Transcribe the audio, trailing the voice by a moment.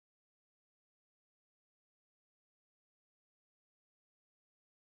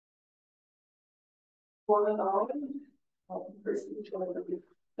one and all.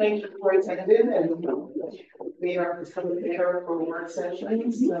 Thank you for attending, and we are facilitator for work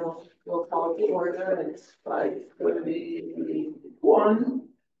sessions, so we'll call the order. It's 5:31.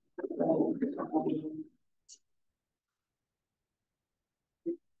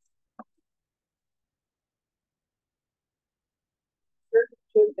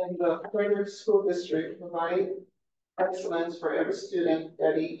 In the Frederick School District provide excellence for every student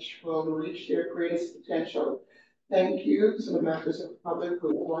that each will reach their greatest potential. Thank you to the members of the public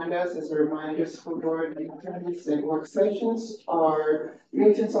who joined us. As a reminder, school board meetings and work sessions are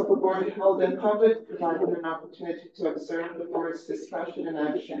meetings of the board held in public, providing an opportunity to observe the board's discussion and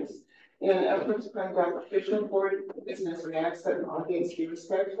actions. In an effort to conduct official board business, we ask that the audience be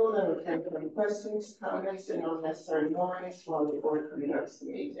respectful and refrain from questions, comments, and unnecessary noise while the board conducts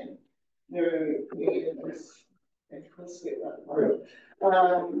the meeting.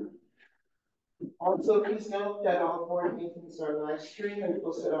 Also, please note that all board meetings are live streamed and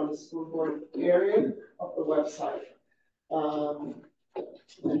posted on the school board area of the website. And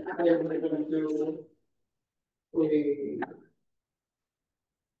then we're going to do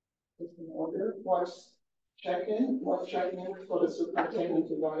what's check-in for the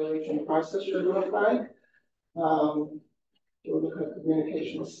superintendent evaluation process should look like. We'll look at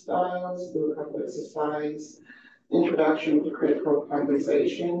communication styles, we'll look at exercise, introduction to critical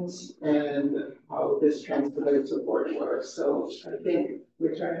conversations, and how this translates to board work. So I think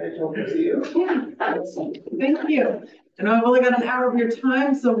we turn it over to you. Yeah. Thank you. I know I've only got an hour of your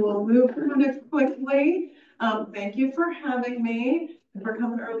time, so we'll move through it quickly. Thank you for having me and for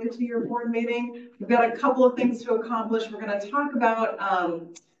coming early to your board meeting. We've got a couple of things to accomplish. We're going to talk about,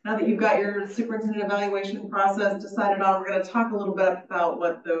 now that you've got your superintendent evaluation process decided on, we're going to talk a little bit about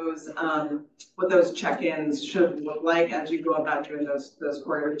what those check-ins should look like as you go about doing those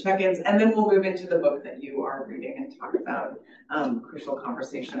quarterly check-ins, and then we'll move into the book that you are reading and talk about crucial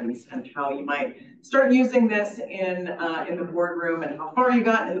conversations and how you might start using this in the boardroom and how far you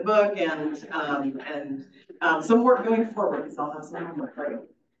got in the book and some work going forward. So I'll have some homework for you.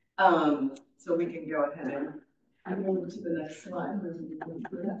 So we can go ahead and move to the next slide.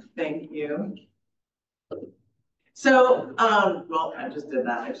 Thank you. So, well, I just did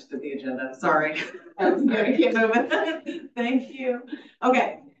that. I just did the agenda. Sorry. I'm gonna keep moving. Thank you.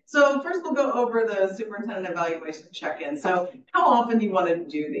 Okay. So first we'll go over the superintendent evaluation check-in. So how often do you want to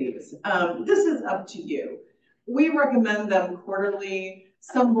do these? This is up to you. We recommend them quarterly.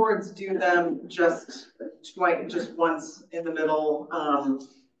 Some boards do them just once in the middle,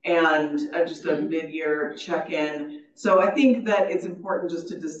 and just a mid-year check-in. So I think that it's important just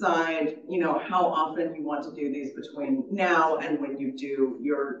to decide, how often you want to do these between now and when you do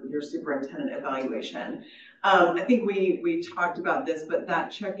your superintendent evaluation. I think we talked about this, but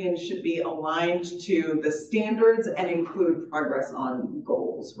that check-in should be aligned to the standards and include progress on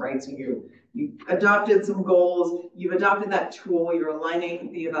goals, right? So you adopted some goals, you've adopted that tool, you're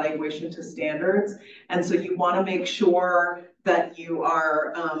aligning the evaluation to standards. And so you want to make sure that you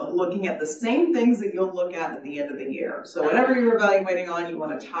are looking at the same things that you'll look at the end of the year. So whatever you're evaluating on, you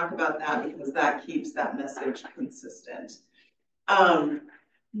want to talk about that because that keeps that message consistent.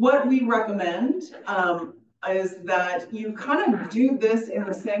 What we recommend is that you kind of do this in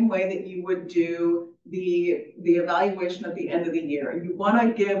the same way that you would do the evaluation at the end of the year. You want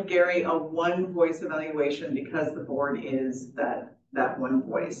to give Gary a one-voice evaluation because the board is that one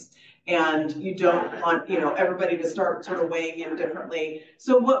voice. And you don't want, everybody to start sort of weighing in differently.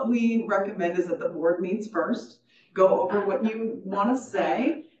 So what we recommend is that the board meets first, go over what you want to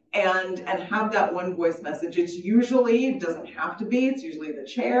say, and have that one voice message. It doesn't have to be, it's usually the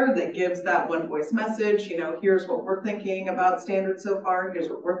chair that gives that one voice message. Here's what we're thinking about standards so far, here's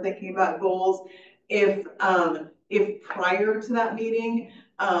what we're thinking about goals. If prior to that meeting,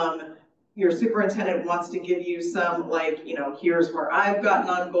 your superintendent wants to give you some, here's where I've gotten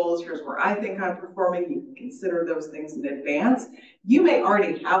on goals, here's where I think I'm performing, you can consider those things in advance. You may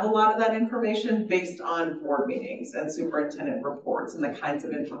already have a lot of that information based on board meetings and superintendent reports and the kinds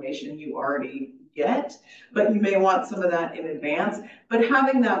of information you already get, but you may want some of that in advance. But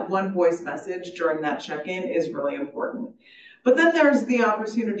having that one voice message during that check-in is really important. But then there's the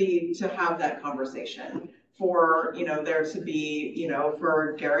opportunity to have that conversation, for there to be,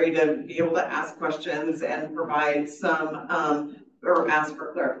 for Gary to be able to ask questions and provide some or ask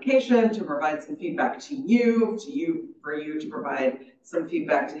for clarification, to provide some feedback to you, for you to provide some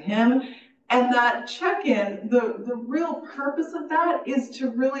feedback to him. And that check-in, the real purpose of that is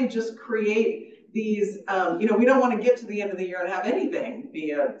to really just create these, we don't want to get to the end of the year and have anything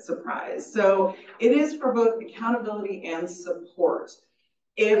be a surprise. So it is for both accountability and support.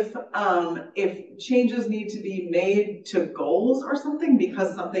 If changes need to be made to goals or something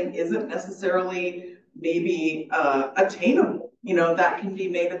because something isn't necessarily maybe attainable, that can be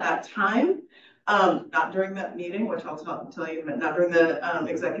made at that time. Not during that meeting, which I'll tell you, not during the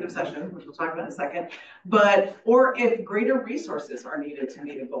executive session, which we'll talk about in a second, or if greater resources are needed to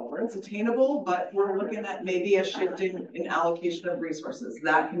meet a goal where it's attainable, but we're looking at maybe a shift in allocation of resources,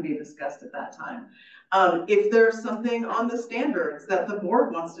 that can be discussed at that time. If there's something on the standards that the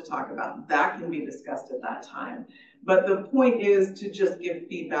board wants to talk about, that can be discussed at that time. But the point is to just give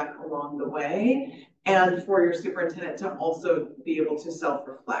feedback along the way and for your superintendent to also be able to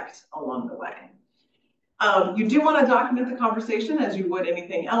self-reflect along the way. You do want to document the conversation as you would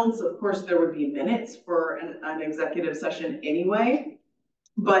anything else. Of course, there would be minutes for an executive session anyway,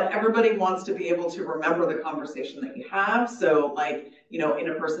 but everybody wants to be able to remember the conversation that you have. So like, in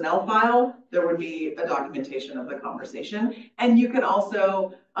a personnel file, there would be a documentation of the conversation. And you can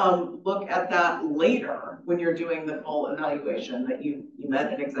also look at that later when you're doing the full evaluation that you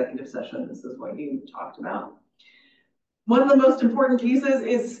met in executive session. This is what you talked about. One of the most important pieces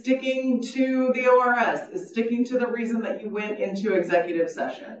is sticking to the ORS, is sticking to the reason that you went into executive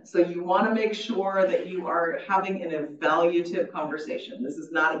session. So you want to make sure that you are having an evaluative conversation. This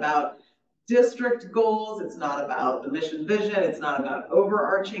is not about district goals. It's not about the mission vision. It's not about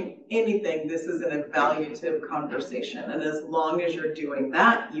overarching anything. This is an evaluative conversation. And as long as you're doing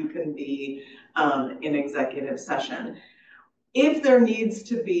that, you can be in executive session. If there needs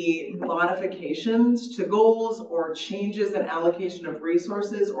to be modifications to goals or changes in allocation of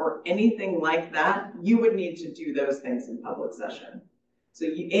resources or anything like that, you would need to do those things in public session. So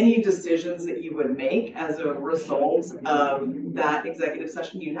any decisions that you would make as a result of that executive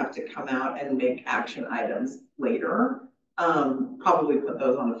session, you'd have to come out and make action items later. Probably put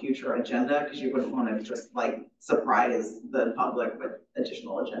those on a future agenda because you wouldn't want to just like surprise the public with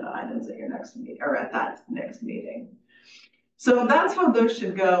additional agenda items at your next meeting or at that next meeting. So that's how those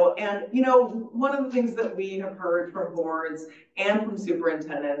should go. And, one of the things that we have heard from boards and from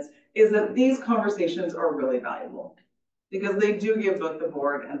superintendents is that these conversations are really valuable because they do give both the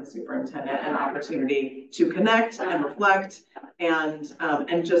board and the superintendent an opportunity to connect and reflect and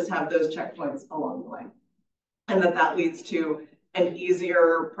just have those checkpoints along the way. And that leads to an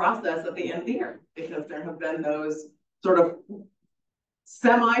easier process at the end of the year because there have been those sort of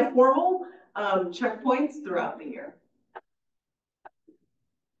semi-formal checkpoints throughout the year.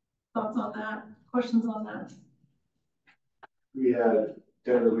 Thoughts on that? Questions on that? We had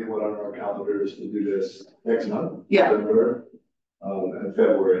tentatively put on our calendars to do this next month, Yeah. November, and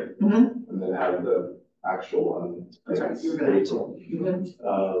February, and then have the actual one April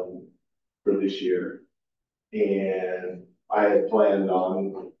for this year. And I had planned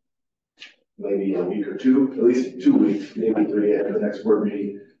on maybe a week or two, at least 2 weeks, maybe 3 ahead of the next board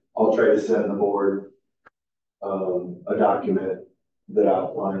meeting. I'll try to send the board a document that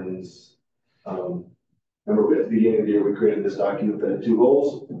outlines, remember at the beginning of the year, we created this document that had 2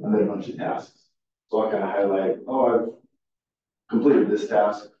 goals and then a bunch of tasks. So I'll kind of highlight, I've completed this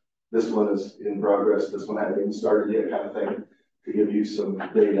task. This one is in progress. This one hasn't even started yet kind of thing to give you some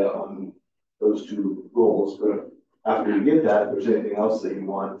data on those 2 goals. But after you get that, if there's anything else that you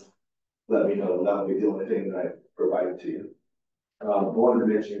want, let me know. That'll be the only thing that I provided to you. I wanted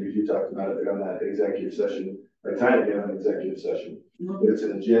to mention, because you talked about it on that executive session, I tied it in an executive session. It's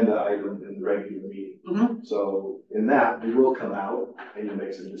an agenda item in the regular meeting. So in that, we will come out and you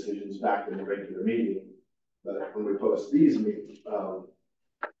make some decisions back in the regular meeting. But when we post these meetings, well,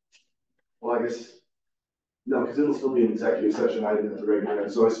 I guess, no, because it'll still be an executive session item at the regular.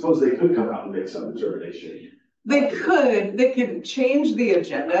 So I suppose they could come out and make some determination. They could change the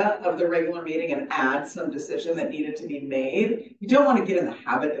agenda of the regular meeting and add some decision that needed to be made. You don't want to get in the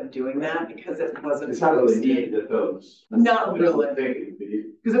habit of doing that because it wasn't. It's not really needed at those. Not really.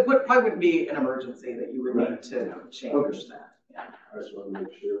 Because it probably wouldn't be an emergency that you would need to change that. Yeah. I just want to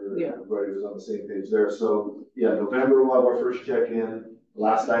make sure everybody was on the same page there. So yeah, November we'll have our first check-in.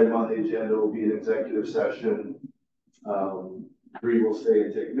 Last item on the agenda will be an executive session. 3 will stay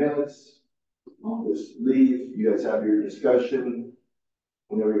and take minutes. I'll just leave. You guys have your discussion.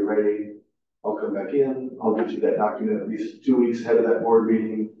 Whenever you're ready, I'll come back in. I'll get you that document at least 2 weeks ahead of that board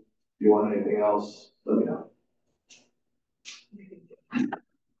meeting. If you want anything else, let me know.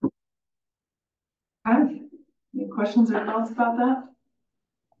 Okay. Any questions or thoughts about that?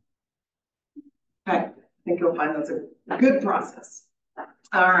 Okay. I think you'll find that's a good process.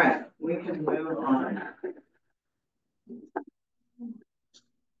 All right. We can move on.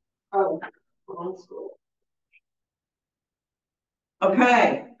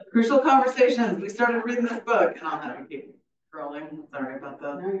 Okay, crucial conversations. We started reading this book, and I'll have you keep. Scrolling, sorry about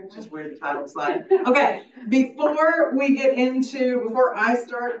the, just weird title slide. Okay, before I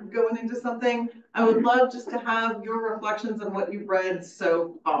start going into something, I would love just to have your reflections on what you've read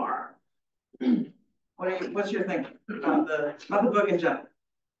so far. What's your thinking about the book in general?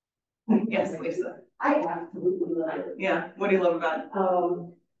 Yes, Lisa. I absolutely love it. Yeah, what do you love about it?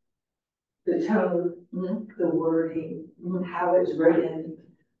 The tone, the wording, how it's written.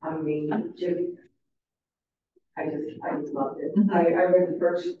 I mean, I just loved it. I read the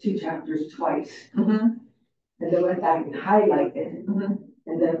first 2 chapters twice, and then went back and highlighted,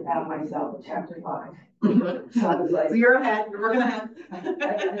 and then found myself at chapter 5. So I was like, So you're ahead, you're working ahead. I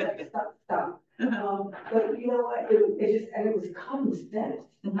stop. But you know what? It was common sense.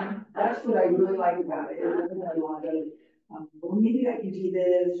 That's what I really like about it. It wasn't a lot of, well, maybe I could do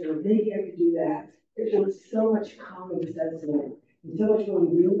this, or maybe I could do that. There was so much common sense in it. And so much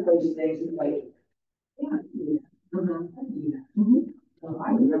when we read those things, it's like, yeah, I can do that. I can do that. So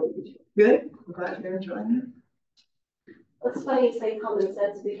I really enjoyed it. Good. I'm glad you're enjoying it. It's funny you say common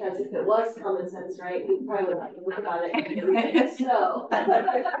sense, because if it was common sense, right, we probably would have to look about it. So.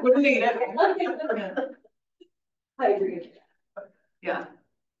 Wouldn't need it. I agree. Yeah.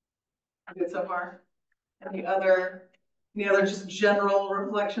 Good so far. Any other just general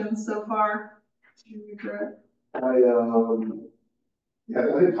reflections so far? I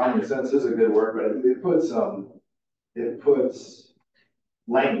think common sense is a good word, but it puts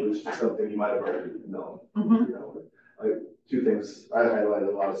language to something you might have already known. You know, like 2 things, I highlighted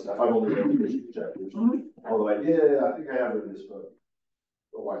a lot of stuff. I've only read the first 2 chapters, although I think I have read this book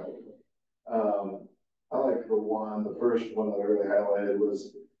a while ago. I like the first one that I really highlighted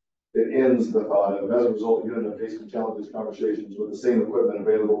was, it ends the thought of, as a result, you end up facing challenges, conversations with the same equipment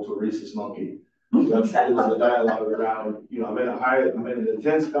available to a rhesus monkey. That's the dialogue around, you know, I'm in an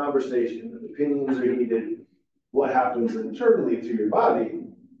intense conversation, opinions are heated. What happens internally to your body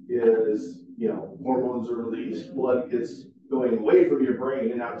is, you know, hormones are released, blood gets going away from your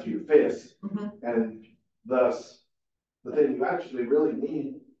brain and out to your fists. And thus, the thing you actually really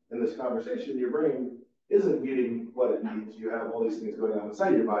need in this conversation, your brain isn't getting what it needs. You have all these things going on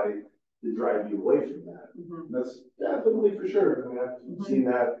inside your body that drive you away from that. That's definitely for sure. I mean, I've seen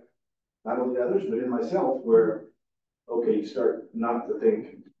that not only others, but in myself, where, okay, you start not to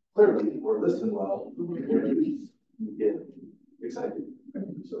think clearly or listen well, you get excited.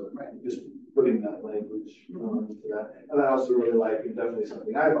 So just putting that language into that. And I also really like, and definitely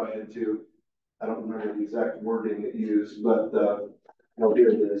something I buy into, I don't remember the exact wording it used, but here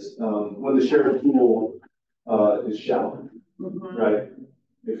it is. When the sheriff pool is shallow, right?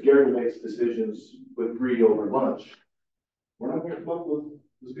 If Gary makes decisions with greed over lunch, we're not going to come up with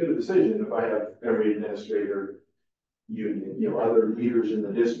as good a decision if I have every administrator, union, you know, other leaders in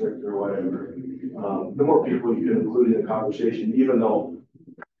the district or whatever. The more people you can include in the conversation, even though,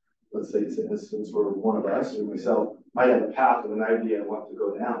 let's say it's an instance where one of us or myself might have a path of an idea I want to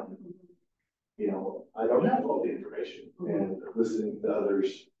go down. You know, I don't have all the information, and listening to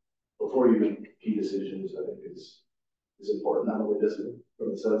others before you make key decisions, I think is important. Not only does it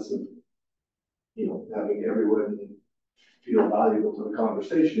from the sense of, you know, having everyone feel valuable to the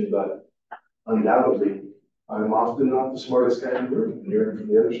conversation, but undoubtedly, I'm often not the smartest guy in the room. Hearing from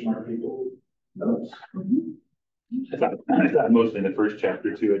the other smart people knows. I thought mostly in the first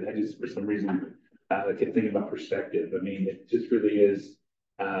chapter too, and I just, for some reason, kept thinking about perspective. I mean, it just really is,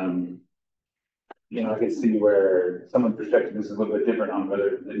 you know, I can see where someone's perspective is a little bit different on whether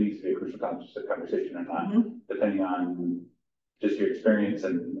it needs to be a crucial conversation or not, depending on just your experience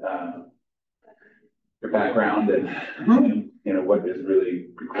and your background and you know, what is really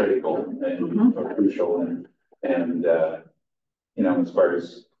critical and or crucial and you know, as far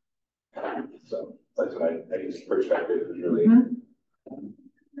as, so that's what I use. Perspective is really,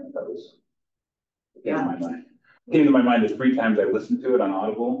 that was, in my mind. Came to my mind is 3 times I listened to it on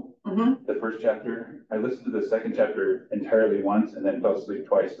Audible. The first chapter, I listened to the second chapter entirely once and then fell asleep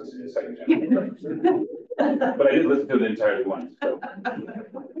twice listening to the second chapter. But I did listen to it entirely once. So.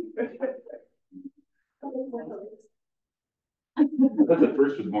 I thought the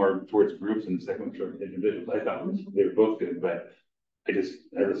first was more towards groups and the second was towards individuals. I thought they were both good, but I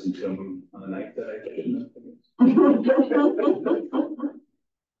listened to them on the night that I didn't.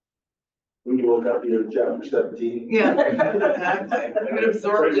 When you woke up, you're in chapter 17. Yeah, exactly. I could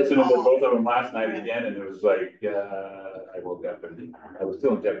absorb it. I listened to all. both of them last night again, and it was like, I woke up and I was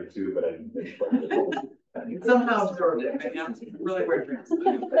still in chapter 2, but I didn't finish. Somehow absorbed it. Yeah, it's really weird.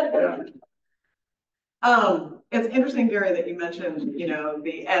 Yeah. It's interesting, Gary, that you mentioned, you know,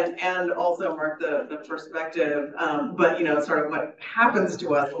 the and also Mark, the perspective, but you know, sort of what happens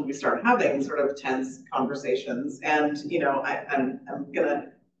to us when we start having sort of tense conversations. And you know, I'm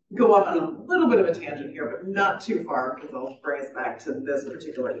gonna go off on a little bit of a tangent here, but not too far, because I'll bring us back to this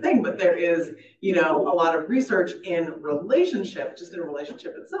particular thing. But there is, you know, a lot of research in relationship, just in a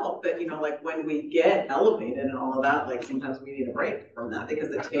relationship itself, that, you know, like when we get elevated and all of that, like sometimes we need a break from that, because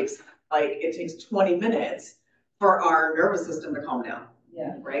it takes 20 minutes for our nervous system to calm down.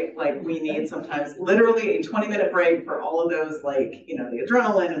 Yeah. Right? Like we need sometimes literally a 20-minute break for all of those, like, you know, the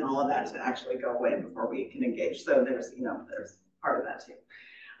adrenaline and all of that to actually go away before we can engage. So there's, you know, there's part of that too.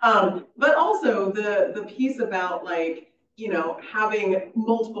 But also the piece about, like, you know, having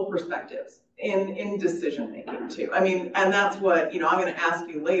multiple perspectives in decision making too. I mean, and that's what, you know, I'm going to ask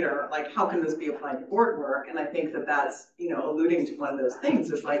you later, like, how can this be applied to board work? And I think that that's, you know, alluding to one of those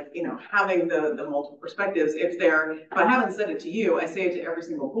things is like, you know, having the multiple perspectives. If I haven't said it to you, I say it to every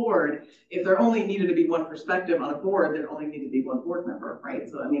single board. If there only needed to be one perspective on a board, there only needed to be one board member, right?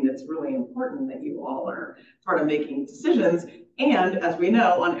 So, I mean, it's really important that you all are part of making decisions. And as we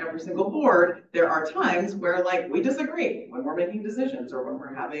know, on every single board, there are times where, like, we disagree when we're making decisions or when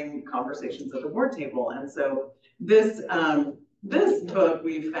we're having conversations at the board table. And so this book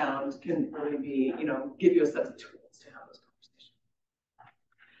we found can really be, you know, give you a set of tools to have those conversations.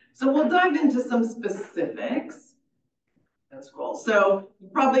 So we'll dive into some specifics. That's cool. So you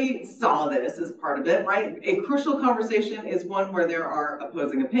probably saw this as part of it, right? A crucial conversation is one where there are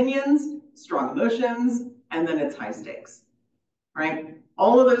opposing opinions, strong emotions, and then it's high stakes. Right?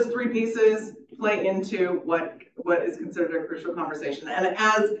 All of those three pieces play into what is considered a crucial conversation. And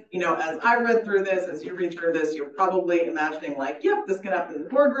as, you know, as I read through this, as you read through this, you're probably imagining like, yep, this can happen in the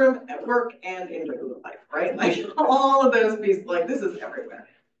boardroom, at work, and in regular life, right? Like all of those pieces, like this is everywhere.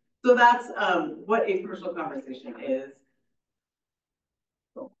 So that's what a crucial conversation is.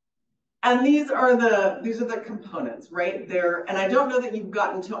 And these are the components, right there. And I don't know that you've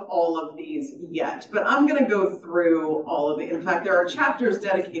gotten to all of these yet, but I'm going to go through all of it. In fact, there are chapters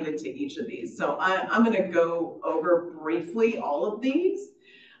dedicated to each of these. So I'm going to go over briefly all of these.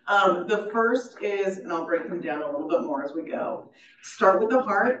 The first is, and I'll break them down a little bit more as we go. Start with the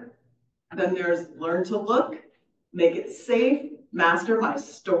heart. Then there's learn to look, make it safe, master my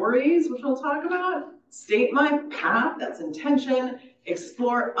stories, which we'll talk about, state my path, that's intention,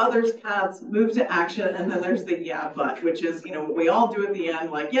 explore others' paths, move to action, and then there's the yeah, but, which is, you know, what we all do at the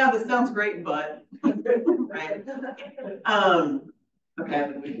end, like, yeah, this sounds great, but, right? Okay,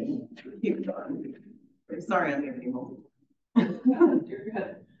 then we can keep going. Sorry, I'm giving you more. You're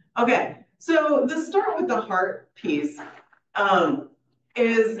good. Okay, so the start with the heart piece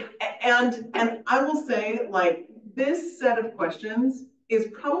is, and I will say, like, this set of questions is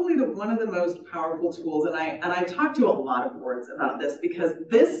probably one of the most powerful tools. And I talk to a lot of boards about this because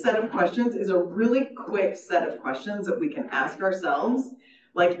this set of questions is a really quick set of questions that we can ask ourselves,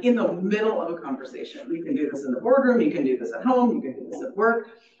 like in the middle of a conversation. You can do this in the boardroom, you can do this at home, you can do this at work.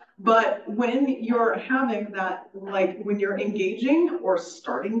 But when you're having that, like when you're engaging or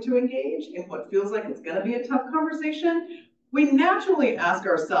starting to engage in what feels like it's gonna be a tough conversation, we naturally ask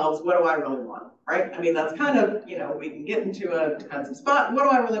ourselves, what do I really want, right? I mean, that's kind of, you know, we can get into a defensive spot. What do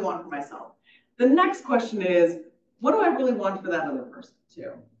I really want for myself? The next question is, what do I really want for that other person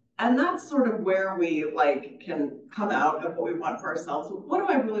too? And that's sort of where we like can come out of what we want for ourselves. What do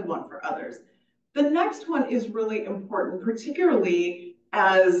I really want for others? The next one is really important, particularly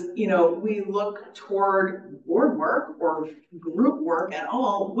as, you know, we look toward board work or group work at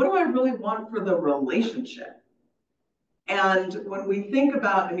all. What do I really want for the relationship? And when we think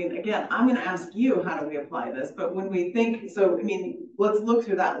about, I mean, again, I'm going to ask you, how do we apply this? But when we think, so, I mean, let's look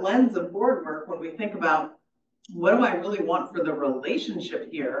through that lens of board work when we think about what do I really want for the relationship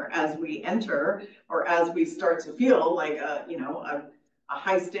here as we enter or as we start to feel like a, you know, a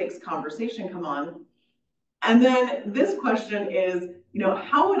high stakes conversation come on. And then this question is, you know,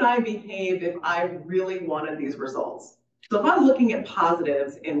 how would I behave if I really wanted these results? So if I'm looking at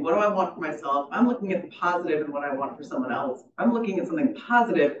positives in what do I want for myself, I'm looking at the positive in what I want for someone else, I'm looking at something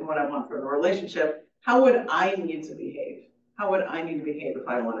positive in what I want for the relationship, how would I need to behave? How would I need to behave if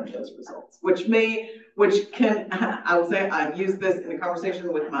I wanted those results? Which can, I would say I've used this in a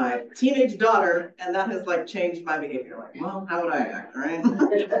conversation with my teenage daughter, and that has like changed my behavior. Like, well, how would I act, right?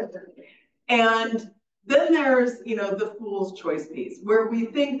 And then there's, you know, the fool's choice piece, where we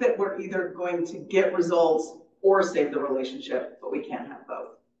think that we're either going to get results or save the relationship, but we can't have both.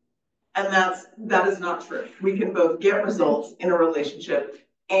 And that is not true. We can both get results in a relationship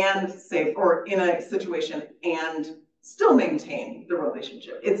and save, or in a situation and still maintain the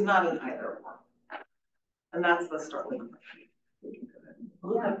relationship. It's not an either or. And that's the starting.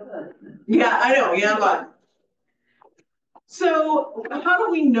 Yeah, good. Yeah, I know, yeah, but. So how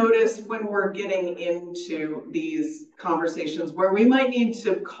do we notice when we're getting into these conversations where we might need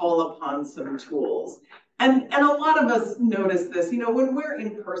to call upon some tools? And a lot of us notice this, you know, when we're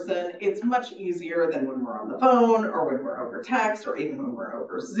in person, it's much easier than when we're on the phone or when we're over text or even when we're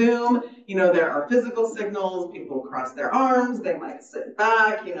over Zoom. You know, there are physical signals, people cross their arms, they might sit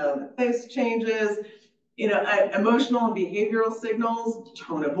back, you know, the face changes, you know, emotional and behavioral signals,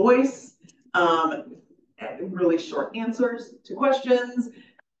 tone of voice, really short answers to questions,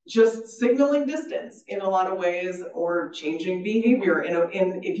 just signaling distance in a lot of ways, or changing behavior.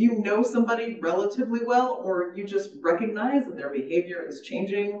 If you know somebody relatively well, or you just recognize that their behavior is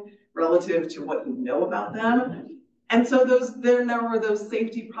changing relative to what you know about them. And so there are those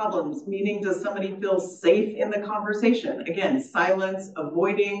safety problems, meaning does somebody feel safe in the conversation? Again, silence,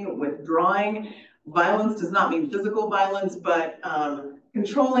 avoiding, withdrawing. Violence does not mean physical violence, but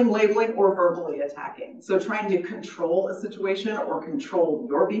controlling, labeling, or verbally attacking. So trying to control a situation or control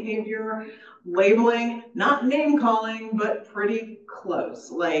your behavior. Labeling, not name calling, but pretty close.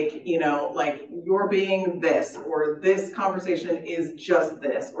 Like, you know, like you're being this, or this conversation is just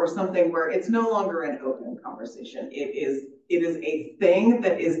this, or something where it's no longer an open conversation. It is a thing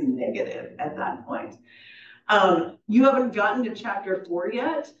that is negative at that point. You haven't gotten to chapter 4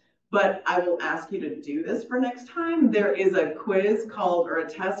 yet, but I will ask you to do this for next time. There is a quiz or a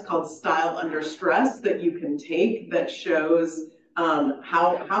test called Style Under Stress that you can take that shows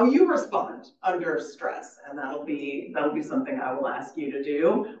how you respond under stress. And that'll be something I will ask you to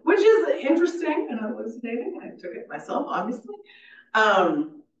do, which is interesting and elucidating. I took it myself, obviously, a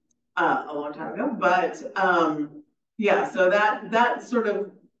long time ago. But yeah, so that sort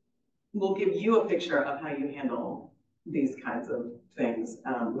of will give you a picture of how you handle these kinds of things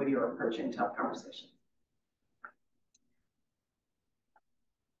when you're approaching tough conversations.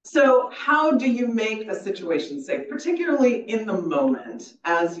 So how do you make a situation safe, particularly in the moment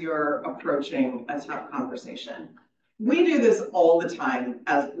as you're approaching a tough conversation? We do this all the time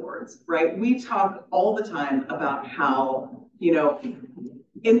as boards, right? We talk all the time about how, you know,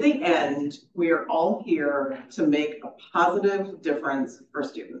 in the end, we are all here to make a positive difference for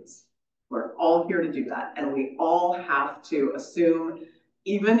students. We're all here to do that. And we all have to assume,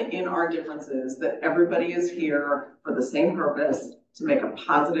 even in our differences, that everybody is here for the same purpose, to make a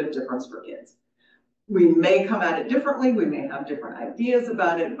positive difference for kids. We may come at it differently, we may have different ideas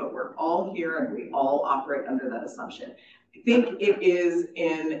about it, but we're all here and we all operate under that assumption. I think it is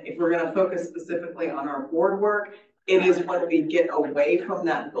if we're gonna focus specifically on our board work, it is when we get away from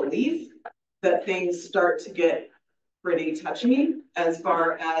that belief that things start to get pretty touchy as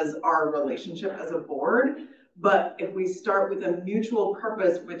far as our relationship as a board. But if we start with a mutual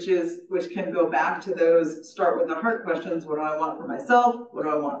purpose, which can go back to those start with the heart questions: what do I want for myself? What do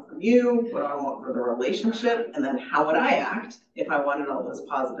I want from you? What do I want for the relationship? And then how would I act if I wanted all those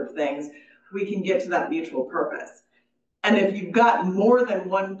positive things? We can get to that mutual purpose. And if you've got more than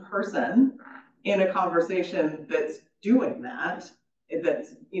one person in a conversation that's doing that,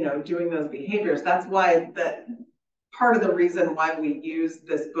 that's, you know, doing those behaviors, that's why part of the reason why we use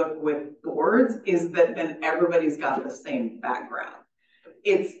this book with boards is that then everybody's got the same background.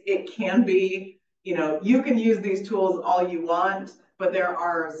 It can be, you know, you can use these tools all you want, but there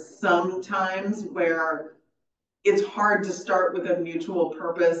are some times where it's hard to start with a mutual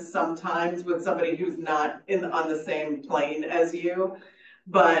purpose sometimes with somebody who's not on the same plane as you.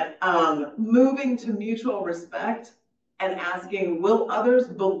 But moving to mutual respect and asking, will others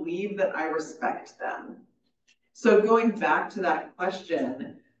believe that I respect them? So going back to that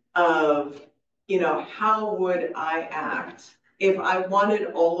question of, you know, how would I act if I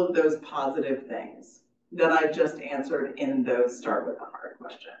wanted all of those positive things that I just answered in those start with a hard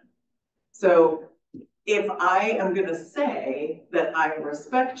question? So if I am going to say that I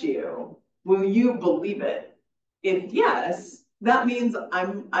respect you, will you believe it? If yes, that means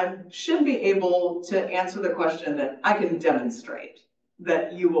I should be able to answer the question that I can demonstrate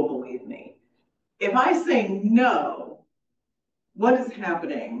that you will believe me. If I say no, what is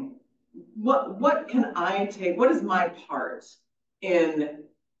happening? What can I take? What is my part in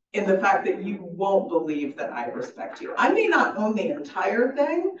the fact that you won't believe that I respect you? I may not own the entire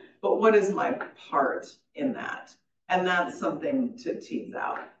thing, but what is my part in that? And that's something to tease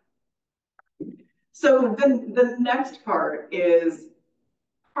out. So the next part is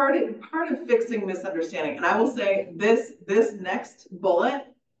part of fixing misunderstanding. And I will say this next bullet,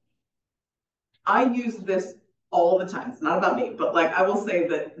 I use this all the time. It's not about me, but like I will say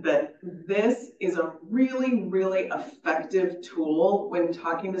that this is a really, really effective tool when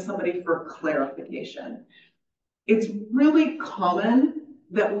talking to somebody for clarification. It's really common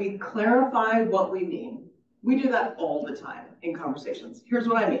that we clarify what we mean. We do that all the time in conversations. Here's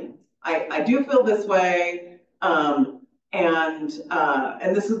what I mean. I do feel this way, and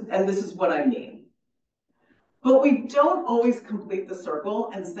this is what I mean. But we don't always complete the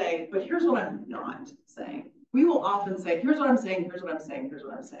circle and say, but here's what I'm not saying. We will often say, here's what I'm saying, here's what I'm saying, here's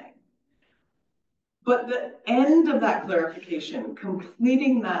what I'm saying. But the end of that clarification,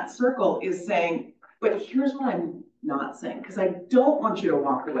 completing that circle, is saying, but here's what I'm not saying, because I don't want you to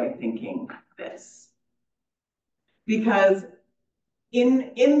walk away thinking this. Because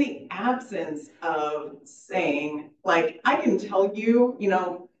in the absence of saying, like, I can tell you, you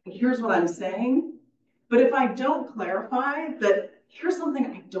know, here's what I'm saying, but if I don't clarify that here's something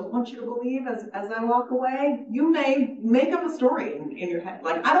I don't want you to believe as I walk away, you may make up a story in your head.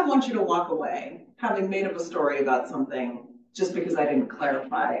 Like, I don't want you to walk away having made up a story about something just because I didn't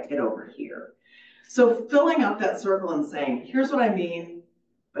clarify it over here. So filling out that circle and saying, here's what I mean,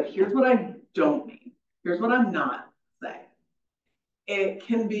 but here's what I don't mean. Here's what I'm not saying.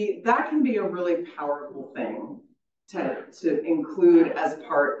 That can be a really powerful thing to include as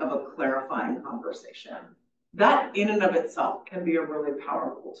part of a clarifying conversation. That in and of itself can be a really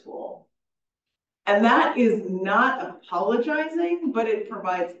powerful tool. And that is not apologizing, but it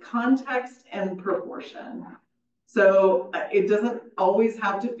provides context and proportion. So it doesn't always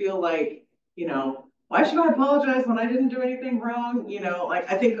have to feel like, you know, why should I apologize when I didn't do anything wrong? You know, like,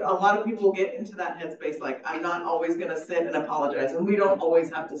 I think a lot of people get into that headspace, like, I'm not always going to sit and apologize. And we don't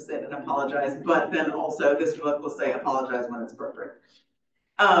always have to sit and apologize. But then also this book will say apologize when it's appropriate.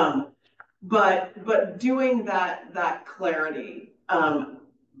 But doing that clarity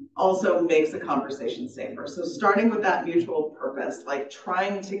also makes the conversation safer. So starting with that mutual purpose, like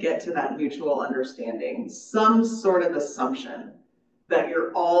trying to get to that mutual understanding, some sort of assumption that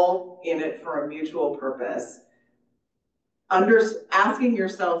you're all in it for a mutual purpose. Asking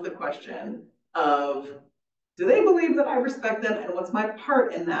yourself the question of, do they believe that I respect them, and what's my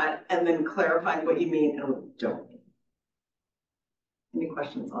part in that? And then clarifying what you mean and what you don't mean. Any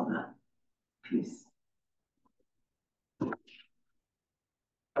questions on that piece?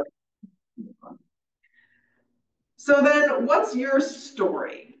 So then what's your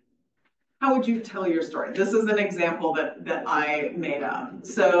story? How would you tell your story? This is an example that I made up.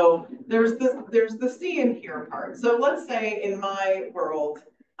 So there's the see and hear part. So let's say in my world,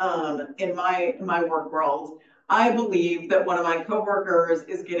 in my work world, I believe that one of my coworkers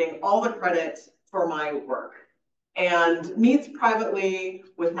is getting all the credit for my work and meets privately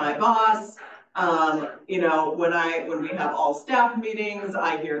with my boss. You know, when we have all staff meetings,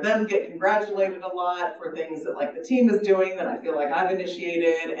 I hear them get congratulated a lot for things that like the team is doing that I feel like I've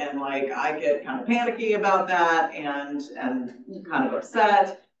initiated, and like I get kind of panicky about that and kind of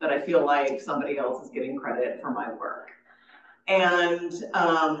upset that I feel like somebody else is getting credit for my work. And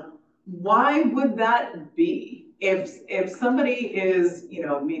why would that be? If somebody is, you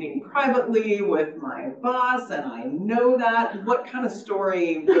know, meeting privately with my boss and I know that, what kind of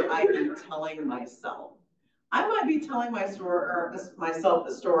story would I be telling myself? I might be telling myself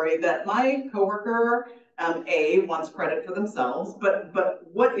the story that my coworker, A, wants credit for themselves, but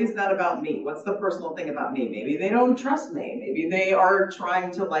what is that about me? What's the personal thing about me? Maybe they don't trust me. Maybe they are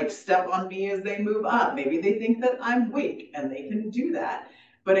trying to like step on me as they move up. Maybe they think that I'm weak and they can do that.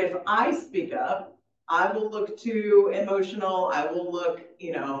 But if I speak up, I will look too emotional. I will look,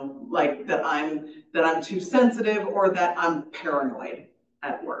 you know, like that I'm too sensitive or that I'm paranoid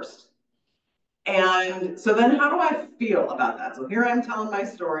at worst. And so then how do I feel about that? So here I'm telling my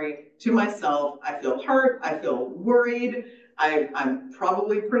story to myself. I feel hurt. I feel worried. I'm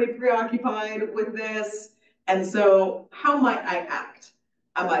probably pretty preoccupied with this. And so how might I act?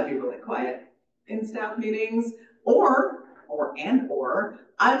 I might be really quiet in staff meetings, or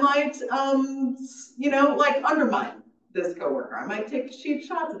I might, you know, like undermine this coworker. I might take cheap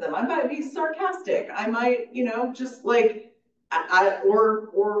shots at them. I might be sarcastic. I might, you know, just like,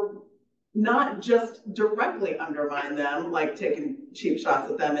 or not just directly undermine them, like taking cheap shots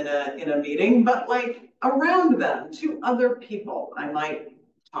at them in a meeting, but like around them to other people. I might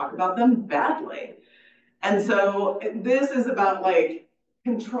talk about them badly. And so this is about like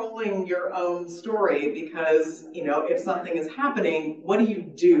controlling your own story, because, you know, if something is happening, what do you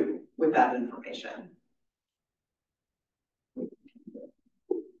do with that information?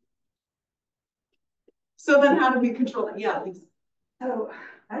 So then how do we control it? Yeah, please. So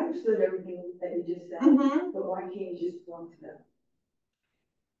I understood everything that you just said, but why can't you just want to know?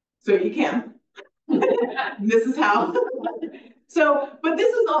 So you can. This is how. So, but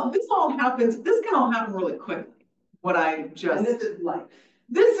this all happens, this can all happen really quickly. What I just. And this is life.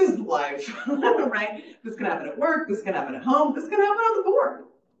 This is life, right? This can happen at work, this can happen at home, this can happen on the board.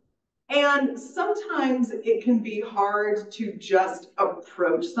 And sometimes it can be hard to just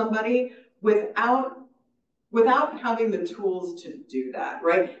approach somebody without having the tools to do that,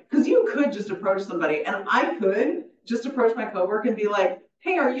 right? Because you could just approach somebody, and I could just approach my coworker and be like,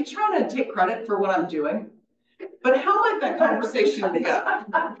 hey, are you trying to take credit for what I'm doing? But how might that conversation go?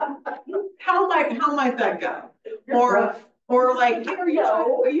 How might that go? Or like, hey, are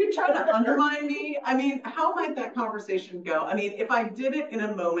you trying to undermine me? I mean, how might that conversation go? I mean, if I did it in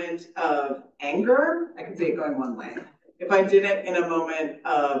a moment of anger, I could see it going one way. If I did it in a moment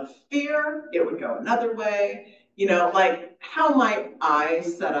of fear, it would go another way. You know, like, how might I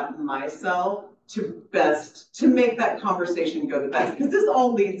set up myself to make that conversation go the best? Because this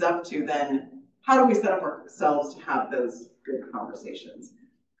all leads up to then, how do we set up ourselves to have those good conversations?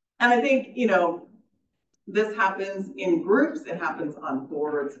 And I think, you know, this happens in groups, it happens on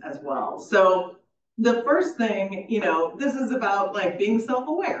boards as well. So the first thing, you know, this is about like being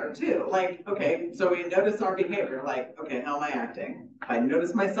self-aware too. Like, okay, so we notice our behavior, like, okay, how am I acting? If I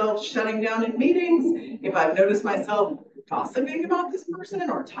notice myself shutting down in meetings, if I've noticed myself gossiping about this person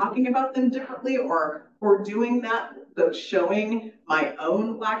or talking about them differently, or doing that, showing my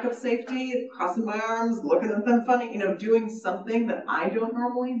own lack of safety, crossing my arms, looking at them funny, you know, doing something that I don't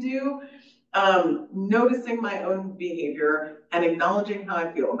normally do. Noticing my own behavior and acknowledging how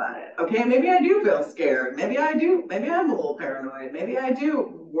I feel about it. Okay, maybe I do feel scared. Maybe I'm a little paranoid. Maybe I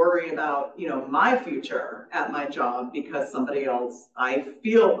do worry about, you know, my future at my job because somebody else, I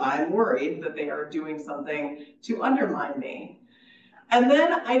feel I'm worried that they are doing something to undermine me. And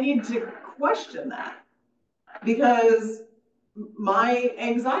then I need to question that, because my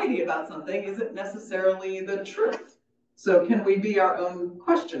anxiety about something isn't necessarily the truth. So can we be our own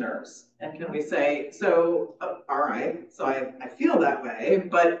questioners? And can we say, so, all right, so I feel that way,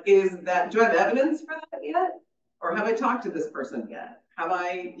 but do I have evidence for that yet? Or have I talked to this person yet? Have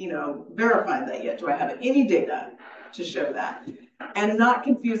I, you know, verified that yet? Do I have any data to show that? And not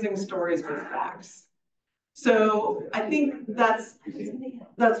confusing stories with facts. So I think that's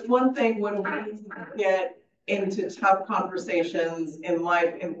one thing when we get into tough conversations in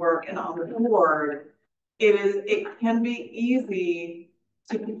life, in work, and on the board. It can be easy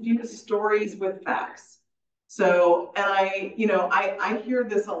to confuse stories with facts. So, and I hear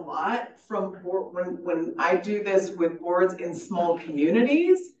this a lot from when I do this with boards in small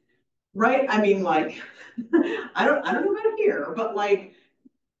communities, right? I mean, like, I don't know about here, but like,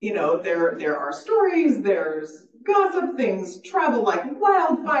 you know, there are stories, there's gossip, things travel like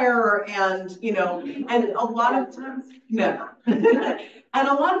wildfire, and, you know, and a lot of times, never. And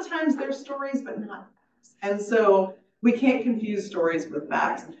a lot of times there's stories, but not facts. And so we can't confuse stories with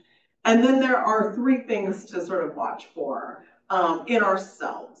facts. And then there are three things to sort of watch for in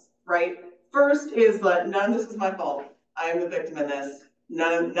ourselves, right? First is that none of this is my fault. I am the victim in this.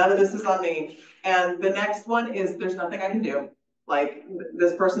 None of this is on me. And the next one is there's nothing I can do. Like,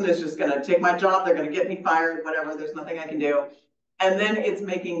 this person is just gonna take my job, they're gonna get me fired, whatever, there's nothing I can do. And then it's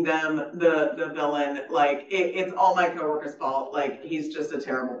making them the villain, like, it's all my coworker's fault, like, he's just a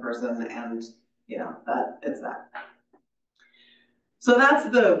terrible person, and, you know, it's that. So that's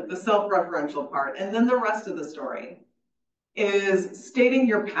the self-referential part. And then the rest of the story is stating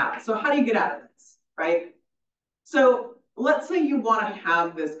your path. So how do you get out of this, right? So let's say you want to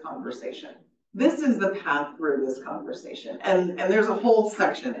have this conversation. This is the path through this conversation. And there's a whole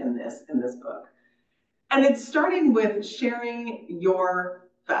section in this book. And it's starting with sharing your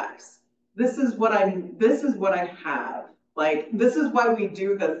facts. This is what I have. Like, this is why we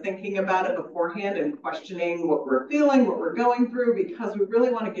do the thinking about it beforehand and questioning what we're feeling, what we're going through, because we really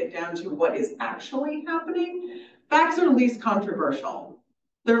want to get down to what is actually happening. Facts are least controversial.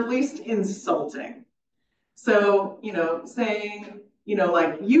 They're least insulting. So, you know, saying, you know,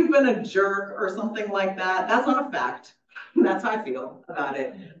 like, you've been a jerk or something like that, that's not a fact. That's how I feel about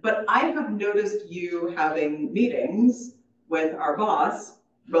it. But I have noticed you having meetings with our boss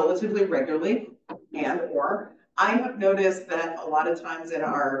relatively regularly, or I have noticed that a lot of times in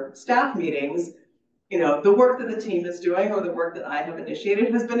our staff meetings, you know, the work that the team is doing or the work that I have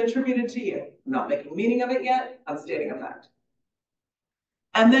initiated has been attributed to you. I'm not making meaning of it yet, I'm stating a fact.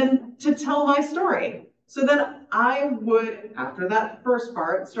 And then to tell my story. So then I would, after that first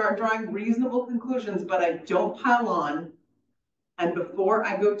part, start drawing reasonable conclusions, but I don't pile on. And before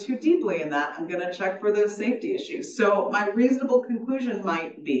I go too deeply in that, I'm gonna check for those safety issues. So my reasonable conclusion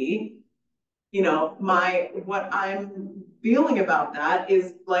might be, you know, what I'm feeling about that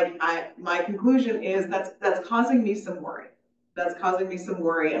is like, my conclusion is that's causing me some worry. That's causing me some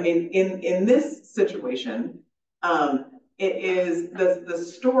worry. I mean, in this situation, it is, the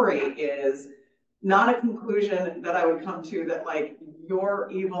story is not a conclusion that I would come to that like, you're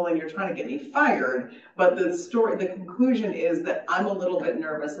evil and you're trying to get me fired, but the conclusion is that I'm a little bit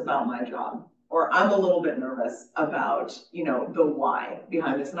nervous about my job, or I'm a little bit nervous about, you know, the why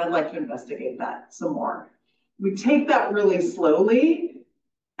behind this, and I'd like to investigate that some more. We take that really slowly,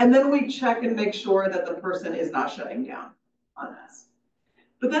 and then we check and make sure that the person is not shutting down on us.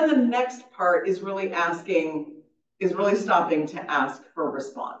 But then the next part is really stopping to ask for a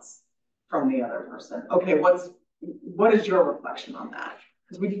response from the other person. Okay, what is your reflection on that?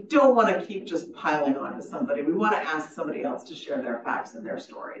 Because we don't want to keep just piling on to somebody. We want to ask somebody else to share their facts and their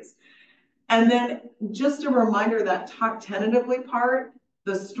stories. And then just a reminder, that talk tentatively part,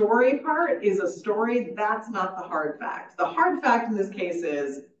 the story part is a story. That's not the hard fact. The hard fact in this case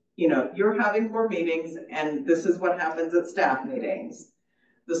is, you know, you're having more meetings and this is what happens at staff meetings.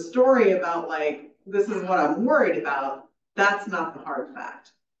 The story about like, this is what I'm worried about, that's not the hard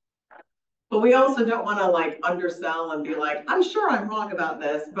fact. But we also don't want to like undersell and be like, I'm sure I'm wrong about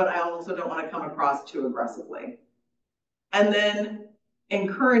this, but I also don't want to come across too aggressively. And then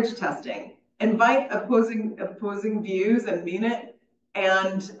encourage testing, invite opposing views and mean it,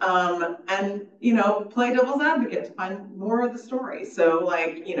 and you know, play devil's advocate to find more of the story. So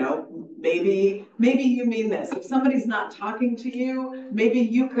like, you know, maybe you mean this. If somebody's not talking to you, maybe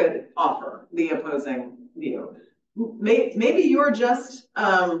you could offer the opposing view. Maybe you're just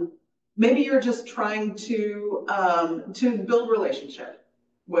trying to build relationship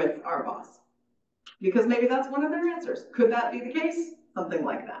with our boss, because maybe that's one of their answers. Could that be the case? Something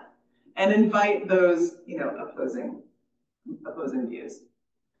like that. And invite those, you know, opposing views.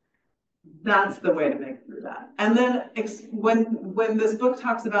 That's the way to make through that. And then when this book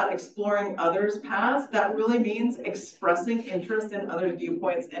talks about exploring others' paths, that really means expressing interest in other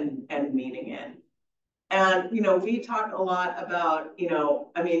viewpoints and meaning in. And, you know, we talk a lot about, you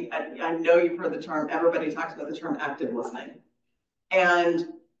know, I mean, I know you've heard the term, everybody talks about the term active listening. And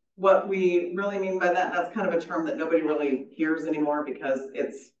what we really mean by that, that's kind of a term that nobody really hears anymore because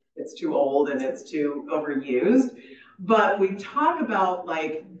it's too old and it's too overused. But we talk about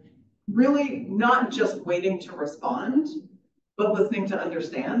like really not just waiting to respond, but listening to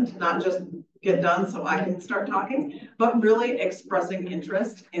understand, not just get done so I can start talking, but really expressing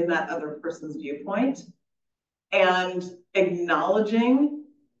interest in that other person's viewpoint and acknowledging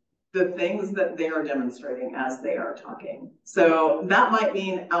the things that they are demonstrating as they are talking. So that might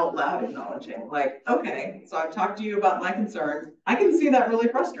mean out loud acknowledging, like, okay, so I've talked to you about my concerns. I can see that really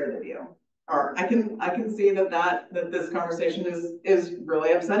frustrated you. Or I can see that this conversation is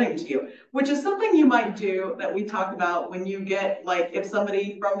really upsetting to you, which is something you might do that we talk about when you get, like, if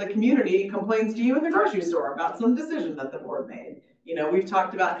somebody from the community complains to you in the grocery store about some decision that the board made. You know, we've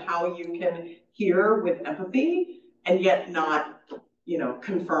talked about how you can hear with empathy and yet not, you know,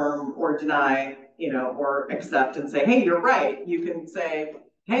 confirm or deny, you know, or accept and say, hey, you're right. You can say,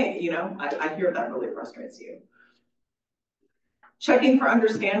 hey, you know, I hear that really frustrates you. Checking for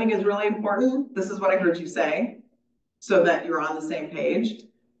understanding is really important. This is what I heard you say, so that you're on the same page.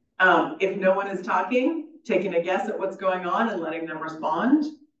 If no one is talking, taking a guess at what's going on and letting them respond.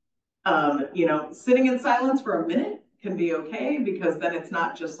 You know, sitting in silence for a minute can be okay, because then it's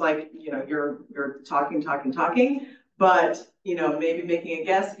not just like, you know, you're talking, but, you know, maybe making a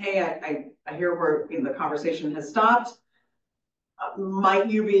guess. Hey, I hear where, you know, the conversation has stopped. Might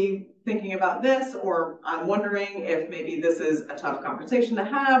you be thinking about this? Or I'm wondering if maybe this is a tough conversation to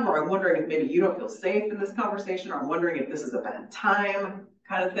have, or I'm wondering if maybe you don't feel safe in this conversation, or I'm wondering if this is a bad time,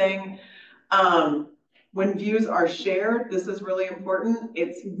 kind of thing. When views are shared, this is really important.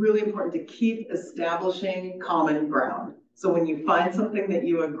 It's really important to keep establishing common ground. So when you find something that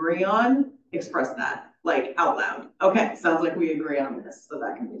you agree on, express that, like, out loud. Okay, sounds like we agree on this, so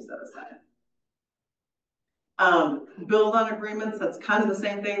that can be set aside. Build on agreements, that's kind of the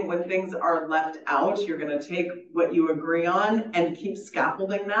same thing. When things are left out, you're gonna take what you agree on and keep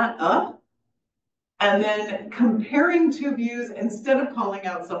scaffolding that up. And then comparing two views instead of calling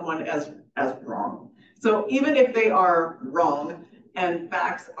out someone as wrong. So even if they are wrong and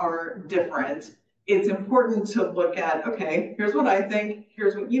facts are different, it's important to look at, okay, here's what I think,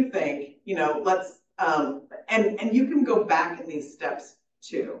 here's what you think, you know, let's, and you can go back in these steps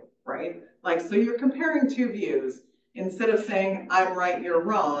too, right? Like, so you're comparing two views, instead of saying, I'm right, you're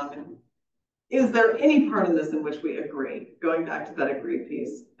wrong, is there any part in this in which we agree? Going back to that agreed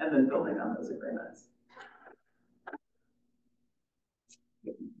piece and then building on those agreements.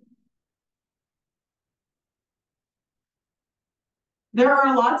 There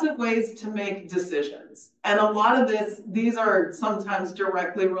are lots of ways to make decisions. And a lot of these are sometimes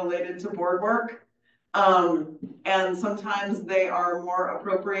directly related to board work. And sometimes they are more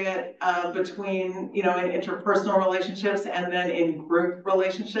appropriate between, in interpersonal relationships and then in group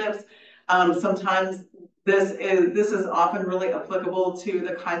relationships. Sometimes this is often really applicable to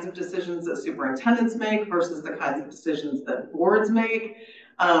the kinds of decisions that superintendents make versus the kinds of decisions that boards make.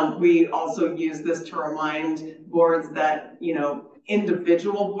 We also use this to remind boards that,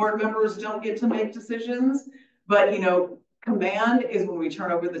 individual board members don't get to make decisions, but, command is when we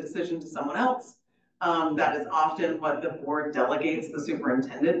turn over the decision to someone else. That is often what the board delegates the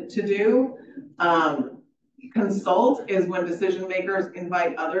superintendent to do. Consult is when decision makers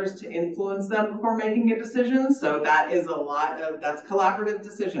invite others to influence them before making a decision. So that is that's collaborative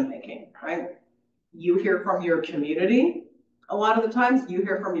decision making, right? You hear from your community a lot of the times, you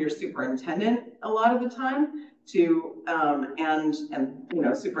hear from your superintendent a lot of the time, and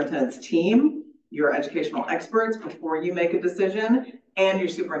superintendent's team, your educational experts before you make a decision, and your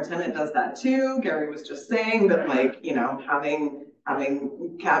superintendent does that too. Gary was just saying that,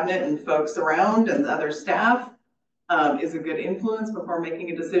 having cabinet and folks around and other staff is a good influence before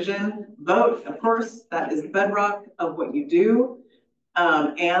making a decision. Vote, of course, that is the bedrock of what you do.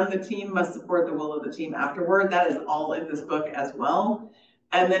 And the team must support the will of the team afterward. That is all in this book as well.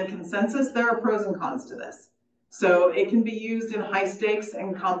 And then consensus, there are pros and cons to this. So it can be used in high stakes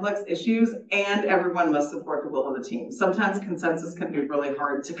and complex issues, and everyone must support the will of the team. Sometimes consensus can be really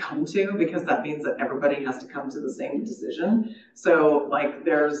hard to come to because that means that everybody has to come to the same decision. So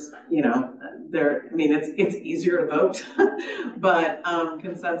it's easier to vote, but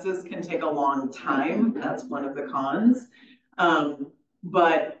consensus can take a long time. That's one of the cons.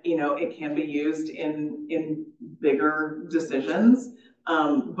 But it can be used in bigger decisions,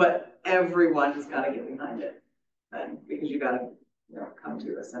 but everyone has got to get behind it, because you got to come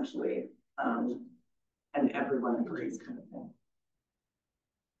to essentially and everyone agrees kind of thing.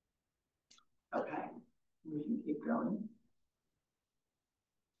 Okay, we can keep going.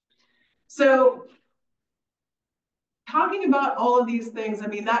 So talking about all of these things,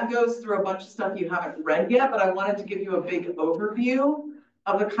 that goes through a bunch of stuff you haven't read yet, but I wanted to give you a big overview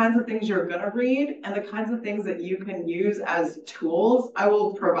of the kinds of things you're going to read and the kinds of things that you can use as tools. I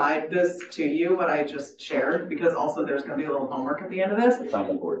will provide this to you, what I just shared, because also there's going to be a little homework at the end of this. It's on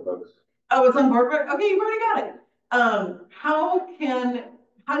the board, folks. Oh, it's on board? Okay, you've already got it.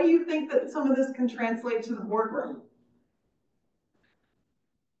 How do you think that some of this can translate to the boardroom?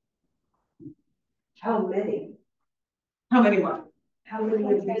 How many? How many what? How many of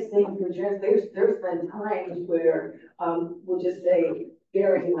these things can translate? There's been times where we'll just say,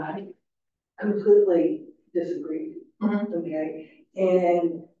 Gary and I completely disagreed, okay,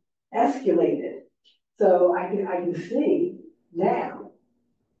 and escalated. So I can see now,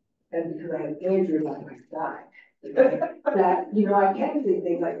 and because I have Andrew on my side, that I can see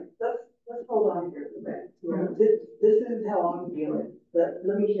things like, let's hold on here a minute. This is how I'm feeling.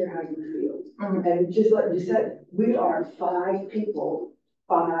 Let me hear how you feel. And just like you said, we are 5 people,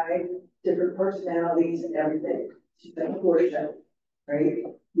 5 different personalities and everything. She's got a portion, right?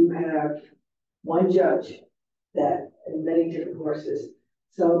 You have 1 judge and many different horses.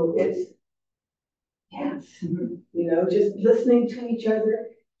 So it's, yes, just listening to each other,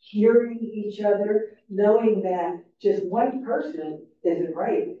 hearing each other, knowing that just one person isn't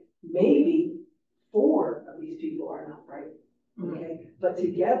right. Maybe 4 of these people are not right. Okay, but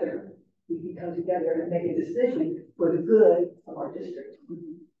together, we can come together and make a decision for the good of our district.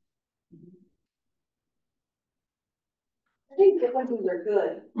 I think if we were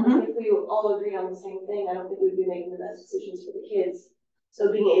good, if we all agree on the same thing, I don't think we'd be making the best decisions for the kids.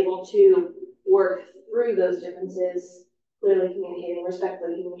 So being able to work through those differences, clearly communicating,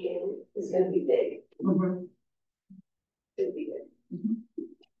 respectfully communicating, is going to be big. It would be good.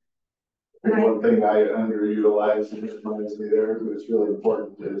 And one thing I underutilized and it reminds me there, but it's really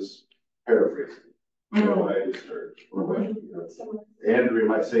important, is paraphrasing. What I just heard. Andrea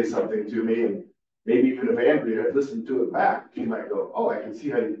might say something to me, and maybe even if Andrea had listened to it back, she might go, "Oh, I can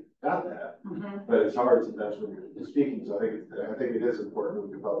see how you got that." But it's hard sometimes when you're speaking. So I think it is important.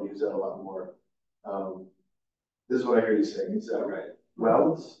 We could probably use that a lot more. This is what I hear you saying. Is that right?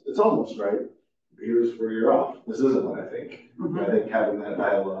 Well, it's almost right. Here's where you're off. This isn't what I think. I think having that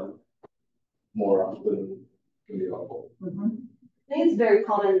dialogue more often can be helpful. I think it's very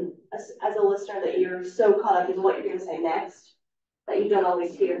common as a listener that you're so caught up in what you're going to say next that you don't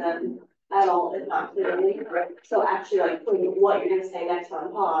always hear them at all, if not clearly. So actually, putting what you're going to say next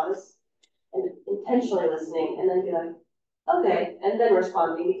on pause and intentionally listening, and then be like, okay, and then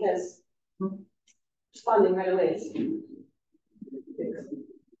responding, because responding right away is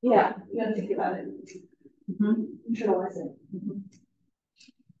Yeah, you gotta think about it. Internalize it.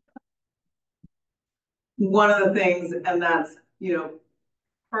 One of the things, and that's, you know,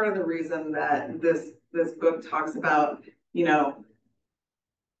 part of the reason that this book talks about, you know,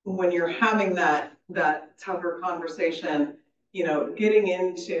 when you're having that tougher conversation, you know, getting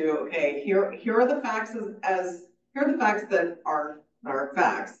into, okay, here are the facts here are the facts that are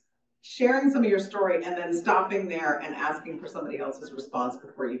facts, sharing some of your story, and then stopping there and asking for somebody else's response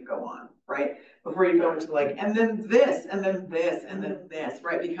before you go on, right? Before you go into like, and then this, and then this, and then this,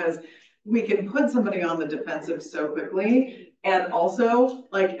 right? Because we can put somebody on the defensive so quickly. And also,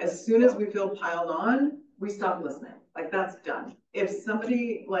 like, as soon as we feel piled on, we stop listening. Like, that's done. If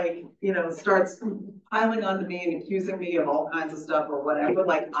somebody, like, you know, starts piling onto me and accusing me of all kinds of stuff or whatever,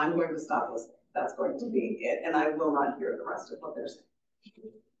 like, I'm going to stop listening. That's going to be it. And I will not hear the rest of what they're saying.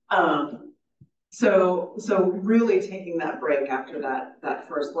 So really taking that break after that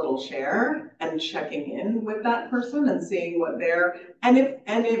first little share and checking in with that person and seeing what they're, and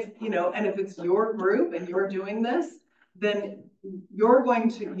if you know, and if it's your group and you're doing this, then you're going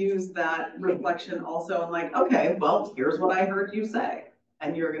to use that reflection also and like, okay, well, here's what I heard you say.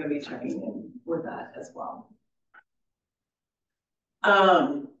 And you're going to be checking in with that as well.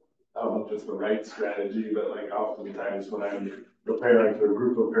 I don't know if it's the right strategy, but like oftentimes when I'm preparing for a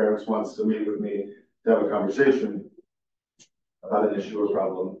group of parents wants to meet with me to have a conversation about an issue or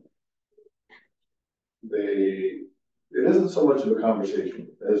problem, it isn't so much of a conversation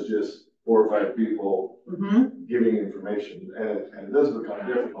as just 4 or 5 people giving information, and it does become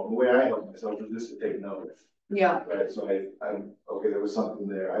difficult. The way I help myself is just to take notes. Yeah. Right. So I'm okay. There was something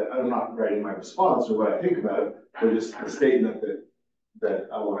there. I'm not writing my response or what I think about it, but just a statement that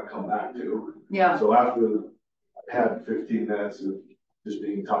I want to come back to. Yeah. So after I've had 15 minutes of just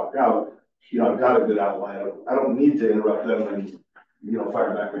being talked out, you know, I've got a good outline. I don't need to interrupt them and, you know,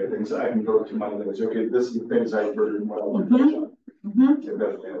 fire back right things. I can go to my notes. Okay, this is the things I've heard and what I want to touch on.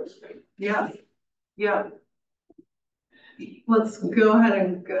 Yeah. Yeah. Let's go ahead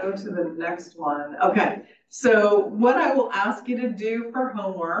and go to the next one. Okay. So what I will ask you to do for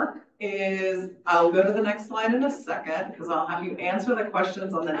homework is I'll go to the next slide in a second because I'll have you answer the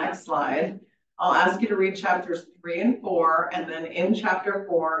questions on the next slide. I'll ask you to read chapters 3 and 4, and then in chapter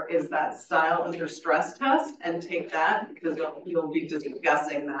 4 is that style under stress test, and take that because you'll be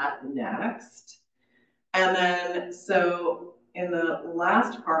discussing that next. And then, so in the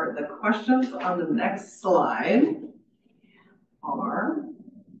last part, the questions on the next slide are,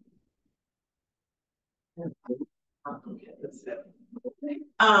 that's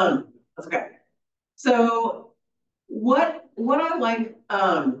okay. So what I like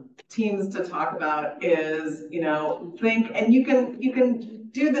teams to talk about is, you know, think, and you can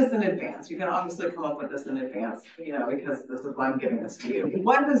do this in advance. You can obviously come up with this in advance, you know, because this is why I'm giving this to you.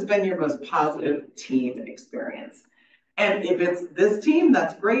 What has been your most positive team experience? And if it's this team,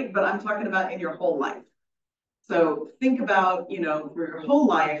 that's great, but I'm talking about in your whole life. So think about, you know, for your whole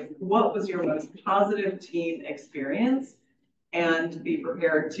life, what was your most positive team experience? And be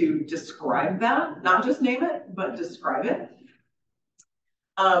prepared to describe that, not just name it, but describe it.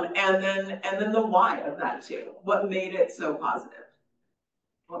 And then the why of that too. What made it so positive?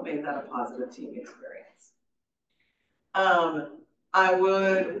 What made that a positive team experience? I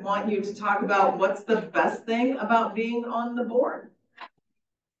would want you to talk about what's the best thing about being on the board.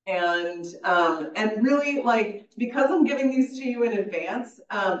 And really, like, because I'm giving these to you in advance,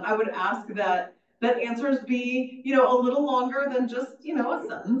 I would ask that answers be, you know, a little longer than just, you know, a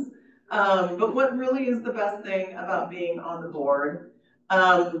sentence. But what really is the best thing about being on the board?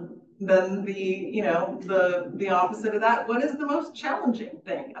 Then you know, the opposite of that, what is the most challenging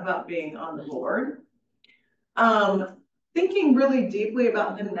thing about being on the board? Thinking really deeply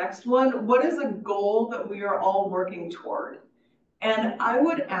about the next one, what is a goal that we are all working toward? And I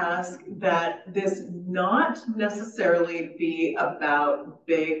would ask that this not necessarily be about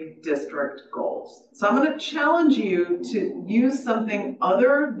big district goals. So I'm going to challenge you to use something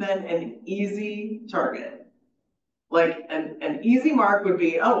other than an easy target. Like an easy mark would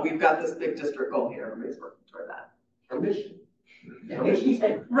be, oh, we've got this big district goal here. Everybody's working toward that. A mission.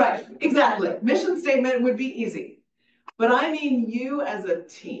 Right, exactly. Mission statement would be easy. But I mean you as a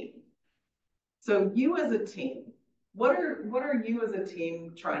team. So you as a team. What are you as a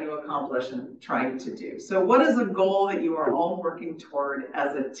team trying to accomplish and trying to do? So what is a goal that you are all working toward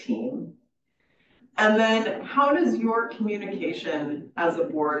as a team? And then how does your communication as a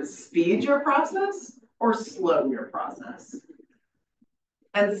board speed your process or slow your process?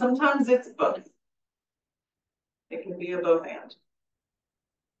 And sometimes it's both. It can be a both and.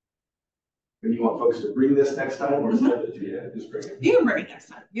 And you want folks to bring this next time or send it to you? Just bring it. You can bring it next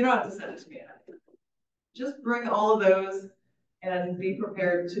time. You don't have to send it to me. Just bring all of those and be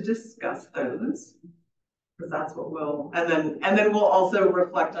prepared to discuss those. Because that's what and then we'll also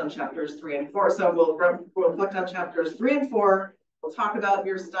reflect on chapters 3 and 4. So we'll reflect on chapters 3 and 4. We'll talk about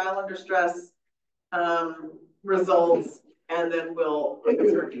your style under stress results, and then we'll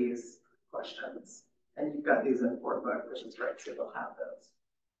answer these questions. And you've got these in 4 book, which is great, so you'll have those.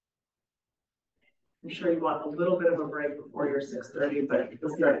 I'm sure you want a little bit of a break before your 6:30, but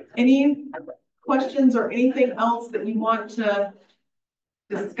is there any questions or anything else that you want to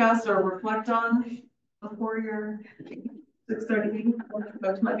discuss or reflect on before your 6:30 meeting?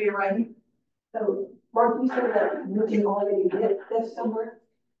 Folks might be arriving. So, Mark, you said that you can already get this somewhere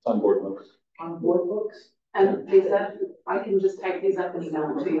It's on board books. on board books? And is that, I can just type these up and email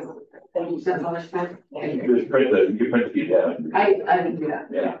them to you. Thank you so much. You just print you print the PDF. I can do that.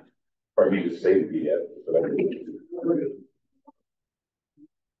 Yeah. Or you just save the PDF. So that-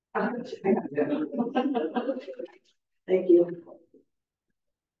 Thank you.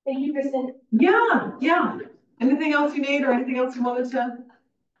 Thank you, Kristen. Yeah. Anything else you need or anything else you wanted to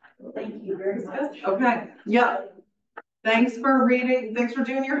Thank you very much. discuss? Okay, yeah. Thanks for reading. Thanks for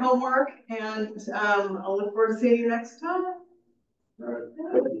doing your homework, and I'll look forward to seeing you next time. All right.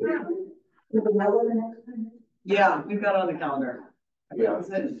 Is it Mellow the next time? Yeah, we've got it on the calendar. Yeah. Is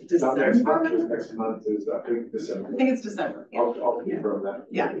it Not next month, December? next month is, I think, December. I think it's December. Yeah. I'll confirm that.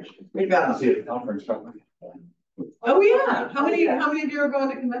 Yeah. We've got I'll it. see you at the conference probably. Oh, yeah. How many of you are going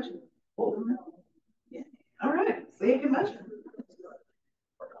to convention? Yeah. All right. See you at convention.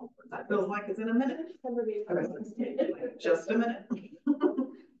 That feels like it's in a minute. Okay. Just a minute.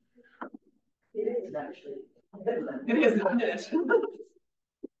 It is actually. It is a minute.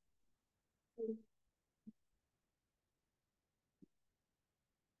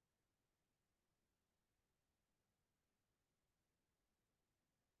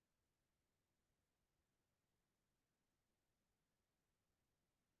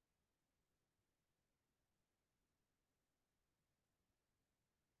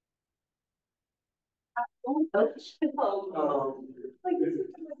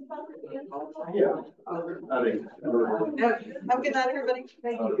 Yeah. I think. Yeah. Have a good night, everybody.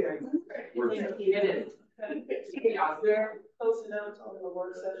 Thank you. It is. They're closing out on the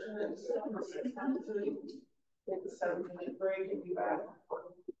work session and take a 7-minute break and be back.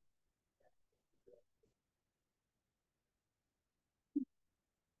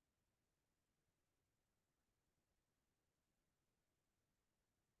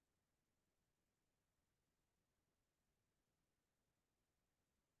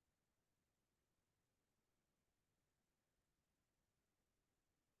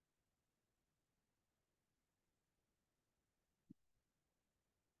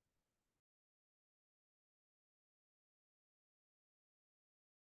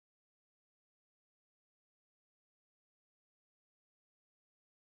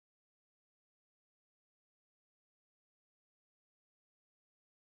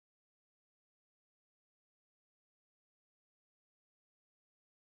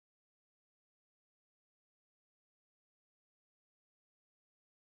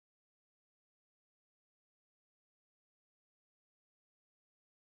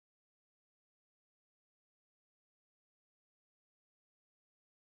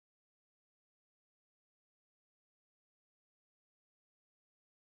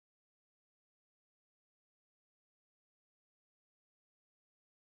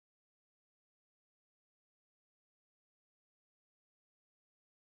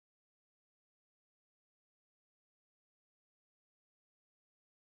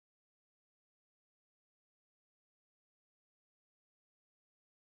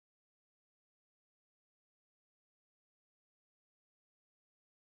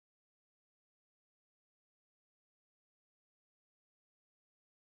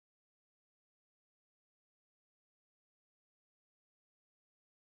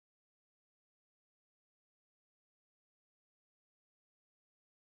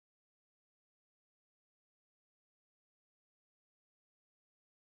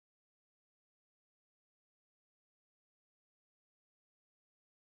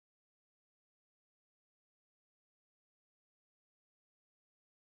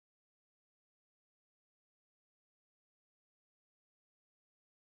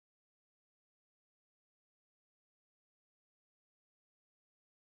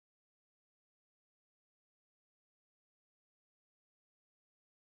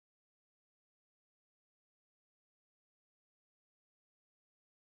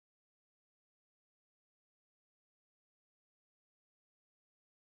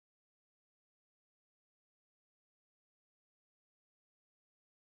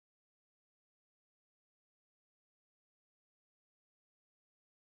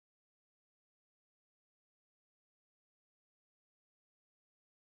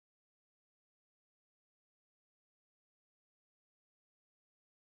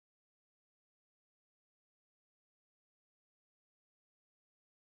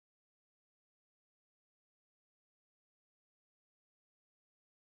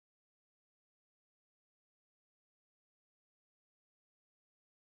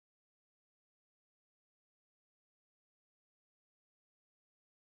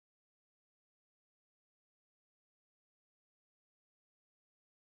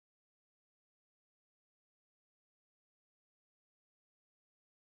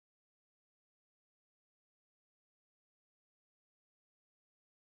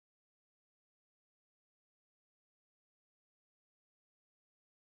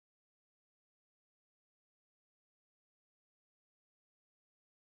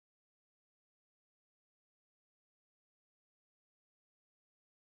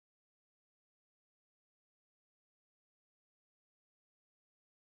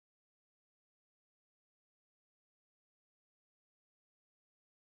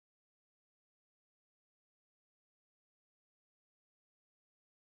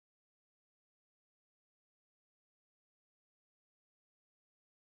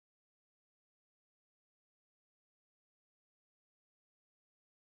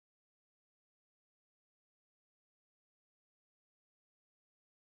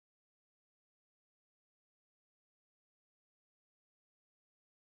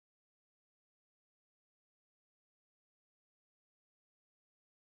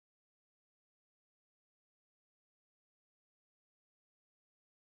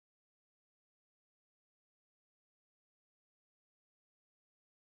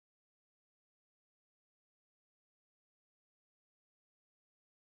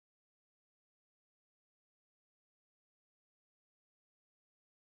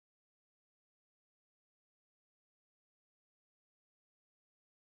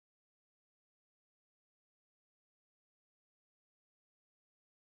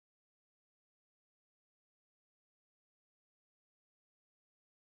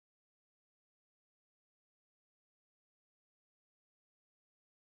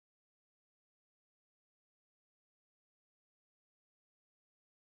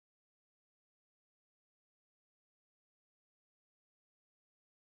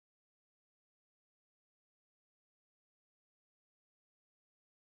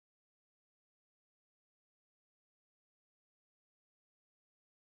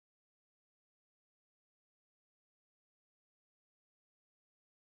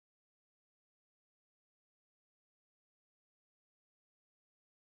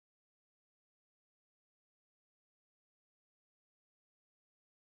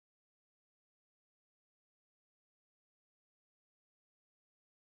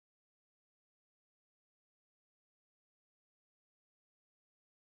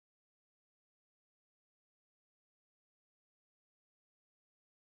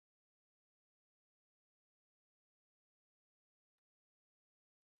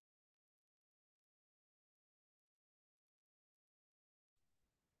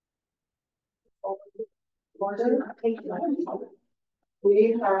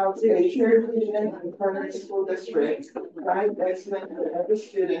 We have a shared vision and primary school district, provide excellence for every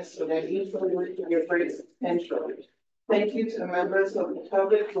student so that each will reach their greatest potential. Thank you to the members of the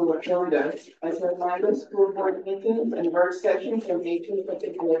public who have joined us. As a reminder, school board meetings and work sessions are made to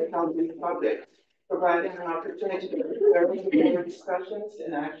particular account to the public, providing an opportunity for discussions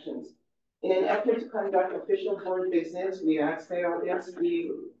and actions. In an effort to conduct official board business, we ask the audience to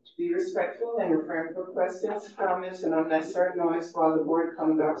be respectful and refrain from questions, comments, and unnecessary noise while the board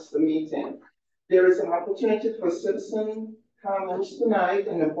conducts the meeting. There is an opportunity for citizen comments tonight,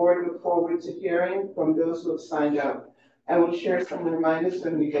 and the board look forward to hearing from those who have signed up. I will share some reminders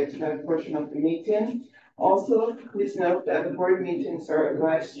when we get to that portion of the meeting. Also, please note that the board meetings are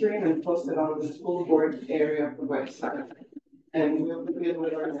live streamed and posted on the school board area of the website. And we'll begin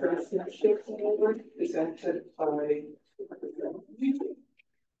with our citizenship award presented by.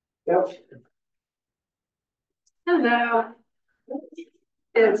 Yep. Hello.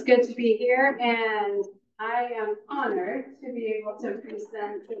 It's good to be here, and I am honored to be able to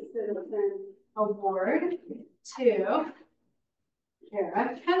present the Citizen Award to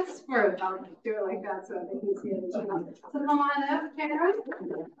Kara Kesford. I'll do it like that so they can see it. So come on up, Kara.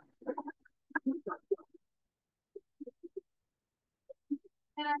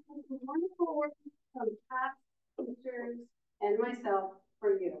 And I have some wonderful work from past teachers and myself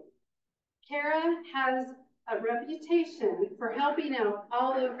for you. Kara has a reputation for helping out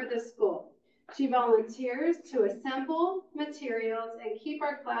all over the school. She volunteers to assemble materials and keep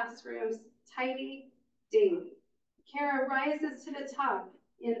our classrooms tidy daily. Kara rises to the top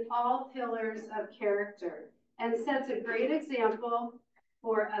in all pillars of character and sets a great example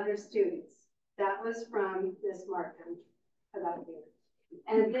for other students. That was from Miss Markham about you.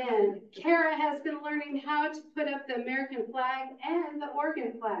 And then Kara has been learning how to put up the American flag and the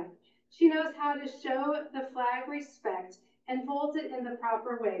Oregon flag. She knows how to show the flag respect and folds it in the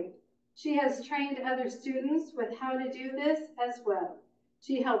proper way. She has trained other students with how to do this as well.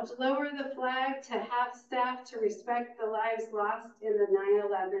 She helped lower the flag to half staff to respect the lives lost in the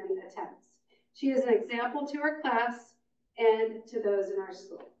 9/11 attacks. She is an example to her class and to those in our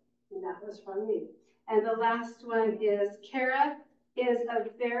school. And that was from me. And the last one is Kara is a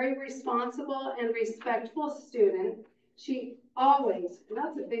very responsible and respectful student. She always, and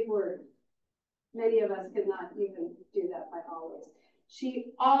that's a big word, many of us could not even do that by always.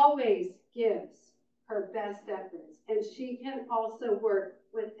 She always gives her best efforts, and she can also work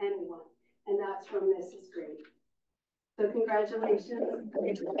with anyone, and that's from Mrs. Green. So congratulations.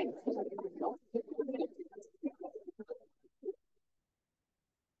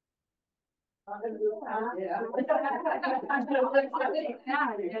 Yeah.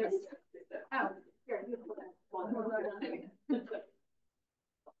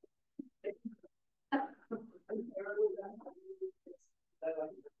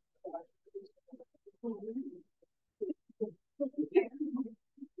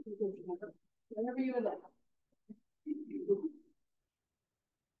 Whenever you would like.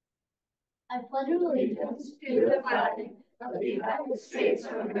 I pledge allegiance to the flag of the United States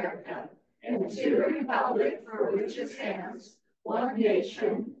of America and to the republic for which it stands, one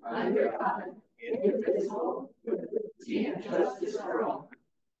nation, under God, indivisible, with liberty and justice for all.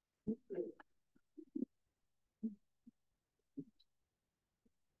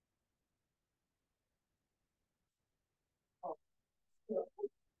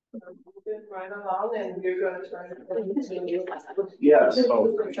 Right along, and we're going to turn it over to. Yes.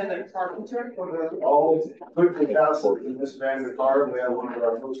 Superintendent Carpenter for the. All quickly pass it to Ms. Vanderkar, and we have one of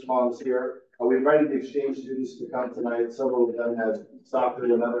our host moms here. We invited the exchange students to come tonight. Several of them had soccer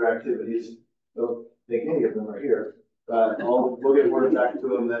and other activities. Don't think any of them are here, but we'll get word back to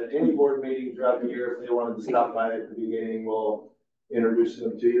them that any board meeting throughout the year, if they wanted to stop by at the beginning, we'll introduce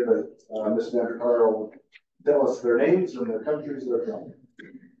them to you. But Ms. Vanderkar will tell us their names and their countries they're from.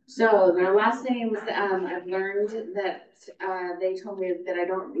 So their last names, I've learned that they told me that I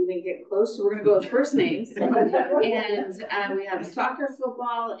don't even get close, so we're gonna go with first names. And we have soccer,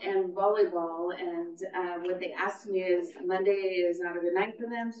 football, and volleyball. And what they asked me is Monday is not a good night for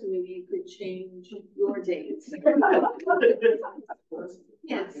them, so maybe you could change your dates.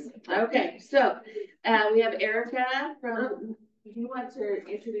 Yes. Okay. So we have Erica from. Do you want to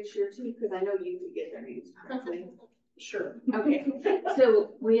introduce your team? Because I know you could get their names correctly. Sure. Okay,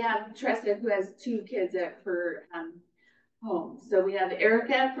 so we have Tressa, who has 2 kids at her home. So we have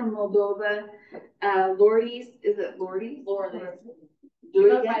Erica from Moldova, Lourdes, is it Lourdes? Lourdes. Do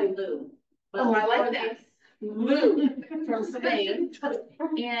it again? Lou. Oh, I like that. Lou from Spain.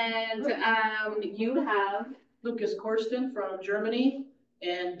 And you have Lucas Korsten from Germany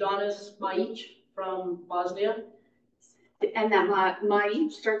and Donis Majic from Bosnia. And that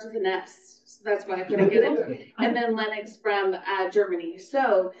Majic starts with an S, so that's why I couldn't get it. And then Lennox from Germany.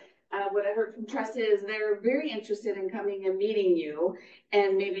 So what I heard from Tressa is they're very interested in coming and meeting you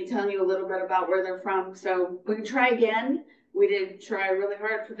and maybe telling you a little bit about where they're from. So we can try again. We did try really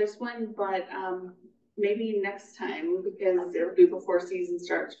hard for this one, but maybe next time, because it'll be before season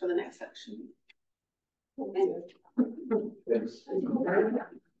starts for the next section.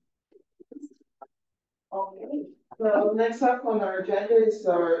 Okay, so next up on our agenda is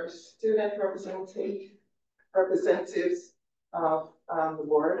our student representatives of the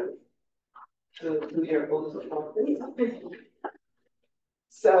board to do their oaths of office.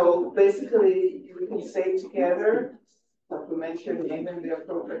 So basically, you can say together, supplement your name in the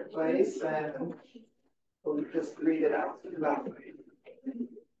appropriate place, and we'll just read it out loud.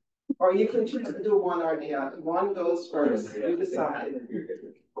 Or you can choose to do one or the other. One goes first, you decide.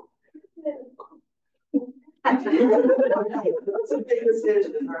 That's a big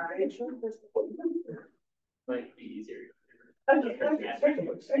decision, right? Might be easier. Okay.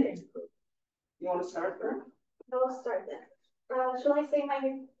 You want to start first? I'll start then. Shall I say my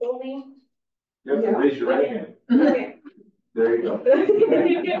full name? You have to raise your right hand. Okay. There you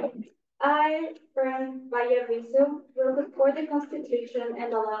go. I, Fran Valleviso, will support the Constitution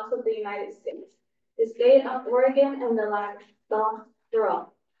and the laws of the United States, the state of Oregon and the laws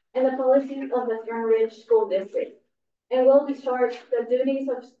thereof, and the policies of the Fernridge School District, and will discharge the duties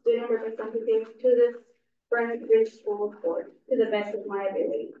of student representative to the Fernridge School Board to the best of my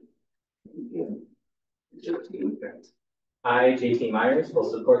ability. I, J.T. Myers, will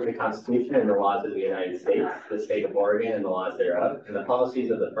support the Constitution and the laws of the United States, the state of Oregon and the laws thereof, and the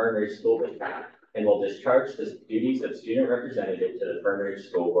policies of the Fernridge School District, and will discharge the duties of student representative to the Fernridge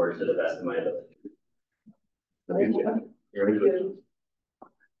School Board to the best of my ability. Thank you.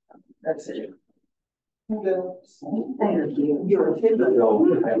 That's it. Thank you. You're a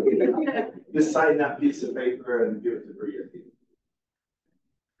Just sign that piece of paper and give it to Bria.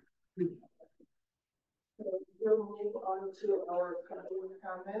 We'll move on to our public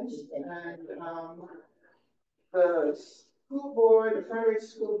comments, and the school board, the Fernridge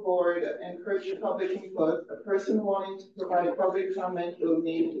School Board encouraged public input. A person wanting to provide public comment will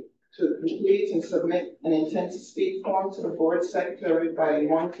need to complete and submit an intent to speak form to the board secretary by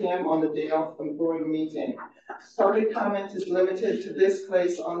 1 p.m. on the day of the board meeting. Public comment is limited to this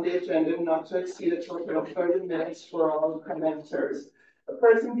place on the agenda, not to exceed a total of 30 minutes for all commenters. A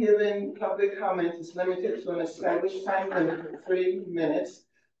person giving public comment is limited to an established time limit of 3 minutes,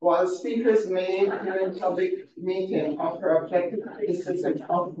 while speakers may, during public meeting, offer objective criticism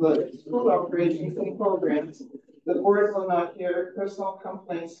of the school operations and programs. The board will not hear personal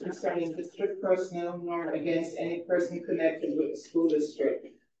complaints concerning district personnel nor against any person connected with the school district.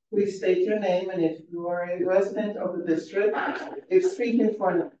 Please state your name, and if you are a resident of the district, if speaking for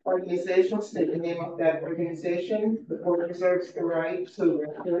an organization, state the name of that organization. The board reserves the right to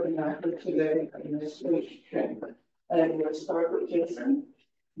record and offer to the administration. And we'll start with Jason.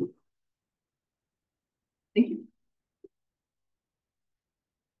 Thank you.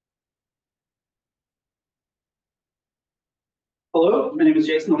 Hello, my name is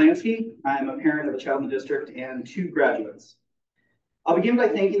Jason Olansky. I'm a parent of a child in the district and 2 graduates. I'll begin by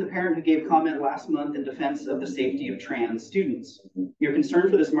thanking the parent who gave comment last month in defense of the safety of trans students. Your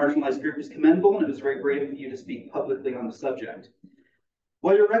concern for this marginalized group is commendable, and it was very brave of you to speak publicly on the subject.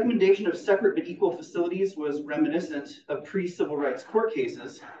 While your recommendation of separate but equal facilities was reminiscent of pre-civil rights court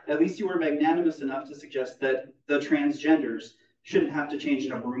cases, at least you were magnanimous enough to suggest that the transgenders shouldn't have to change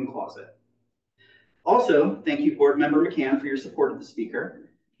in a broom closet. Also, thank you, Board Member McCann, for your support of the speaker.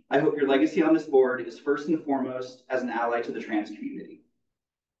 I hope your legacy on this board is first and foremost as an ally to the trans community.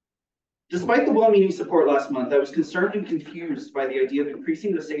 Despite the well-meaning support last month, I was concerned and confused by the idea of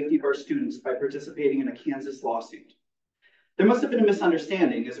increasing the safety of our students by participating in a Kansas lawsuit. There must have been a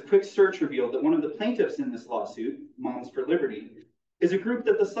misunderstanding, as a quick search revealed that one of the plaintiffs in this lawsuit, Moms for Liberty, is a group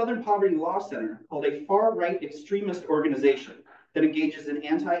that the Southern Poverty Law Center called a far-right extremist organization that engages in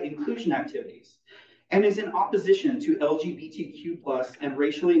anti-inclusion activities and is in opposition to LGBTQ+ and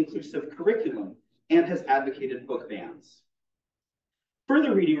racially inclusive curriculum and has advocated book bans.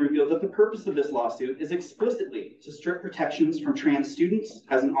 Further reading revealed that the purpose of this lawsuit is explicitly to strip protections from trans students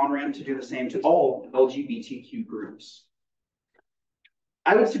as an on-ramp to do the same to all LGBTQ groups.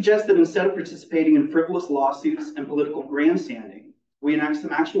 I would suggest that instead of participating in frivolous lawsuits and political grandstanding, we enact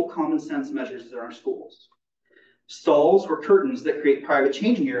some actual common sense measures in our schools. Stalls or curtains that create private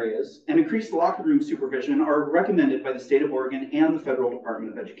changing areas and increased locker room supervision are recommended by the state of Oregon and the Federal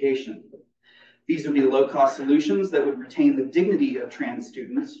Department of Education. These would be low-cost solutions that would retain the dignity of trans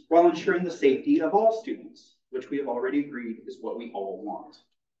students while ensuring the safety of all students, which we have already agreed is what we all want.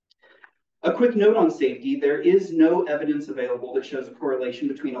 A quick note on safety, there is no evidence available that shows a correlation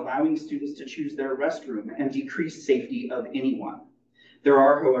between allowing students to choose their restroom and decreased safety of anyone. There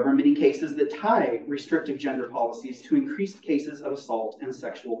are, however, many cases that tie restrictive gender policies to increased cases of assault and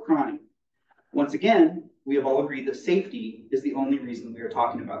sexual crime. Once again, we have all agreed that safety is the only reason we are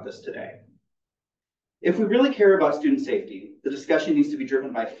talking about this today. If we really care about student safety, the discussion needs to be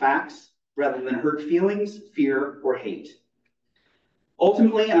driven by facts rather than hurt feelings, fear, or hate.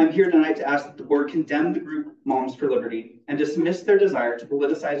 Ultimately, I'm here tonight to ask that the board condemn the group Moms for Liberty and dismiss their desire to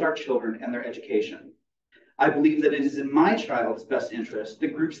politicize our children and their education. I believe that it is in my child's best interest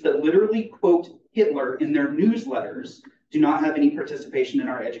that groups that literally quote Hitler in their newsletters do not have any participation in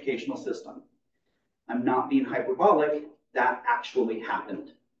our educational system. I'm not being hyperbolic, that actually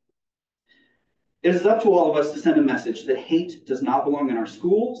happened. It is up to all of us to send a message that hate does not belong in our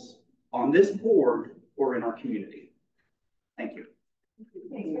schools, on this board, or in our community. Thank you.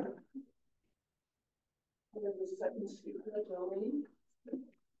 Thank you. And then the second speaker, Jolene.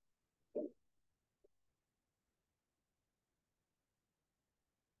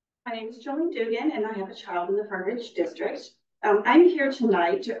 My name is Jolene Dugan, and I have a child in the Fernridge District. I'm here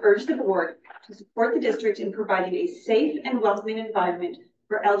tonight to urge the board to support the district in providing a safe and welcoming environment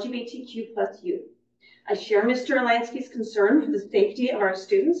for LGBTQ+ youth. I share Mr. Alansky's concern for the safety of our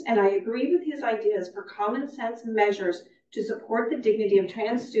students, and I agree with his ideas for common sense measures to support the dignity of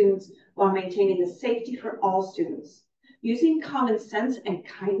trans students while maintaining the safety for all students. Using common sense and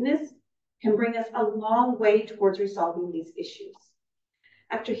kindness can bring us a long way towards resolving these issues.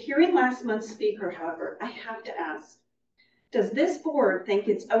 After hearing last month's speaker, however, I have to ask, does this board think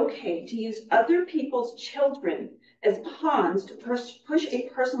it's okay to use other people's children as pawns to push a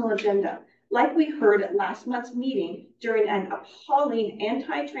personal agenda, like we heard at last month's meeting during an appalling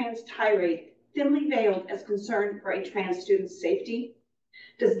anti-trans tirade thinly veiled as concern for a trans student's safety?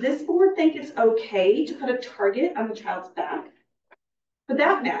 Does this board think it's okay to put a target on the child's back? For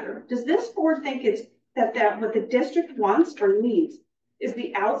that matter, does this board think it's that what the district wants or needs is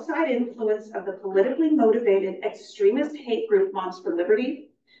the outside influence of the politically motivated extremist hate group Moms for Liberty?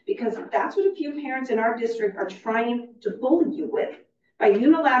 Because that's what a few parents in our district are trying to bully you with by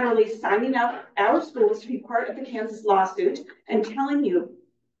unilaterally signing up our schools to be part of the Kansas lawsuit and telling you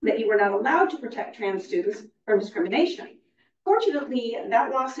that you are not allowed to protect trans students from discrimination. Fortunately,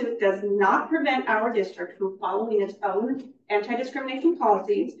 that lawsuit does not prevent our district from following its own anti-discrimination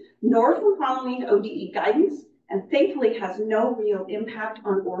policies, nor from following ODE guidance, and thankfully has no real impact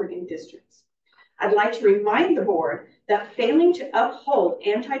on Oregon districts. I'd like to remind the board that failing to uphold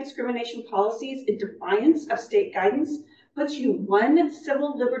anti-discrimination policies in defiance of state guidance puts you one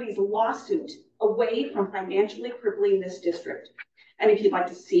civil liberties lawsuit away from financially crippling this district. And if you'd like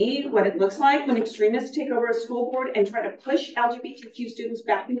to see what it looks like when extremists take over a school board and try to push LGBTQ students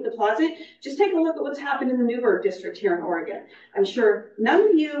back into the closet, just take a look at what's happened in the Newburgh district here in Oregon. I'm sure none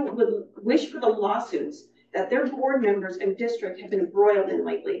of you would wish for the lawsuits that their board members and district have been embroiled in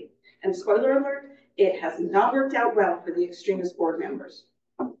lately. And spoiler alert, it has not worked out well for the extremist board members.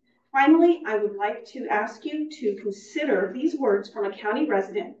 Finally, I would like to ask you to consider these words from a county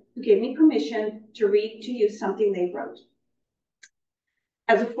resident who gave me permission to read to you something they wrote.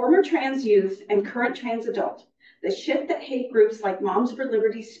 As a former trans youth and current trans adult, the shit that hate groups like Moms for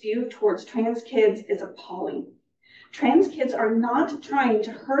Liberty spew towards trans kids is appalling. Trans kids are not trying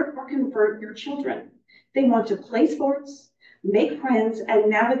to hurt or convert your children. They want to play sports, make friends, and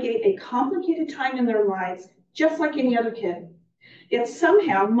navigate a complicated time in their lives, just like any other kid. Yet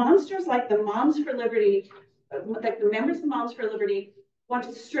somehow, monsters like the Moms for Liberty, like the members of Moms for Liberty, want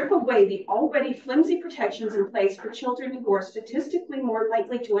to strip away the already flimsy protections in place for children who are statistically more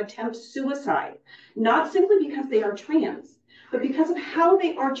likely to attempt suicide, not simply because they are trans, but because of how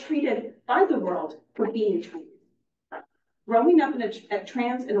they are treated by the world for being trans. Growing up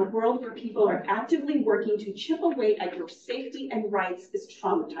trans in a world where people are actively working to chip away at your safety and rights is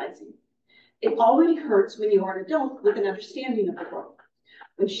traumatizing. It already hurts when you are an adult with an understanding of the world.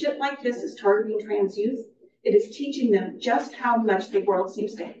 When shit like this is targeting trans youth, it is teaching them just how much the world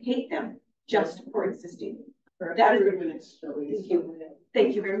seems to hate them just for existing. That is 3 minutes, Jolene. Thank you.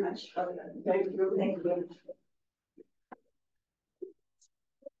 Thank you very much. Thank you. Thank you.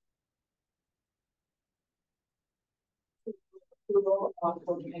 Approval of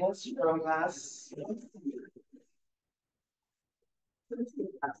the minutes from last.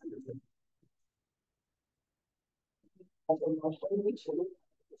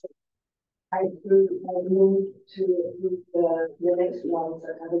 I move to approve the next ones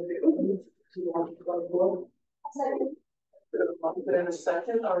that have been to 2024. Put in a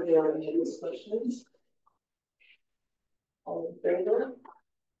second, are there any discussions? All in favor?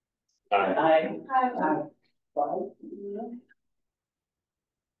 Aye. Aye. Five.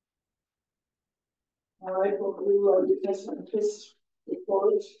 All right, we will discuss this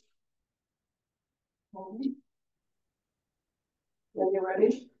report. When you're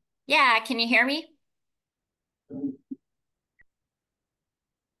ready. Yeah, can you hear me? Can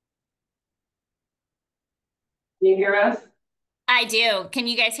you hear us? I do. Can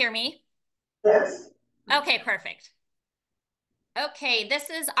you guys hear me? Yes. Okay, perfect. Okay, this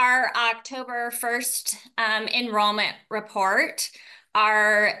is our October 1st enrollment report.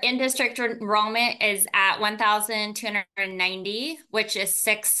 Our in-district enrollment is at 1,290, which is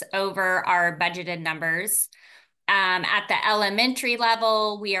 6 over our budgeted numbers. At the elementary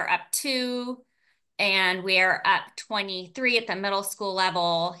level, we are up 2, and we are up 23 at the middle school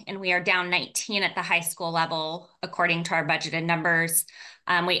level, and we are down 19 at the high school level, according to our budgeted numbers.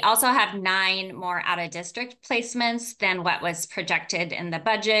 We also have 9 more out-of-district placements than what was projected in the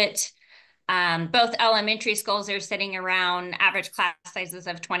budget. Both elementary schools are sitting around average class sizes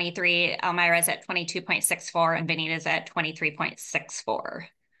of 23. Elmira's at 22.64 and Bonita's at 23.64.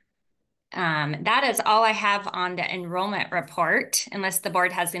 That is all I have on the enrollment report, unless the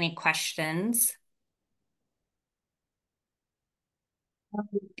board has any questions.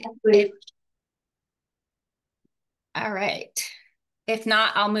 All right. If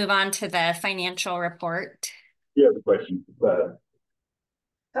not, I'll move on to the financial report. You have a question.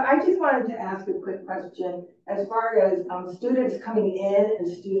 So I just wanted to ask a quick question. As far as students coming in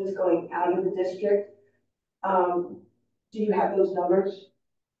and students going out of the district, do you have those numbers?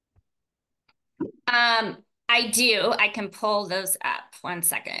 I do. I can pull those up. 1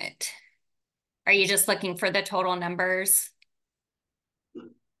 second. Are you just looking for the total numbers?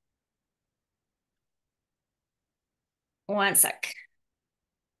 One sec.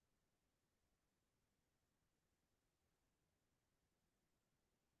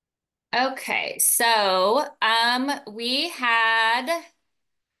 Okay, so we had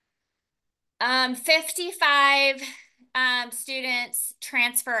 55 students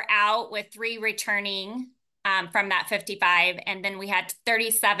transfer out, with 3 returning from that 55, and then we had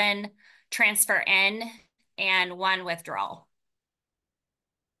 37 transfer in and 1 withdrawal.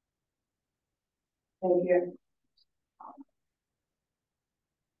 Thank you.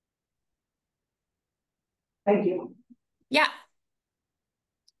 Thank you. Yeah.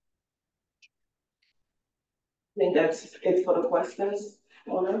 I think that's it for the questions,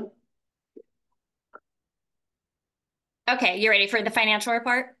 Mona. Okay, you ready for the financial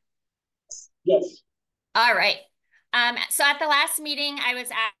report? Yes. All right. So at the last meeting, I was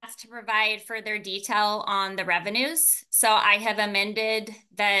asked to provide further detail on the revenues. So I have amended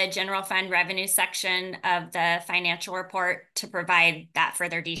the general fund revenue section of the financial report to provide that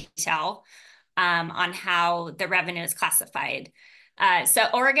further detail on how the revenue is classified. So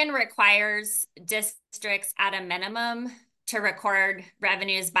Oregon requires districts at a minimum to record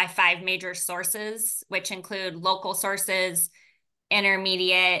revenues by 5 major sources, which include local sources,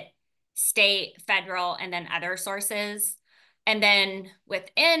 intermediate, state, federal, and then other sources. And then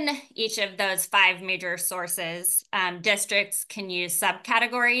within each of those 5 major sources, districts can use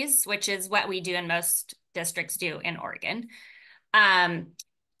subcategories, which is what we do and most districts do in Oregon.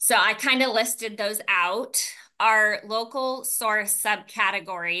 So I kind of listed those out. Our local source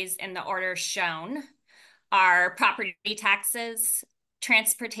subcategories in the order shown are property taxes,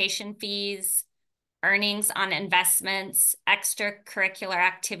 transportation fees, earnings on investments, extracurricular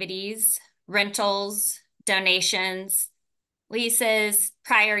activities, rentals, donations, leases,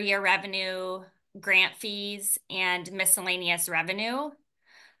 prior year revenue, grant fees, and miscellaneous revenue.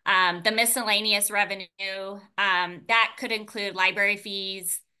 The miscellaneous revenue, that could include library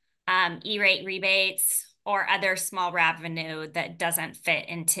fees, E-rate rebates, or other small revenue that doesn't fit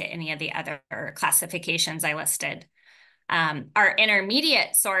into any of the other classifications I listed. Our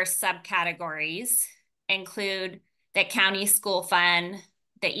intermediate source subcategories include the county school fund,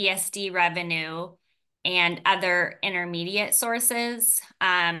 the ESD revenue, and other intermediate sources.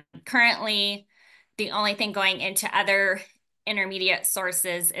 Currently, the only thing going into other intermediate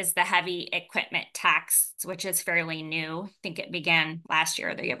sources is the heavy equipment tax, which is fairly new. I think it began last year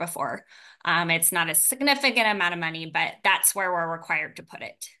or the year before. It's not a significant amount of money, but that's where we're required to put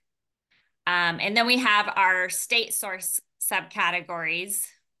it. And then we have our state source subcategories,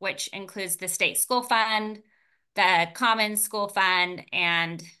 which includes the state school fund, the common school fund,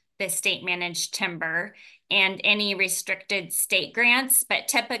 and the state managed timber, and any restricted state grants. But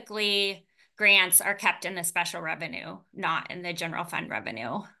typically grants are kept in the special revenue, not in the general fund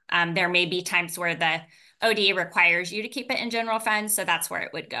revenue. There may be times where the OD requires you to keep it in general fund, so that's where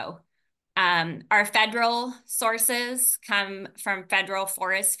it would go. Our federal sources come from federal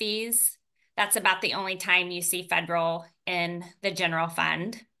forest fees. That's about the only time you see federal in the general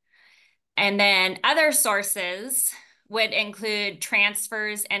fund. And then other sources would include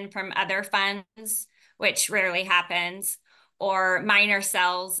transfers in from other funds, which rarely happens, or minor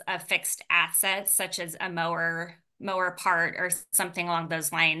sales of fixed assets, such as a mower part or something along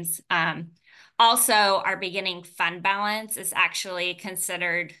those lines. Also, our beginning fund balance is actually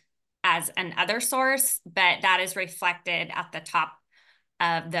considered as an other source, but that is reflected at the top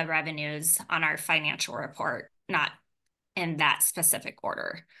of the revenues on our financial report, not in that specific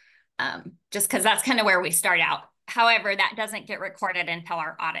order. Just because that's kind of where we start out. However, that doesn't get recorded until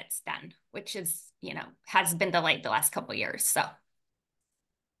our audit's done, which is, has been delayed the last couple of years. So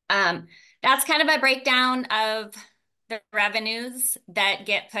that's kind of a breakdown of the revenues that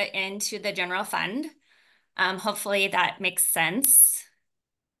get put into the general fund. Hopefully that makes sense.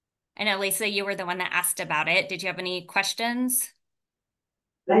 I know, Lisa, you were the one that asked about it. Did you have any questions?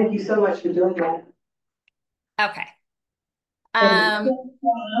 Thank you so much for doing that. Okay.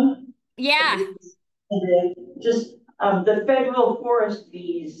 Yeah. And then just the federal forest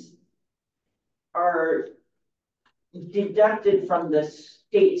fees are deducted from the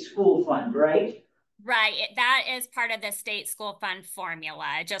state school fund, right? Right. That is part of the state school fund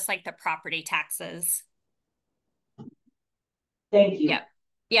formula, just like the property taxes. Thank you.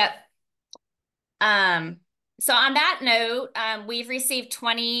 Yep. So on that note, we've received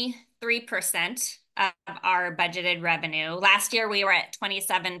 23% of our budgeted revenue. Last year we were at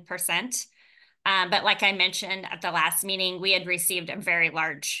 27%. But like I mentioned at the last meeting, we had received a very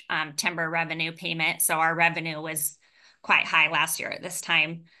large timber revenue payment. So our revenue was quite high last year at this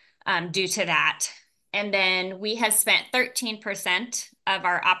time due to that. And then we have spent 13% of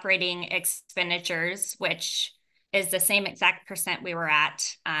our operating expenditures, which is the same exact percent we were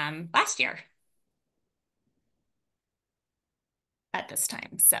at last year at this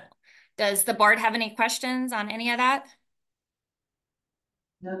time. So does the board have any questions on any of that?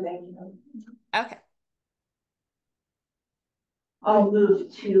 No, thank you. Okay. I'll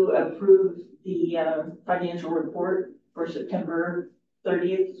move to approve the financial report for September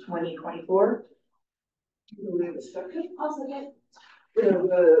 30th, 2024. Do we have a second? I'll second. We have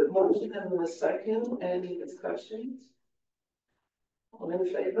a motion and a second. Any discussions? All in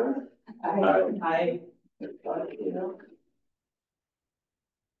favor? Aye.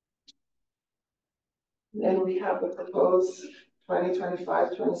 Then we have the proposed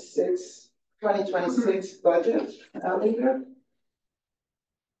 2025-26 budget. Alida?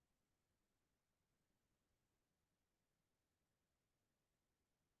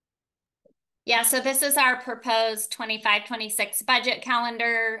 Yeah, so this is our proposed 25-26 budget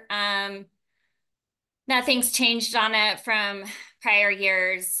calendar. Nothing's changed on it from prior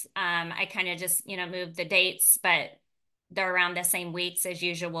years. I kind of just, moved the dates, but they're around the same weeks as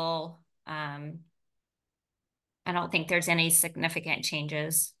usual. I don't think there's any significant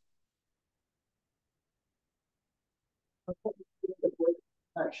changes.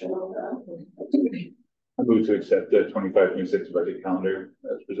 Action on that. I move to accept the 25-26 budget calendar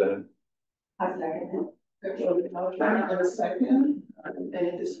as presented. I second Okay, motion and a second.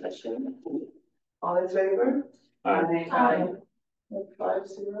 Any discussion? All in favor? Aye.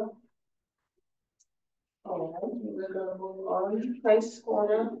 5-0. All right, we're gonna move on. Price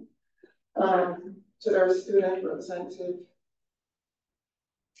corner to our student representative.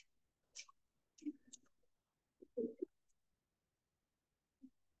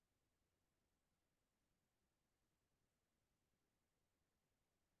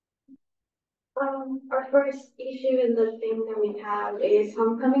 Our first issue in the thing that we have is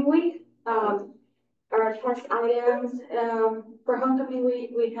homecoming week. Our test items, for homecoming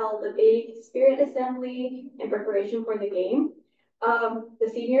week, we held a big spirit assembly in preparation for the game. The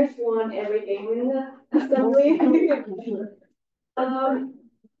seniors won every game in the assembly.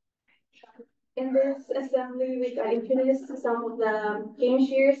 In this assembly, we got introduced to some of the game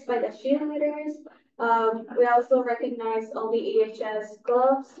cheers by the cheerleaders. We also recognized all the EHS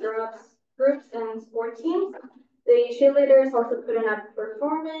clubs, groups, and sport teams. The cheerleaders also put in a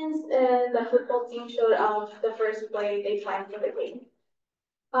performance, and the football team showed off the first play they planned for the game.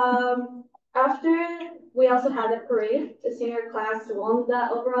 After, we also had a parade. The senior class won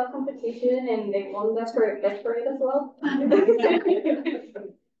the overall competition, and they won the best parade as well.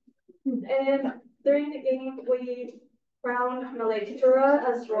 And during the game, we crowned Malay Tura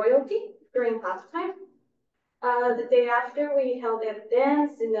as royalty during halftime. The day after, we held a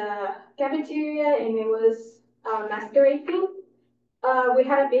dance in the cafeteria, and it was masquerade theme. We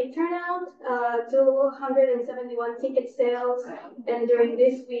had a big turnout, 271 ticket sales, and during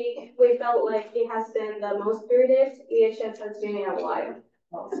this week, we felt like it has been the most spirited EHS has been in a while.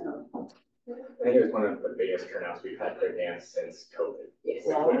 I think it was one of the biggest turnouts we've had for a dance since COVID. Yes.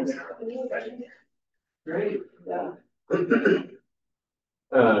 Great, yeah.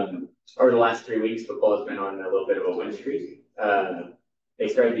 Over the last 3 weeks, football has been on a little bit of a win streak. They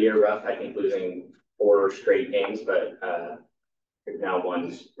started the year rough, I think losing 4 straight games, but we've now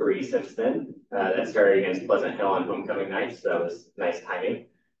won 3 since then. That started against Pleasant Hill on homecoming night, so that was nice timing.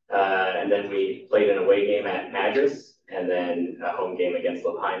 And then we played an away game at Madras, and then a home game against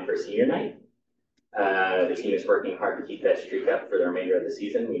Lapine for senior night. The team is working hard to keep that streak up for the remainder of the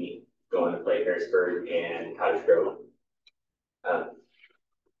season. We go on to play Harrisburg and Cottage Grove.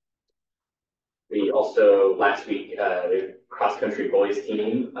 We also, last week, the cross-country boys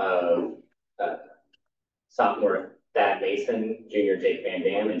team of sophomore Thad Mason, junior Jake Van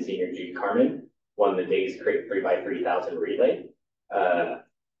Dam, and senior Jude Carmen won the Days Creek 3x3,000 relay.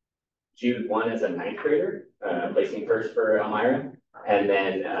 Jude won as a 9th grader, placing first for Elmira, and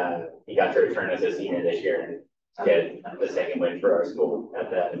then he got to return as a senior this year and get the 2nd win for our school at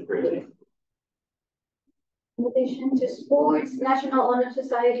that relay. In addition to sports, National Honor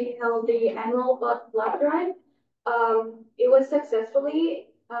Society held the annual blood drive. It was successfully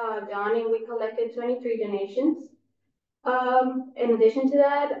done, and we collected 23 donations. In addition to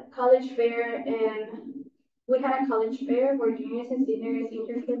that, college fair, and we had a college fair where juniors and seniors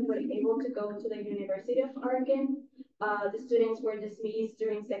interested were able to go to the University of Oregon. The students were dismissed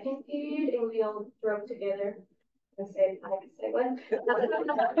during 2nd period, and we all drove together.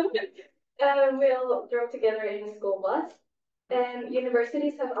 We all drove together in a school bus. And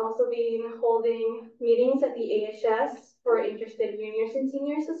universities have also been holding meetings at the AHS for interested juniors and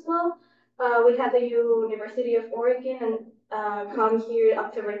seniors as well. We had the University of Oregon come here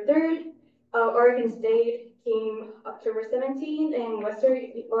October 3rd. Oregon State came October 17th, and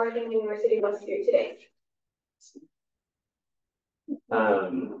Western Oregon University was here today.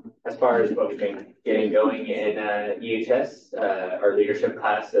 As far as what we've been getting going in EHS, our leadership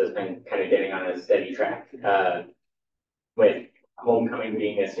class has been kind of getting on a steady track. With homecoming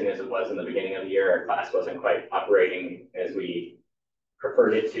being as soon as it was in the beginning of the year, our class wasn't quite operating as we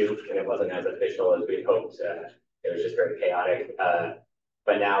preferred it to, and it wasn't as official as we'd hoped. It was just very chaotic.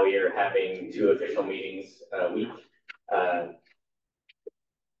 But now we are having 2 official meetings a week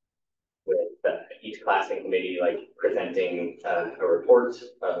with each class and committee presenting a report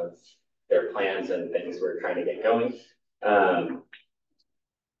of their plans and things we're trying to get going.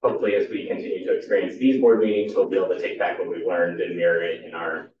 Hopefully, as we continue to experience these board meetings, we'll be able to take back what we've learned and mirror it in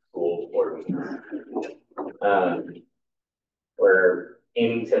our school board meetings. We're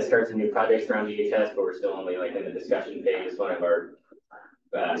aiming to start some new projects around EHS, but we're still only in the discussion phase. One of our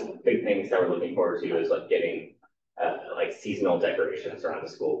big things that we're looking forward to is getting seasonal decorations around the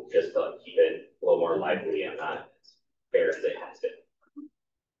school, just to keep it a little more lively and not as bare as it has been.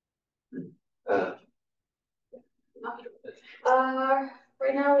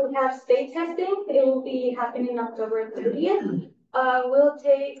 Right now we have state testing. It will be happening October 30th. We'll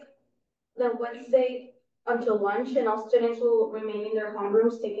take the Wednesday until lunch, and all students will remain in their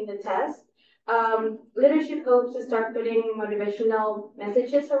homerooms taking the test. Leadership hopes to start putting motivational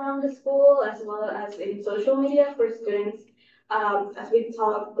messages around the school as well as in social media for students. As we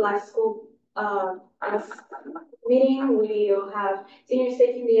talked last school meeting, we will have seniors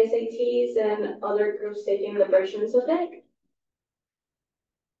taking the SATs and other groups taking the versions of it.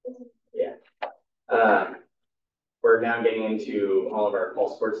 Yeah. We're now getting into all of our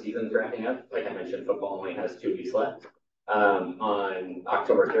fall sports seasons wrapping up. Like I mentioned, football only has 2 weeks left. On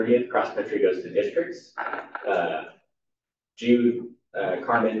October 30th, cross country goes to districts. Jude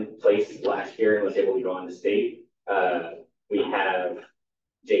Carmen placed last year and was able to go on to state. We have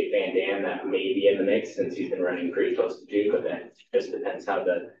Jake Van Dam that may be in the mix since he's been running pretty close to Jude, but that just depends how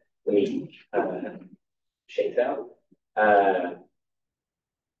the meet shakes out.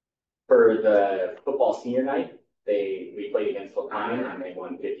 For the football senior night, we played against Lapine and they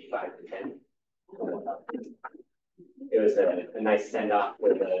won 55-10. It was a nice send-off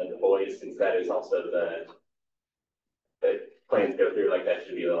with the boys, since that is also the plans go through, that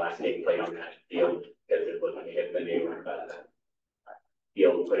should be the last game played on that field, because it was when you get the new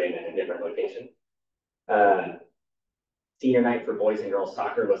field put in at a different location. Senior night for boys and girls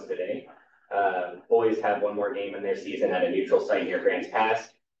soccer was today. Boys have 1 more game in their season at a neutral site near Grants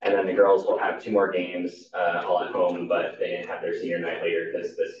Pass, and then the girls will have 2 more games all at home, but they didn't have their senior night later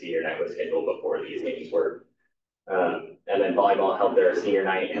because the senior night was scheduled before these games were And then volleyball held their senior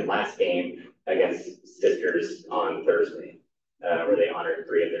night and last game against Sisters on Thursday, where they honored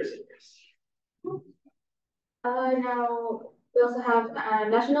 3 of their seniors. Now, we also have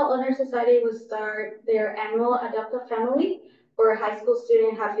National Honor Society will start their annual Adopt a Family, where high school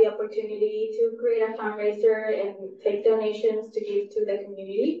students have the opportunity to create a fundraiser and take donations to give to the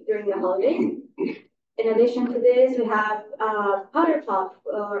community during the holidays. In addition to this, we have Powder Puff,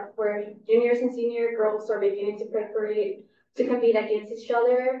 where juniors and senior girls are beginning to preparate to compete against each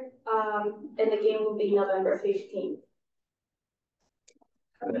other, and the game will be November 15th.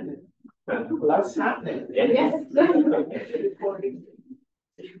 Lots happening. Yes.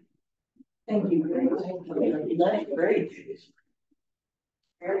 Thank you very much. That's great.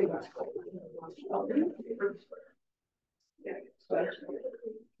 Very much.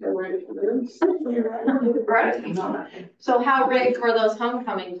 Right. So how rigged were those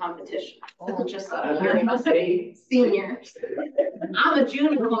homecoming competitions? Just out of curiosity, seniors. I'm a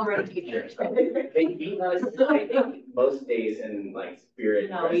junior already teacher. They beat us, I think, most days in like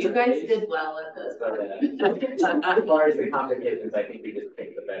spirit. No, you guys did well at this. But as far as the competitions, I think we just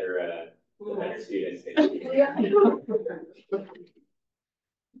picked the better students. Yeah.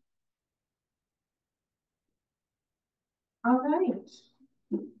 All right.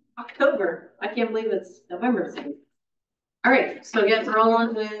 October. I can't believe it's November soon. All right, so get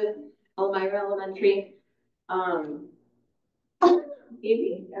rolling with Elmira Elementary.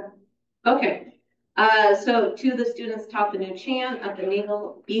 Maybe, yeah. Okay. So to the students taught the new chant at the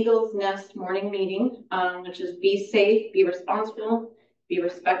Eagle's Nest morning meeting, which is be safe, be responsible, be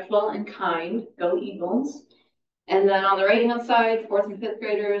respectful and kind, go Eagles. And then on the right hand side, 4th and 5th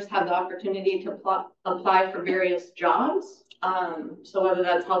graders have the opportunity to apply for various jobs. So whether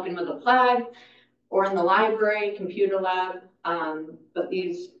that's helping with a flag or in the library, computer lab, but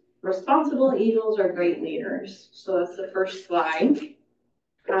these responsible Eagles are great leaders. So that's the first slide.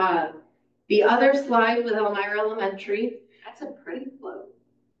 The other slide with Elmira Elementary. That's a pretty float.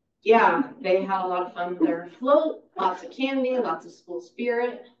 Yeah, they had a lot of fun with their float, lots of candy, lots of school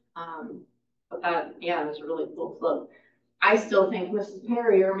spirit. But that, yeah, it was a really cool float. I still think Mrs.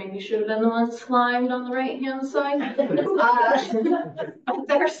 Perrier maybe should have been the one slimed on the right-hand side.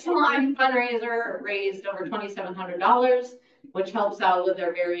 Their slime fundraiser raised over $2,700, which helps out with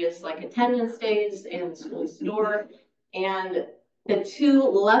their various like attendance days and school store. And the 2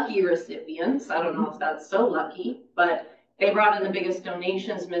 lucky recipients, I don't know if that's so lucky, but they brought in the biggest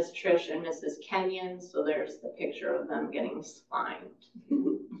donations, Miss Trish and Mrs. Kenyon. So there's the picture of them getting slimed.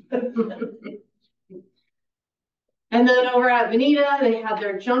 And then over at Veneta, they had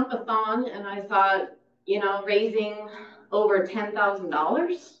their jump-a-thon, and I thought, you know, raising over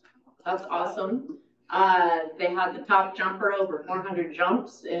 $10,000, that's awesome. They had the top jumper over 400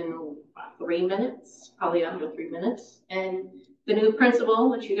 jumps in 3 minutes, probably under 3 minutes. And the new principal,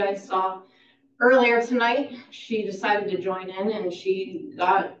 which you guys saw earlier tonight, she decided to join in, and she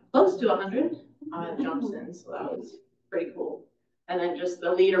got close to 100 jumps in, so that was pretty cool. And then just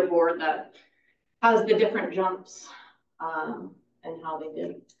the leaderboard that has the different jumps and how they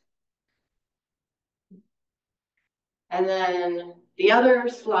did. And then the other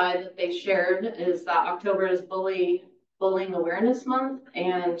slide that they shared is that October is Bullying Awareness Month,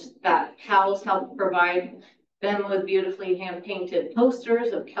 and that CALS helped provide them with beautifully hand-painted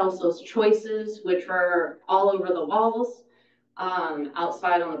posters of Kelso's choices, which were all over the walls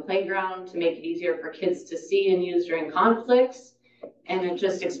outside on the playground to make it easier for kids to see and use during conflicts. And it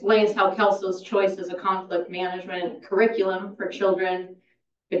just explains how Kelso's Choice is a conflict management curriculum for children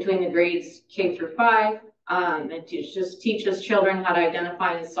between the grades K through 5. It just teaches children how to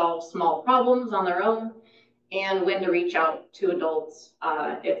identify and solve small problems on their own and when to reach out to adults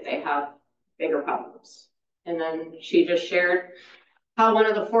if they have bigger problems. And then she just shared how one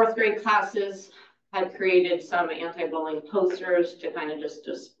of the 4th grade classes had created some anti-bullying posters to kind of just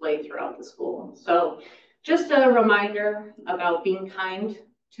display throughout the school. So just a reminder about being kind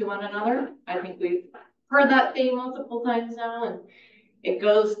to one another. I think we've heard that theme multiple times now, and it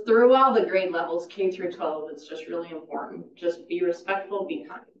goes through all the grade levels, K through 12. It's just really important. Just be respectful, be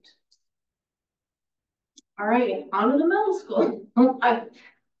kind. All right, on to the middle school.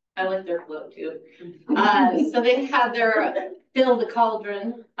 I like their float too. So they had their Fill the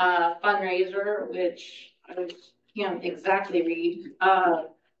Cauldron fundraiser, which I can't exactly read.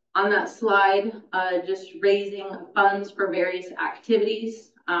 On that slide, just raising funds for various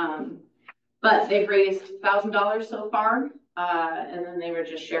activities. But they've raised $1,000 so far. And then they were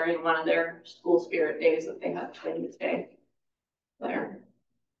just sharing one of their school spirit days that they had Wednesday there.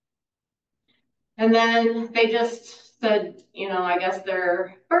 And then they just said, you know, I guess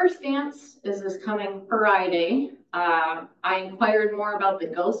their first dance is this coming Friday. I inquired more about the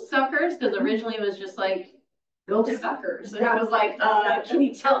ghost suckers because originally it was just like ghost suckers. And I was like, can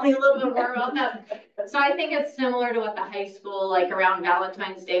you tell me a little bit more about that? So I think it's similar to what the high school, like around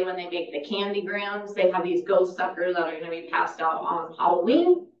Valentine's Day when they make the candy grams, they have these ghost suckers that are going to be passed out on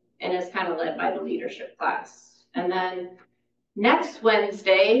Halloween. And it's kind of led by the leadership class. And then next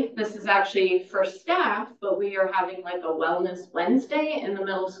Wednesday, this is actually for staff, but we are having like a wellness Wednesday, and the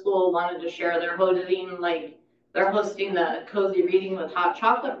middle school wanted to share their hosting, like they're hosting the cozy reading with hot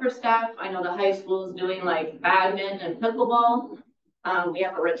chocolate for staff. I know the high school is doing like badminton and pickleball. We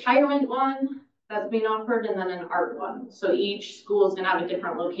have a retirement one that's being offered, and then an art one. So each school is gonna have a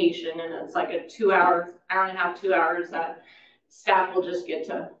different location, and it's like a 2 hour, hour and a half, 2 hours that staff will just get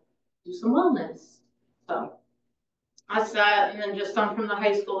to do some wellness. So that's that, and then just some from the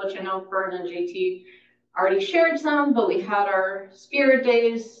high school, which I know Fern and JT already shared some, but we had our Spirit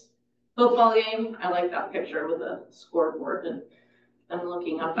Days football game. I like that picture with the scoreboard and I'm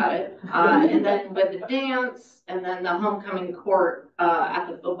looking up at it. And then with the dance, and then the homecoming court at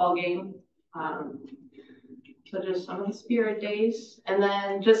the football game. So just some of the Spirit Days, and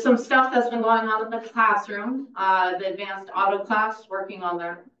then just some stuff that's been going on in the classroom. The advanced auto class working on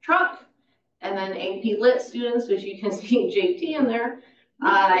their truck. And then AP Lit students, which you can see JT in there,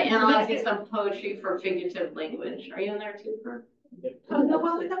 analyzing some poetry for figurative language. Are you in there too, Fern?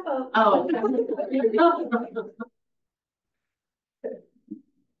 Oh.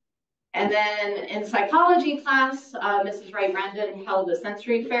 And then in psychology class, Mrs. Wright Brandon held a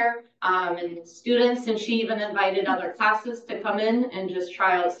sensory fair, and students, and she even invited other classes to come in and just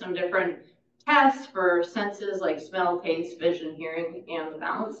try out some different tests for senses like smell, taste, vision, hearing, and the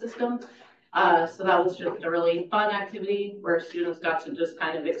balance system. So that was just a really fun activity where students got to just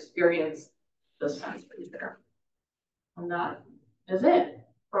kind of experience the sensory fair. And that is it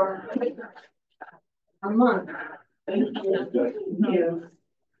for a month. Thank you. Thank you.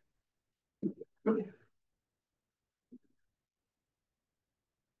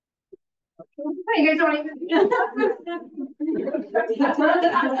 You guys don't even.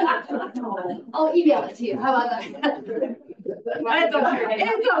 I'll email it to you. How about that?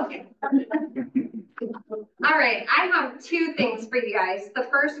 It's okay. It's okay. All right, I have two things for you guys. The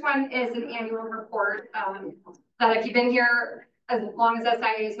first one is an annual report that if you've been here as long as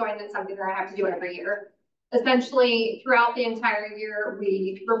SIA is going, it's something that I have to do every year. Essentially, throughout the entire year,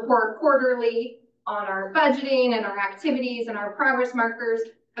 we report quarterly on our budgeting and our activities and our progress markers.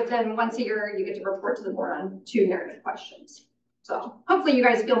 But then once a year, you get to report to the board on 2 narrative questions. So hopefully you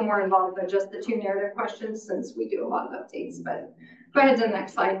guys feel more involved than just the 2 narrative questions since we do a lot of updates, but go ahead to the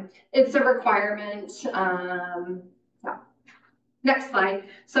next slide. It's a requirement. Yeah. Next slide.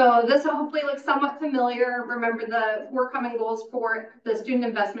 So this will hopefully look somewhat familiar. Remember the 4 common goals for the student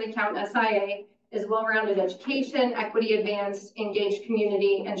investment account SIA is well-rounded education, equity advanced, engaged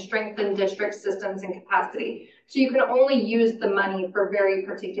community, and strengthen district systems and capacity. So you can only use the money for very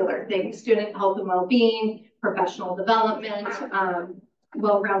particular things: student health and well-being, professional development,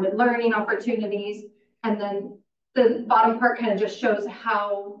 well-rounded learning opportunities. And then the bottom part kind of just shows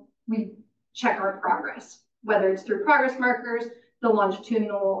how we check our progress, whether it's through progress markers, the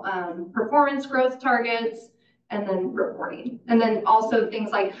longitudinal performance growth targets, and then reporting. And then also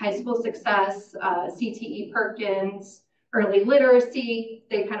things like high school success, CTE Perkins, early literacy,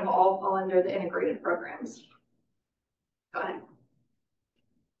 they kind of all fall under the integrated programs. Go ahead.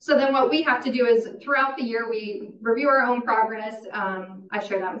 So then what we have to do is throughout the year, we review our own progress. I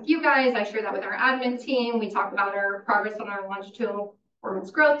share that with you guys. I share that with our admin team. We talk about our progress on our longitudinal performance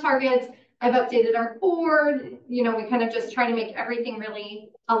growth targets. I've updated our board. You know, we kind of just try to make everything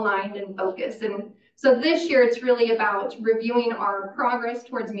really aligned and focused. And so this year, it's really about reviewing our progress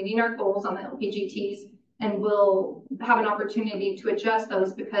towards meeting our goals on the LPGTs, and we'll have an opportunity to adjust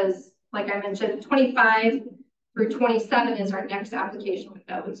those because, like I mentioned, 25 through 27 is our next application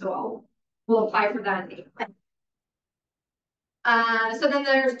window, and so we'll apply for that. So then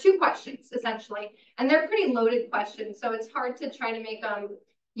there's 2 questions essentially, and they're pretty loaded questions, so it's hard to try to make them,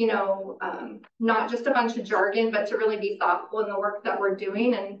 you know, not just a bunch of jargon, but to really be thoughtful in the work that we're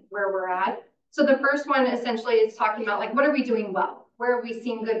doing and where we're at. So the first one essentially is talking about like, what are we doing well? Where have we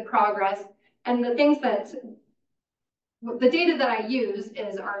seen good progress? And the things that, the data that I use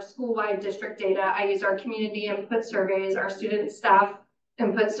is our school-wide district data. I use our community input surveys, our student staff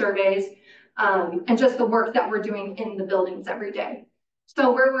input surveys, and just the work that we're doing in the buildings every day. So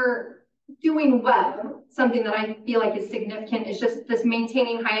where we're doing well, something that I feel like is significant is just this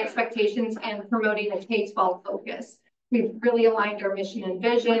maintaining high expectations and promoting a K-12 focus. We've really aligned our mission and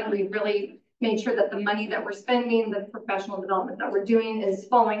vision. We've really made sure that the money that we're spending, the professional development that we're doing is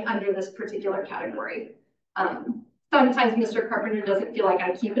falling under this particular category. Sometimes Mr. Carpenter doesn't feel like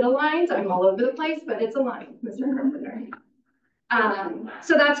I keep it aligned. I'm all over the place, but it's aligned, Mr. Carpenter.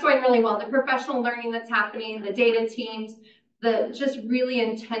 So that's going really well. The professional learning that's happening, the data teams, the just really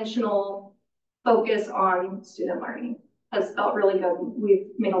intentional focus on student learning has felt really good. We've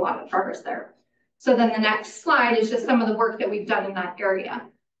made a lot of progress there. So then the next slide is just some of the work that we've done in that area.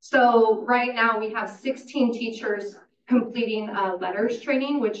 So right now we have 16 teachers completing letters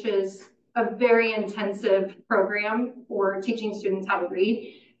training, which is a very intensive program for teaching students how to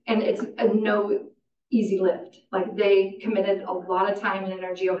read. And it's no easy lift. Like they committed a lot of time and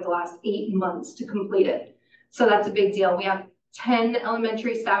energy over the last 8 months to complete it. So that's a big deal. We have 10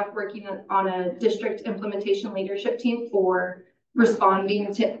 elementary staff working on a district implementation leadership team for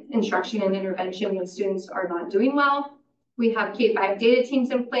responding to instruction and intervention when students are not doing well. We have K-5 data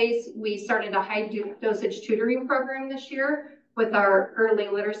teams in place. We started a high dosage tutoring program this year with our early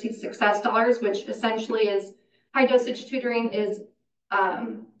literacy success dollars, which essentially is high dosage tutoring is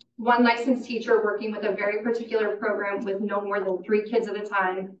one licensed teacher working with a very particular program with no more than 3 kids at a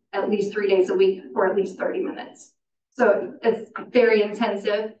time, at least 3 days a week for at least 30 minutes. So it's very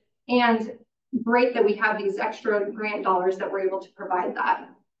intensive and great that we have these extra grant dollars that we're able to provide that.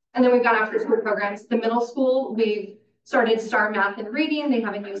 And then we've got after school programs. The middle school, we've started STAR Math and Reading. They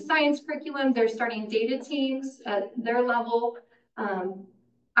have a new science curriculum. They're starting data teams at their level.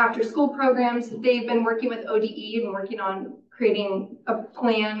 After school programs, they've been working with ODE and working on creating a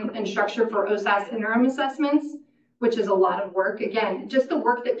plan and structure for OSAS interim assessments, which is a lot of work. Again, just the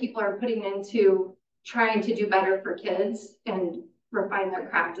work that people are putting into trying to do better for kids and refine their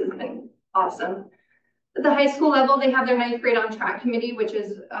craft has been awesome. At the high school level, they have their 9th grade on track committee, which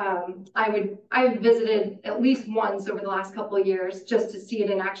is, I've visited at least once over the last couple of years just to see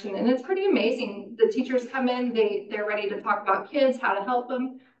it in action. And it's pretty amazing. The teachers come in, they're ready to talk about kids, how to help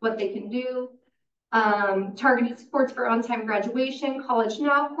them, what they can do. Targeted supports for on-time graduation, college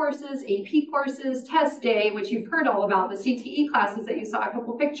now courses, AP courses, test day, which you've heard all about, the CTE classes that you saw a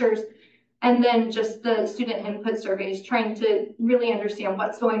couple pictures. And then just the student input surveys, trying to really understand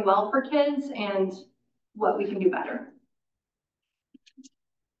what's going well for kids and what we can do better.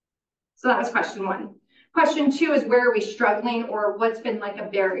 So that was question 1. Question 2 is where are we struggling or what's been like a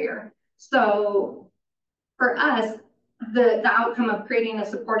barrier? So for us, the outcome of creating a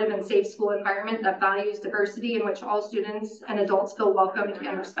supportive and safe school environment that values diversity in which all students and adults feel welcomed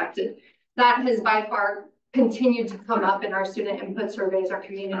and respected. That has by far continued to come up in our student input surveys, our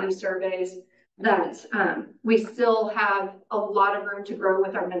community surveys, that we still have a lot of room to grow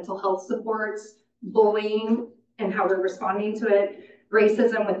with our mental health supports, bullying and how we're responding to it,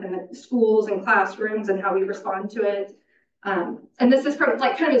 racism within the schools and classrooms and how we respond to it. And this is from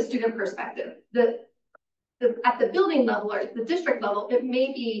like kind of a student perspective. At the building level or the district level, it may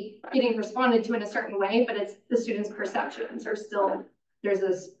be getting responded to in a certain way, but it's the students' perceptions are still, there's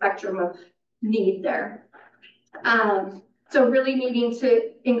a spectrum of need there. So really needing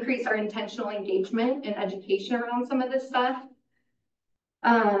to increase our intentional engagement and education around some of this stuff.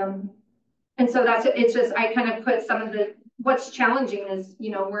 And so that's, it's just, I kind of put some of the, what's challenging is, you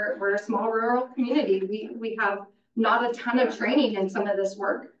know, we're a small rural community. We have not a ton of training in some of this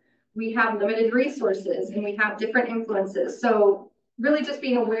work. We have limited resources and we have different influences. So really just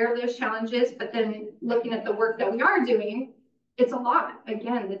being aware of those challenges, but then looking at the work that we are doing, it's a lot.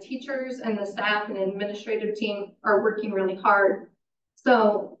 Again, the teachers and the staff and administrative team are working really hard.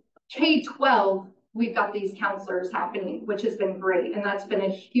 So K-12, we've got these counselors happening, which has been great. And that's been a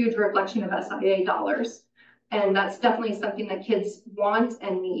huge reflection of SIA dollars. And that's definitely something that kids want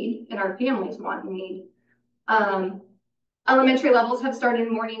and need, and our families want and need. Elementary levels have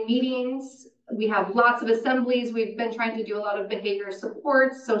started morning meetings. We have lots of assemblies. We've been trying to do a lot of behavior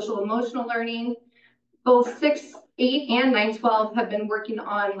support, social emotional learning. Both 6, 8, and 9, 12 have been working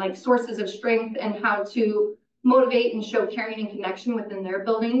on like sources of strength and how to motivate and show caring and connection within their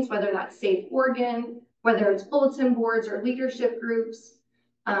buildings, whether that's Safe Oregon, whether it's bulletin boards or leadership groups,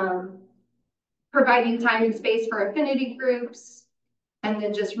 providing time and space for affinity groups, and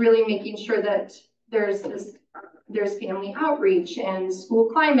then just really making sure that there's family outreach and school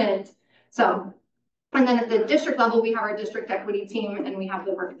climate. So, and then at the district level, we have our district equity team and we have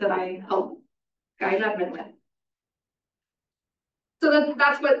the work that I help guide admin with. So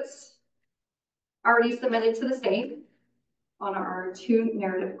that's what's already submitted to the state on our 2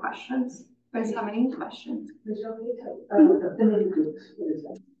 narrative questions. Guys, how many questions? Affinity groups, what is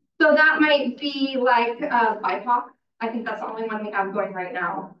that? So that might be like BIPOC. I think that's the only one we have going right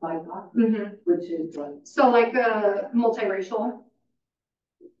now. BIPOC? Mm-hmm. Which is what? So like multiracial.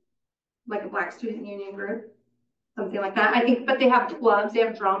 like a Black Student Union group, something like that. I think, but they have clubs, they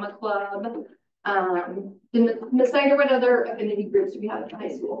have drama club. Ms. Snyder, what other affinity groups do we have at the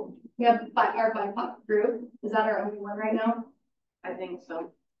high school? We have our BIPOC group. Is that our only one right now? I think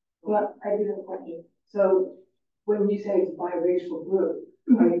so. Well, I do have a question. So when you say it's a biracial group,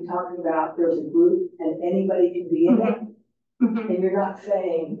 are you talking about there's a group and anybody can be in it? And you're not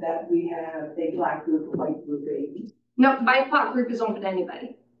saying that we have a Black group, a white group, No, BIPOC group is open to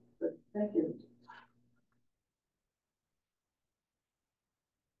anybody. Thank you.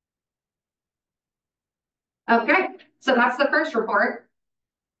 Okay, so that's the first report.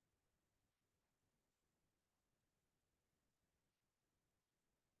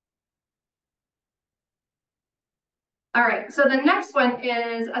 All right, so the next one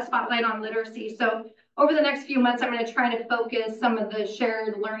is a spotlight on literacy. So over the next few months, I'm going to try to focus some of the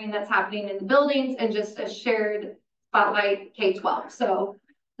shared learning that's happening in the buildings and just a shared spotlight K-12. So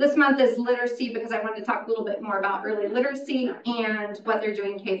this month is literacy because I wanted to talk a little bit more about early literacy and what they're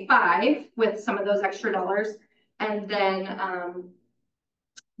doing K-5 with some of those extra dollars. And then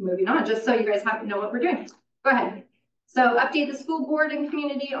moving on, just so you guys have to know what we're doing. Go ahead. So update the school board and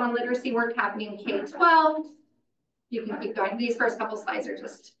community on literacy work happening K-12. You can keep going. These first couple slides are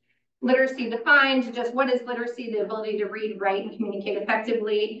just literacy defined. Just what is literacy? The ability to read, write, and communicate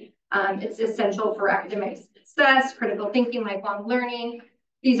effectively. It's essential for academic success, critical thinking, lifelong learning.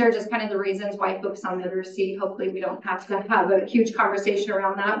 These are just kind of the reasons why I focus on literacy. Hopefully we don't have to have a huge conversation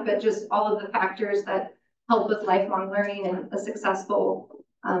around that, but just all of the factors that help with lifelong learning and a successful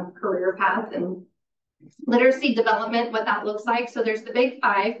career path. And literacy development, what that looks like. So there's the big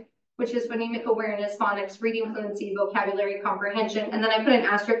five, which is phonemic awareness, phonics, reading fluency, vocabulary comprehension. And then I put an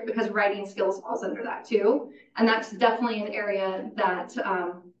asterisk because writing skills falls under that too. And that's definitely an area that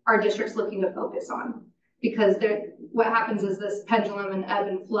our district's looking to focus on, because what happens is this pendulum and ebb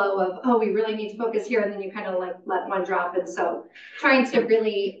and flow of, oh, we really need to focus here. And then you kind of like let one drop. And so trying to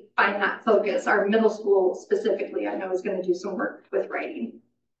really find that focus. Our middle school specifically, I know, is going to do some work with writing.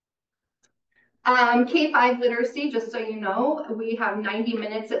 K-5 literacy, just so you know, we have 90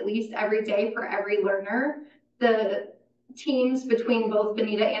 minutes at least every day for every learner. The teams between both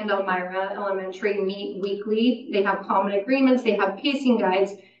Benita and Elmira Elementary meet weekly. They have common agreements, they have pacing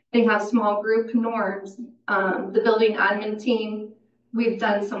guides, they have small group norms. The building admin team, we've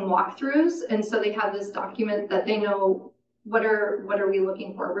done some walkthroughs, and so they have this document that they know what are we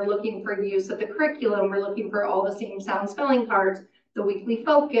looking for. We're looking for use of the curriculum, we're looking for all the same sound spelling cards, the weekly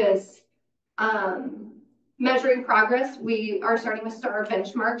focus. Measuring progress, we are starting with STAR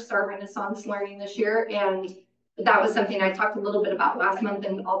benchmarks, STAR Renaissance Learning this year, and that was something I talked a little bit about last month,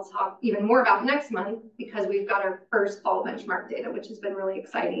 and I'll talk even more about next month because we've got our first fall benchmark data, which has been really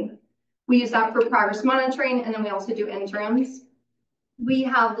exciting. We use that for progress monitoring, and then we also do interims. We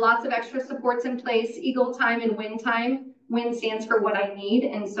have lots of extra supports in place, Eagle time and WIN time. WIN stands for what I need,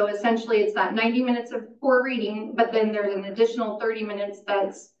 and so essentially it's that 90 minutes of core reading, but then there's an additional 30 minutes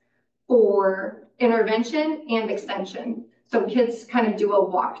that's for intervention and extension. So kids kind of do a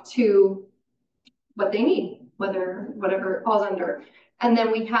walk to what they need, whatever it falls under. And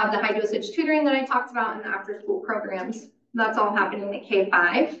then we have the high dosage tutoring that I talked about and the after school programs. That's all happening at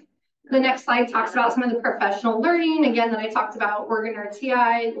K-5. The next slide talks about some of the professional learning, again, that I talked about, Oregon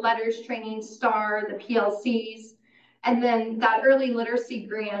RTI, letters training, STAR, the PLCs. And then that early literacy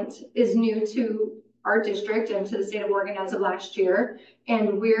grant is new to our district and to the state of Oregon as of last year.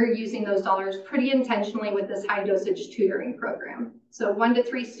 And we're using those dollars pretty intentionally with this high dosage tutoring program. So 1 to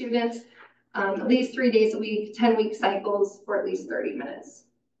 3 students, at least 3 days a week, 10-week cycles for at least 30 minutes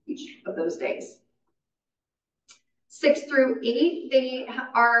each of those days. 6 through 8, they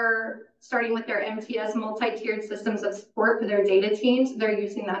are starting with their MTS multi-tiered systems of support for their data teams. They're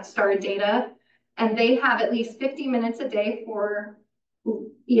using that STAR data, and they have at least 50 minutes a day for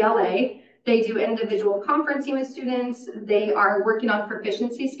ELA. They do individual conferencing with students. They are working on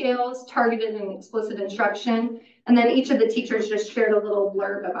proficiency scales, targeted and explicit instruction. And then each of the teachers just shared a little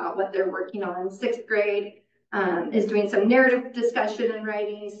blurb about what they're working on. 6th grade is doing some narrative discussion and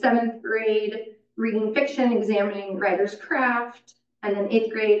writing. 7th grade, reading fiction, examining writer's craft. And then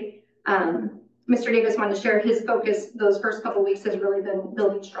 8th grade, Mr. Davis wanted to share his focus those first couple weeks has really been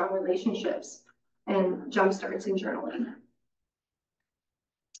building strong relationships and jump starts in journaling.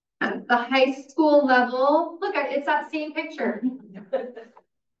 At the high school level, look, it's that same picture.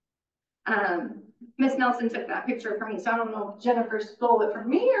 Miss Nelson took that picture for me, so I don't know if Jennifer stole it from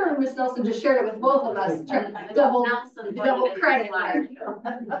me or Miss Nelson just shared it with both of us. Double credit.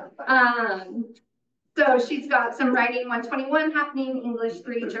 So she's got some writing 121 happening, English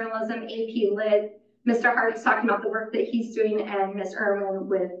 3, journalism, AP Lit. Mr. Hart's talking about the work that he's doing, and Miss Irwin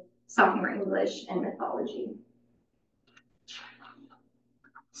with sophomore English, and mythology.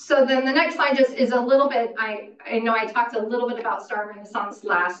 So then the next slide just is a little bit, I know I talked a little bit about Star Renaissance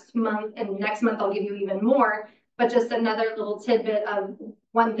last month, and next month I'll give you even more, but just another little tidbit of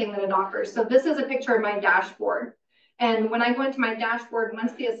one thing that it offers. So this is a picture of my dashboard. And when I go into my dashboard,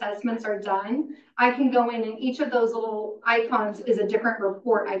 once the assessments are done, I can go in and each of those little icons is a different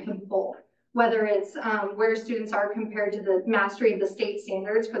report I can pull, whether it's where students are compared to the mastery of the state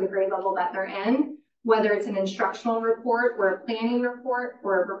standards for the grade level that they're in, whether it's an instructional report or a planning report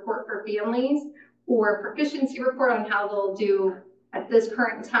or a report for families or a proficiency report on how they'll do at this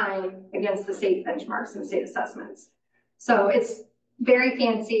current time against the state benchmarks and state assessments. So it's very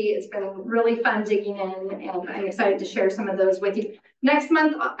fancy. It's been really fun digging in, and I'm excited to share some of those with you. Next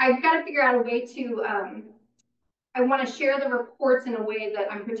month, I've got to figure out a way to, I want to share the reports in a way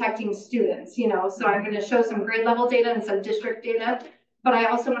that I'm protecting students, you know, so I'm going to show some grade level data and some district data, but I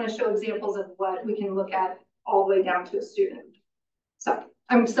also want to show examples of what we can look at all the way down to a student. So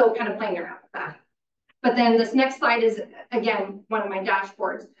I'm still kind of playing around with that. But then this next slide is, again, one of my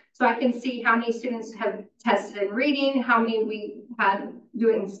dashboards. So I can see how many students have tested in reading, how many we had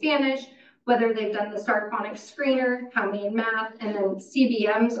doing Spanish, whether they've done the Star Phonics screener, how many in math, and then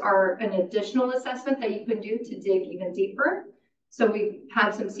CBMs are an additional assessment that you can do to dig even deeper. So we've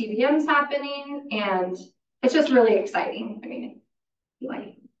had some CBMs happening, and it's just really exciting. I mean, you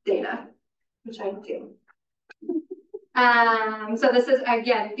like data, which I do. So this is,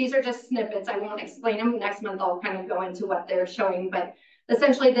 again, these are just snippets. I won't explain them. Next month, I'll kind of go into what they're showing, but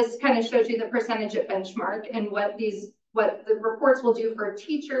essentially this kind of shows you the percentage at benchmark and what the reports will do for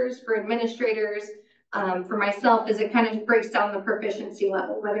teachers, for administrators, for myself, is it kind of breaks down the proficiency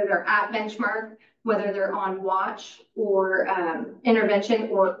level, whether they're at benchmark, whether they're on watch or intervention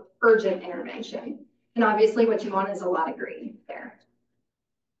or urgent intervention. And obviously what you want is a lot of green there.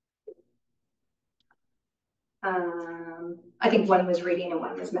 I think one was reading and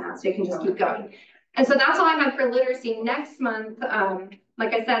one was math, so you can just keep going. And so that's all I have for literacy. Next month,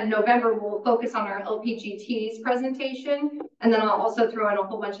 like I said, in November, we'll focus on our LPGTs presentation, and then I'll also throw in a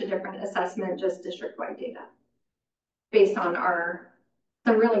whole bunch of different assessment, just district-wide data, based on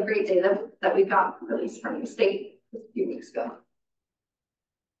some really great data that we got released from the state a few weeks ago.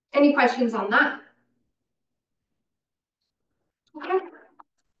 Any questions on that? Okay.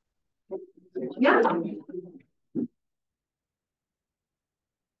 Yeah.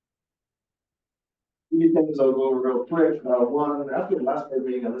 Few things I'll go over real quick. One, after the last board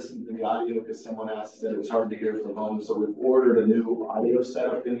meeting, I listened to the audio because someone asked that it was hard to hear from home, so we've ordered a new audio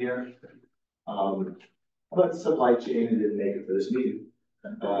setup in here. But supply chain didn't make it for this meeting.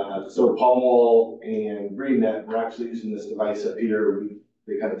 So Palmwall and GreenNet were actually using this device up here.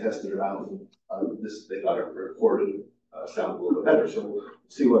 They kind of tested it out, and they thought it recorded sound a little bit better. So we'll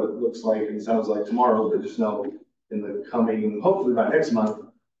see what it looks like and sounds like tomorrow, but just know in the coming, hopefully by next month,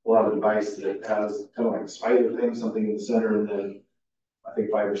 we'll have a device that has kind of like a spider thing, something in the center, and then I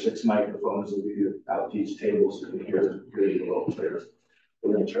think 5 or 6 microphones will be out to each table so you can hear really well clear.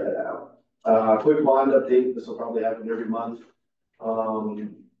 We're gonna try that out. Quick bond update. This will probably happen every month.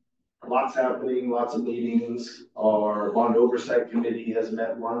 Lots happening, lots of meetings. Our bond oversight committee has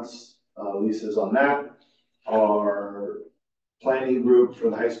met once. Lisa's on that. Our planning group for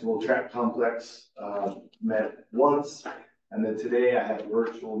the high school track complex met once. And then today I had a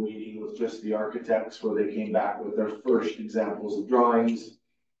virtual meeting with just the architects where they came back with their first examples of drawings.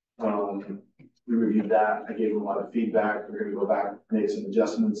 We reviewed that. I gave them a lot of feedback. We're going to go back, make some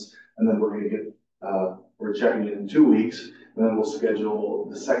adjustments, and then we're going to get, we're checking it in 2 weeks, and then we'll schedule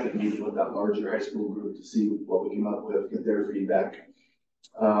the second meeting with that larger high school group to see what we came up with, get their feedback.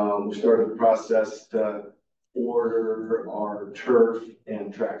 We started the process to order our turf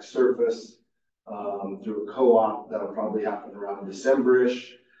and track surface through a co-op. That'll probably happen around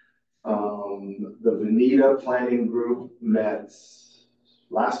December-ish. The Veneta planning group met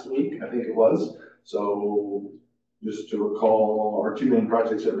last week, I think it was. So just to recall, our 2 main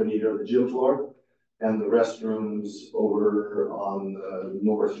projects at Veneta are the gym floor and the restrooms over on the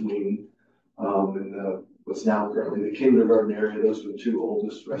north wing in what's now currently the kindergarten area. Those are the 2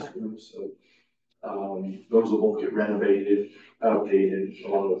 oldest restrooms. So those will both get renovated, updated,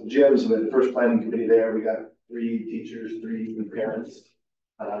 along with the gyms. We had the first planning committee there. We got 3 teachers, 3 parents.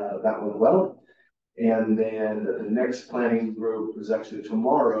 That went well. And then the next planning group is actually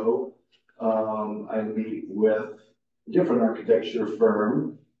tomorrow. I meet with a different architecture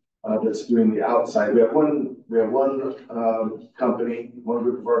firm that's doing the outside. We have one company, one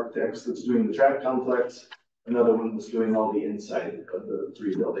group of architects that's doing the track complex. Another one that's doing all the inside of the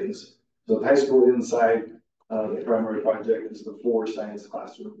 3 buildings. So the high school inside, The primary project is the 4 science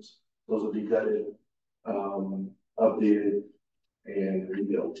classrooms. Those will be gutted, updated, and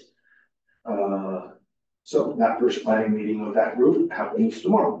rebuilt. So that first planning meeting with that group happens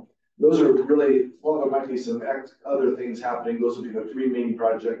tomorrow. Those are really, well, there might be some other things happening. Those will be the 3 main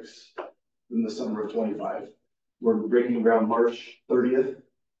projects in the summer of 25. We're breaking ground March 30th,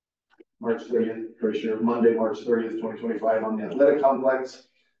 pretty sure, Monday, March 30th, 2025 on the athletic complex.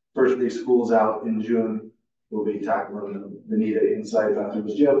 First day school's out in June. We'll be tackling the NETA inside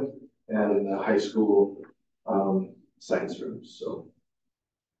Bathurst Gym and the high school science rooms. So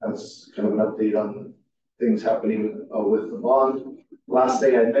that's kind of an update on things happening with the bond. Last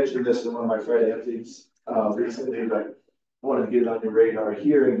thing, I mentioned this in one of my Friday updates recently, but I wanted to get it on your radar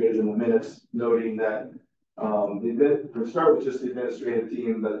here and get it in the minutes, noting that we'll start with just the administrative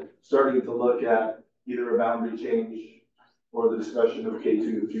team, but starting to look at either a boundary change or the discussion of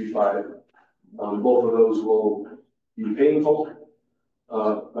K2 through 5. Both of those will be painful,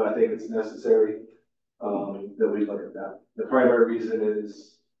 but I think it's necessary that we look at that. The primary reason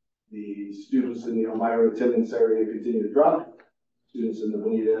is the students in the Elmira attendance area continue to drop. Students in the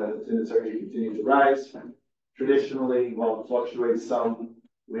Bonita attendance area continue to rise. Traditionally, while it fluctuates some,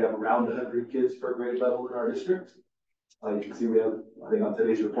 we have around 100 kids per grade level in our district. You can see we have, I think on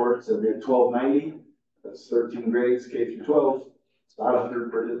today's report, it said we had 1290. That's 13 grades, K through 12. It's about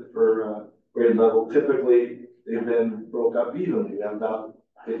 100 per grade level. Typically, they've been broke up evenly. We have about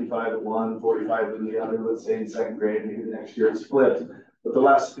 55 at one, 45 in the other, let's say in 2nd grade, maybe the next year it's split. But the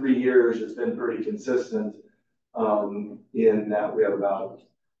last 3 years, it's been pretty consistent in that we have about,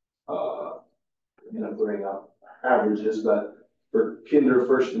 bring up averages, but for kinder,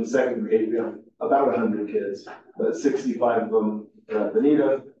 1st and 2nd grade, we have about 100 kids, but 65 of them are at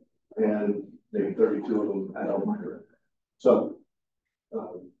Bonita and maybe 32 of them at Elmira. So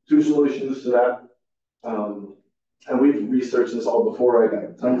 2 solutions to that. And we've researched this all before. I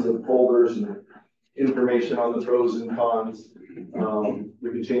got tons of folders and information on the pros and cons. We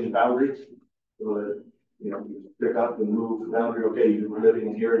can change boundaries so that, you pick up and move the boundary. Okay, you were living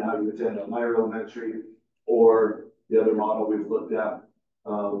in here and now you attend Elmira Elementary, or the other model we've looked at,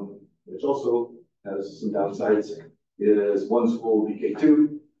 which also has some downsides, is one school will be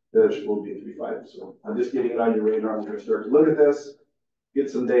K2, the other school will be 3-5. So I'm just getting it on your radar. I'm going to start to look at this, get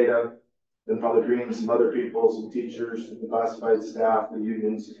some data, then probably bring in some other people, some teachers, the classified staff, the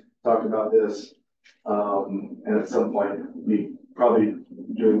unions, talk about this. And at some point, we probably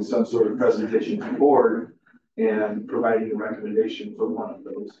doing some sort of presentation to the board and providing a recommendation for one of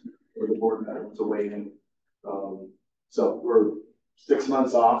those, or the board member to weigh in. So we're 6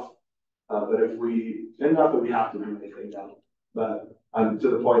 months off, but if we, and not that we have to do anything now, but I'm to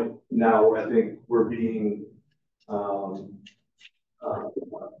the point now where I think we're being,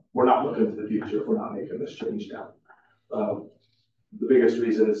 we're not looking to the future if we're not making this change now. The biggest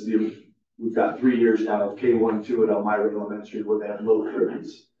reason is we've got 3 years now of K1, 2 at Elmira Elementary where they have low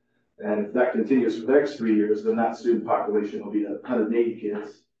 30s. And if that continues for the next 3 years, then that student population will be 180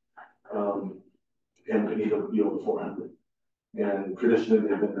 kids. And we need to be over 400. And traditionally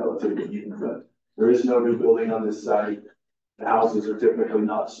they've been relatively even, but there is no new building on this site. The houses are typically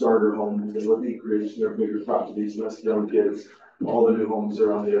not starter homes. They live acreage, they're bigger properties, less young kids. All the new homes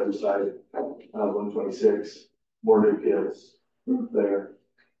are on the other side of 126, more new kids there.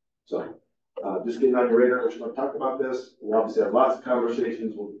 So just getting on your radar, we're just going to talk about this. We'll obviously have lots of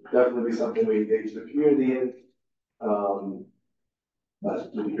conversations. Will definitely be something we engage the community in.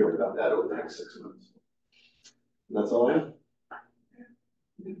 But we'll be hearing about that over the next 6 months. And that's all I have.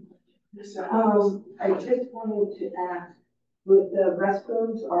 I just wanted to ask, with the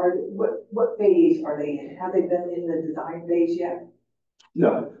restrooms, what phase are they in? Have they been in the design phase yet?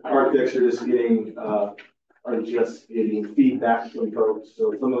 No, architecture is getting, are just getting feedback from folks.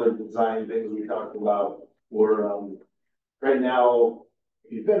 So some of the design things we talked about were, right now,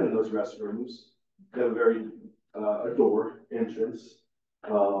 if you've been in those restrooms, they have a very, a door entrance,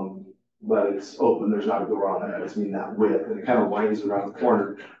 but it's open. There's not a door on it. I just mean that width, and it kind of winds around the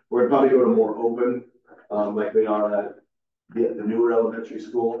corner. We're probably go to more open, like they are at the newer elementary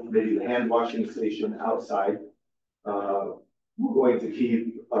school, maybe the hand washing station outside. We're going to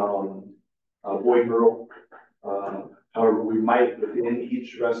keep boy girl. However, we might within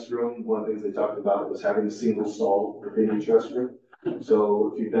each restroom. One of the things they talked about was having a single stall within each restroom.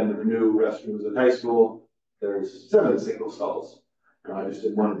 So if you've been to the new restrooms at high school, there's 7 single stalls. Just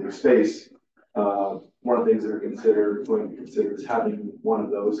in one big space. One of the things that are going to be considered is having one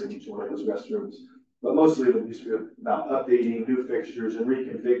of those in each one of those restrooms. But mostly it'll be about updating new fixtures and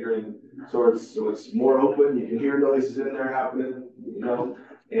reconfiguring so it's more open. You can hear noises in there happening,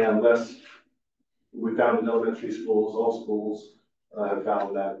 and less we found in elementary schools, all schools have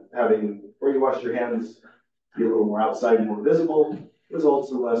found that having where you wash your hands be a little more outside and more visible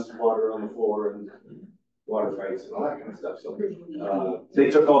results in less water on the floor and water fights and all that kind of stuff. So they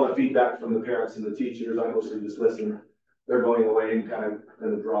took all the feedback from the parents and the teachers. I mostly just listened. They're going away and kind of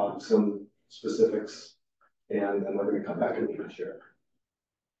going to draw some specifics, and then they're going to come back and share.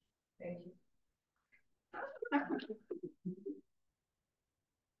 Thank you.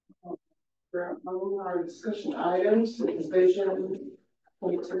 For our discussion items, is Vision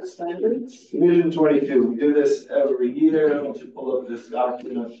 22 standards. Vision 22, we do this every year. Once you pull up this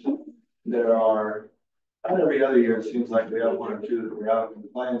document, there are, not every other year, it seems like we have one or two that we're out of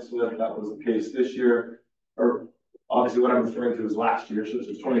compliance with. That was the case this year. Or obviously what I'm referring to is last year, so this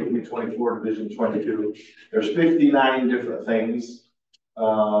is 23-24 Division 22. There's 59 different things.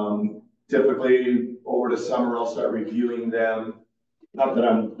 Typically over the summer, I'll start reviewing them. Not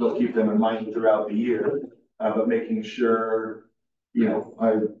that they'll keep them in mind throughout the year, but making sure, you know,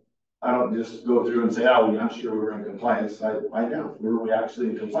 I don't just go through and say, oh, I'm sure we're in compliance. I find out, were we actually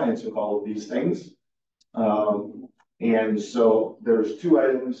in compliance with all of these things? And so there's two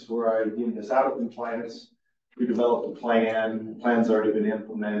items where I deem this out of compliance. We developed a plan. The plan's already been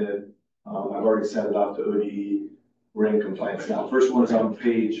implemented. I've already sent it off to ODE. We're in compliance now. First one is on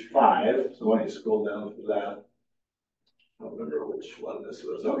page 5. So why don't you scroll down for that? I don't remember which one this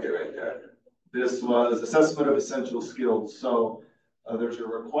was. Okay, right there. This was assessment of essential skills. So there's a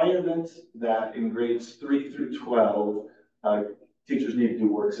requirement that in grades 3 through 12, teachers need to do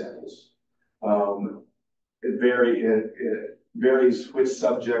work samples. It varies which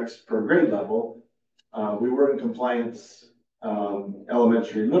subjects per grade level. We were in compliance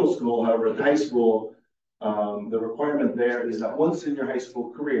elementary and middle school. However, at high school, the requirement there is that once in your high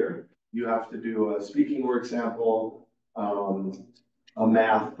school career, you have to do a speaking work sample, a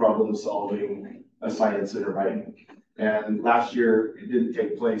math problem solving, a science and a writing. And last year, it didn't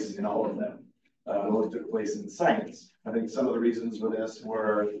take place in all of them. It only took place in science. I think some of the reasons for this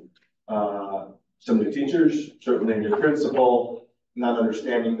were some new teachers, certainly a new principal, not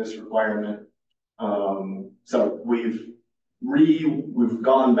understanding this requirement. So we've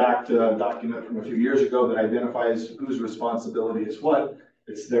gone back to a document from a few years ago that identifies whose responsibility is what.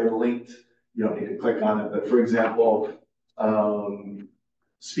 It's there linked. You don't need to click on it. But for example,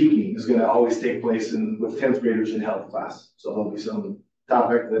 speaking is going to always take place with 10th graders in health class. So there'll be some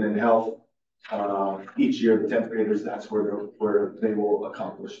topic that in health, each year the 10th graders, that's where they will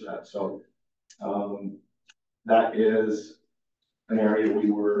accomplish that. So that is an area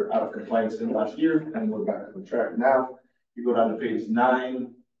we were out of compliance in last year, and we're back on track now. You go down to page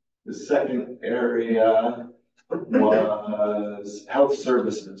 9. The second area was health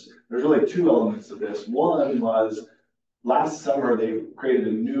services. There's really two elements of this. One was last summer, they created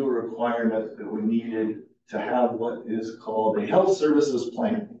a new requirement that we needed to have what is called a health services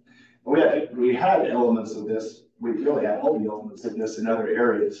plan. And we had elements of this. We really had all the elements of this in other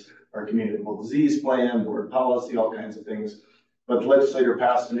areas, our communicable disease plan, board policy, all kinds of things. But the legislator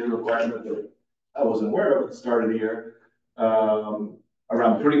passed a new requirement that I wasn't aware of at the start of the year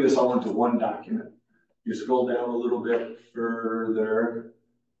around putting this all into one document. You scroll down a little bit further.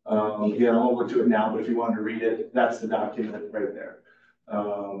 Again, I won't go to it now, but if you wanted to read it, that's the document right there.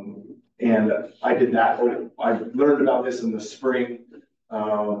 And I did that. I learned about this in the spring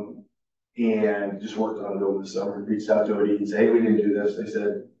and just worked on it over the summer. Reached out to ODE and said, hey, we didn't do this. They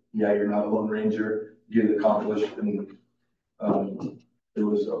said, yeah, you're not a Lone Ranger. Get it accomplished. And it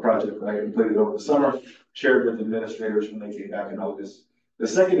was a project that I completed over the summer, shared with administrators when they came back in August. The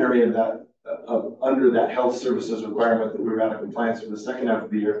second area of that, under that health services requirement that we were out of compliance for the second half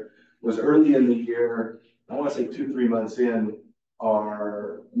of the year, was early in the year, I want to say 2-3 months in,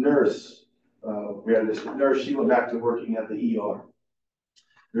 our nurse, we had this nurse, she went back to working at the ER.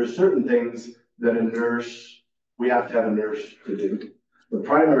 There's certain things that we have to have a nurse to do. The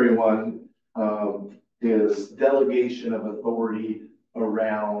primary one is delegation of authority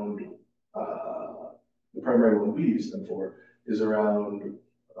around, the primary one we use them for is around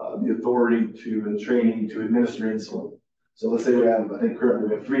the authority and training to administer insulin. So let's say I think currently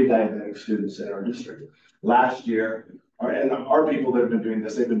we have 3 diabetic students in our district. Last year, our people that have been doing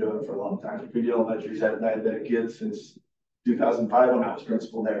this, they've been doing it for a long time. Good Elementary's had diabetic kids since 2005 when I was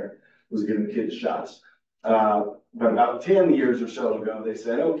principal there, was giving kids shots. But about 10 years or so ago, they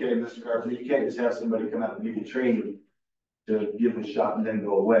said, okay, Mr. Carpenter, you can't just have somebody come out and give you training to give the shot and then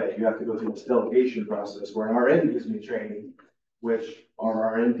go away. You have to go through this delegation process where an RN gives me training, which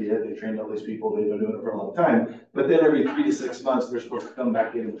our RN did. They trained all these people. They've been doing it for a long time. But then every 3 to 6 months, they're supposed to come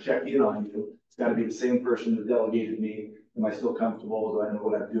back in and check in on you. It's got to be the same person that delegated me. Am I still comfortable? Do I know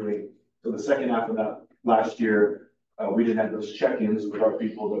what I'm doing? So the second half of that last year, we didn't have those check-ins with our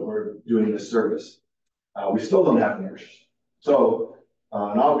people that were doing this service. We still don't have nurses. So in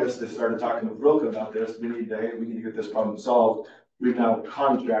August, they started talking with Rilke about this. We need to get this problem solved. We've now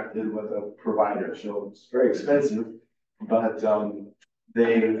contracted with a provider, so it's very expensive, but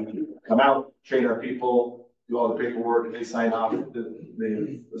they come out, train our people, do all the paperwork, they sign off.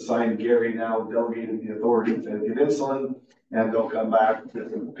 They assigned Gary now, delegated the authority to give insulin, and they'll come back,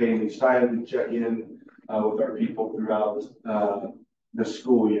 pay each time, check in with our people throughout the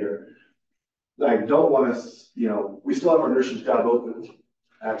school year. I don't want us, we still have our nurse's job open.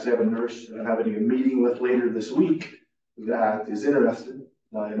 I actually have a nurse I'm having a meeting with later this week that is interested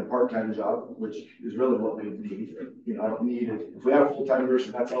in a part-time job, which is really what we need. I don't need it. If we have a full-time nurse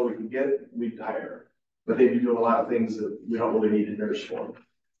and that's all we can get, we'd hire her. But they'd be doing a lot of things that we don't really need a nurse for.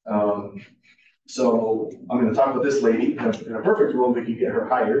 So I'm going to talk with this lady. In a perfect world, we could get her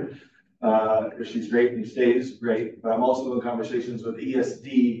hired. If she's great and stays, great. But I'm also in conversations with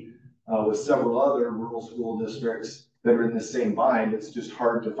ESD with several other rural school districts that are in the same bind. It's just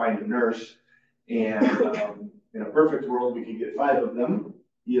hard to find a nurse. And in a perfect world, we could get 5 of them.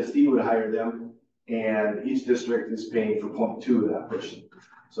 ESD would hire them, and each district is paying for 0.2 of that person.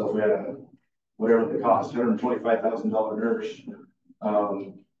 So if we had whatever the cost, $125,000 nurse,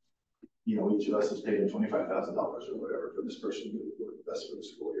 each of us is paying $25,000 or whatever for this person to work best for the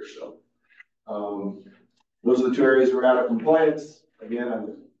school year. So those are the 2 areas we're out of compliance. Again,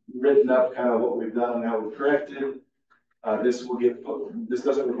 I've written up kind of what we've done and how we've corrected. This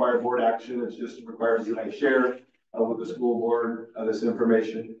doesn't require board action. It just requires that I share with the school board this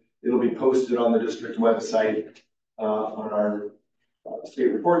information. It'll be posted on the district website on our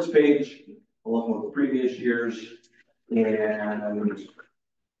state reports page, along with the previous years. And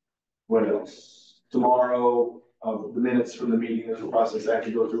what else? Tomorrow, the minutes from the meeting, there's a process I have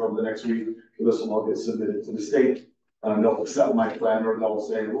to go through over the next week. This will all get submitted to the state. They'll accept my plan, or they'll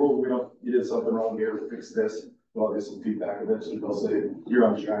say, well, you did something wrong here, we'll fix this. I'll get some feedback eventually. They'll say, you're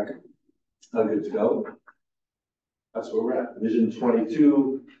on track. Good to go. That's where we're at. Division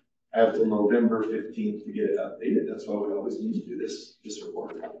 22, I have till November 15th to get it updated. That's why we always need to do this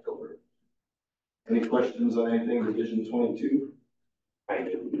report in October. Any questions on anything Division 22? I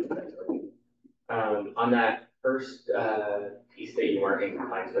do. On that first piece that you weren't in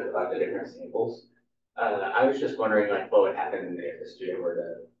compliance with about the different samples, I was just wondering what would happen if a student were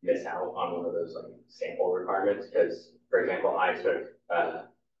to miss out on one of those sample requirements? Because, for example, I took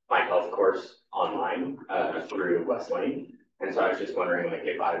my health course online through West Lane, and so I was just wondering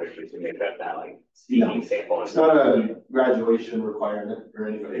if I was to make up that speaking sample. It's not a graduation requirement or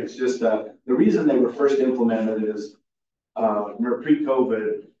anything. It's just the reason they were first implemented is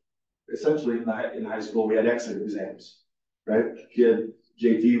pre-COVID. Essentially, in high school, we had exit exams, right?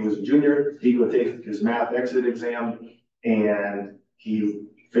 JT was a junior. He would take his math exit exam, and he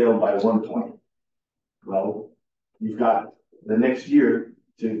failed by 1 point. Well, you've got the next year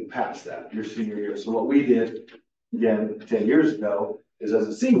to pass that, your senior year. So what we did, again, 10 years ago, is as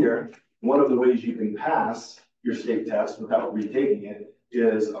a senior, one of the ways you can pass your state test without retaking it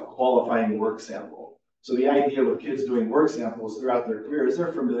is a qualifying work sample. So the idea with kids doing work samples throughout their career is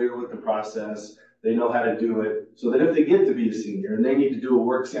they're familiar with the process. They know how to do it, so that if they get to be a senior and they need to do a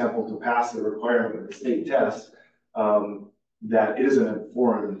work sample to pass the requirement of the state test, that it isn't a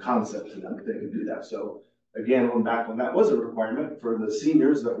foreign concept to them that they can do that. So again, when that was a requirement for the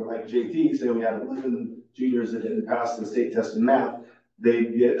seniors that were like JT, say we had 11 juniors that didn't pass the state test in math,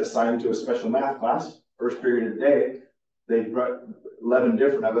 they'd get assigned to a special math class, first period of the day. They brought 11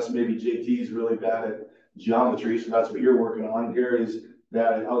 different of us. Maybe JT's really bad at geometry, so that's what you're working on. Gary's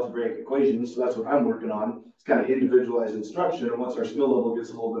bad at algebraic equations, so that's what I'm working on. It's kind of individualized instruction, and once our skill level gets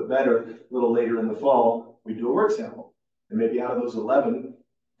a little bit better, a little later in the fall, we do a work sample. And maybe out of those 11,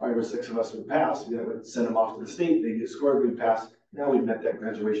 5 or 6 of us would pass. We would send them off to the state, they get scored, we'd pass. Now we've met that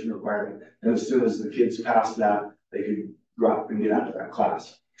graduation requirement. And as soon as the kids pass that, they could drop and get out of that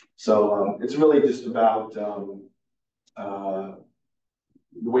class. So it's really just about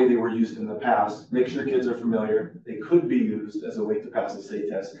the way they were used in the past. Make sure kids are familiar. They could be used as a way to pass the state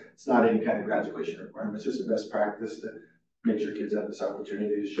test. It's not any kind of graduation requirement. It's just a best practice to make sure kids have this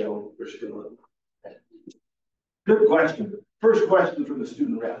opportunity to show their skill level. Good question. First question from the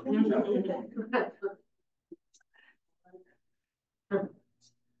student rep. Moving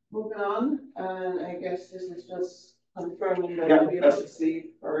on, and I guess this is just confirming that we have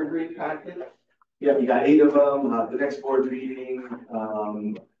received our agreed packet. Yeah, you got 8 of them. The next board meeting,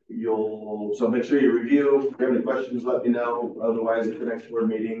 so make sure you review. If you have any questions, let me know. Otherwise, at the next board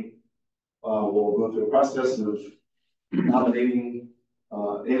meeting, we'll go through the process of nominating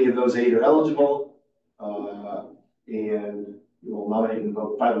Any of those 8 are eligible, and we'll nominate and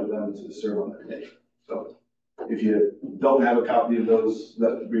vote 5 of them to serve on the committee. So if you don't have a copy of those,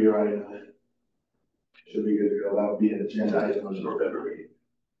 that would be right. Should be good to go. That would be an agenda item on the November meeting.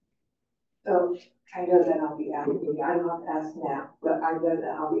 So I know that I'll be asking, I don't have to ask now, but I know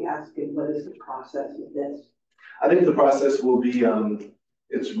that I'll be asking, what is the process of this? I think the process will be,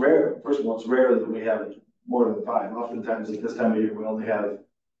 it's rare, first of all, it's rare that we have more than 5. Oftentimes at this time of year, we only have,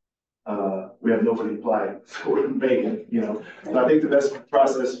 we have nobody apply, so we're vacant, you know. So I think the best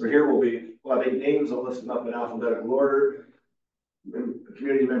process for here will be, we'll have 8 names, I'll list them up in alphabetical order.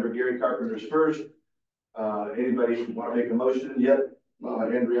 Community member Gary Carpenter's first. Anybody want to make a motion yet?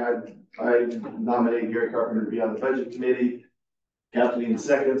 Andrea, I nominate Gary Carpenter to be on the budget committee. Kathleen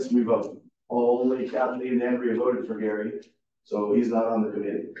seconds, we vote. Only Kathleen and Andrea voted for Gary, so he's not on the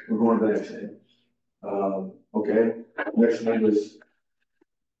committee. We're going to the next name. Okay, next name is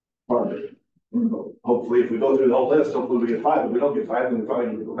Parker. Hopefully, if we go through the whole list, hopefully we get 5. If we don't get 5, then we probably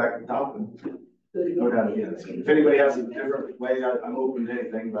need to go back to the top and go down again. So if anybody has a different way, I'm open to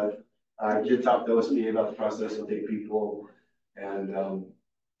anything, but I did talk to OSBA about the process of 8 people, and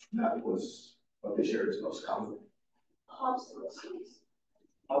that was what they shared as most common.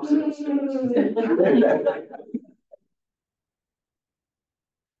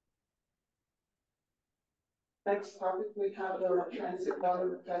 Next topic, we have the transit dollar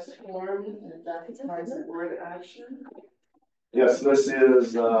request form, and that provides a board action. Yes, this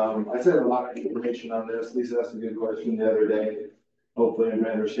is, I said a lot of information on this. Lisa asked a good question the other day. Hopefully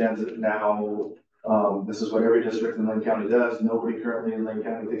everybody understands it now. This is what every district in Lane County does. Nobody currently in Lane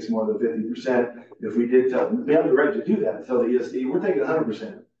County takes more than 50%. If we did tell, we have the right to do that, tell the ESD, we're taking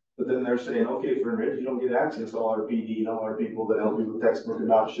 100%. But then they're saying, okay, for enrich, you don't get access to all our PD and all our people that help you with textbook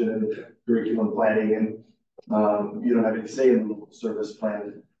adoption and curriculum planning, and you don't have any say in the service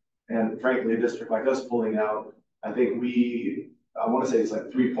plan. And frankly, a district like us pulling out, I think I want to say it's like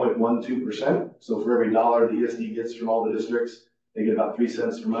 3.12%. So for every dollar the ESD gets from all the districts, they get about 3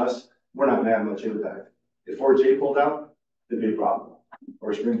 cents from us. We're not gonna have much impact. If 4J pulled out, it'd be a problem,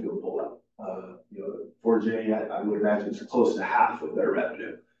 or Springfield pulled out. 4J, I would imagine it's close to half of their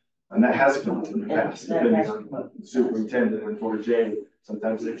revenue. And that has come in the past, depending on the superintendent and 4J.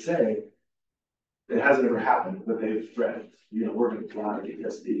 Sometimes they say, it hasn't ever happened, but they've threatened, we're gonna pull out of the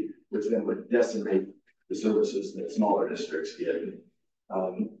ESD, which then would decimate the services that smaller districts get.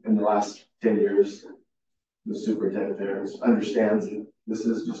 In the last 10 years, the superintendent there understands that this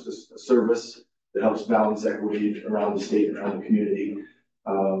is just a service that helps balance equity around the state, around the community,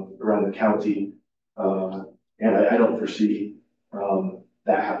 around the county. And I don't foresee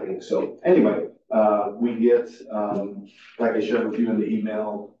that happening. So anyway, we get, like I shared with you in the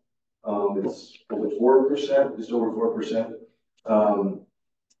email, it's over 4%, just over 4%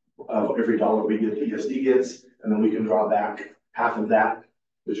 of every dollar we get, the ESD gets, and then we can draw back half of that,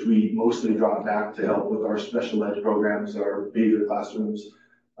 which we mostly draw back to help with our special ed programs, our behavior classrooms.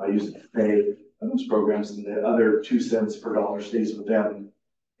 I use it to pay those programs, and the other 2 cents per dollar stays with them,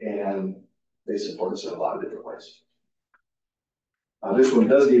 and they support us in a lot of different ways. This one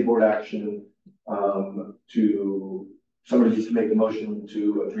does need board action to, somebody needs to make a motion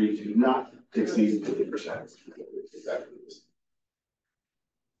to agree to not exceed 50%.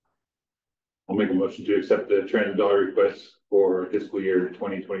 I'll make a motion to accept the transit dollar request for fiscal year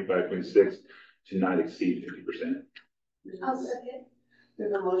 2025-26 to not exceed 50%. I'll second. We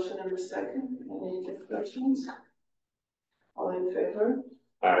have a motion and a second. Any discussions? All in favor?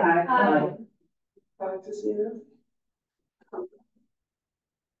 Aye. 5-0.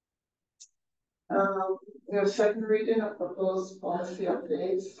 We have second reading of proposed policy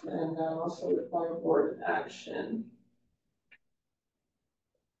updates and also require board action.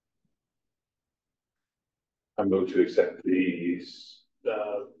 I move to accept these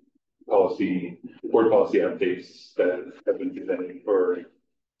board policy updates that have been presented for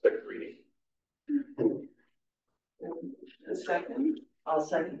second reading. A second? I'll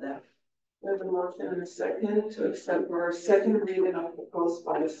second that. We have a motion and a second to accept our second reading of proposed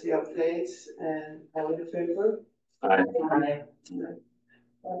policy updates, and all in favor? Aye.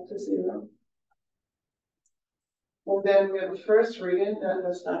 5-0. And then we have a first reading that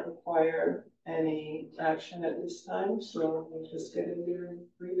does not require any action at this time, so we'll just get in here and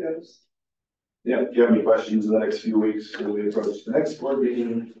read those. Yeah, if you have any questions in the next few weeks, when we approach the next board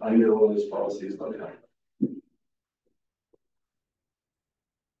meeting, I know what those policies look like.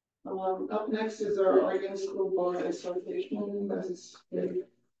 Up next is our Oregon School Board Association, this is the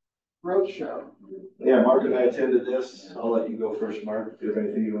roadshow. Yeah, Mark and I attended this. I'll let you go first, Mark. Do you have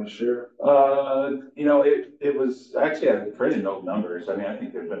anything you want to share? You know, it was, actually, I printed no numbers. I mean, I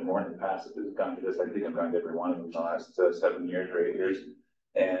think there's been more in the past that has gone to this. I think I've gone to every one of them in the last 7 years or 8 years.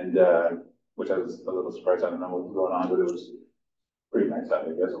 And, which I was a little surprised. I don't know what was going on, but it was pretty nice out.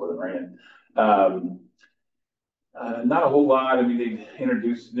 I guess it wasn't raining. Not a whole lot. I mean, they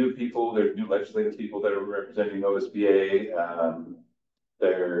introduced new people. There's new legislative people that are representing OSBA.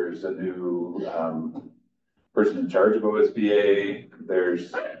 There's a new person in charge of OSBA. They're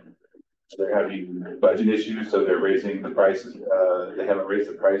having budget issues, so they're raising the prices. They haven't raised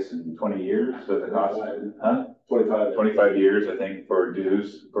the price in 20 years. So the cost, 25 years, I think, for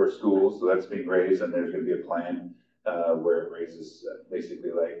dues for schools. So that's being raised, and there's going to be a plan where it raises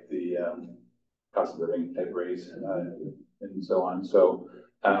basically like the cost of living type raise and so on. So,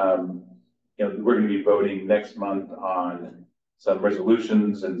 you know, we're going to be voting next month on some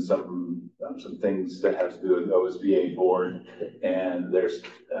resolutions and some things that have to do with the OSBA board. And there's,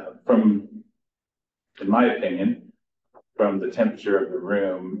 in my opinion, from the temperature of the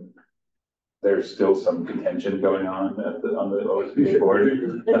room, there's still some contention going on on the OSBA board.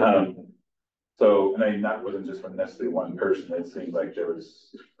 So, and I mean, that wasn't just from necessarily one person. It seemed like there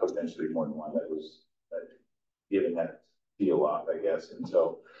was potentially more than one that was giving that feel off, I guess. And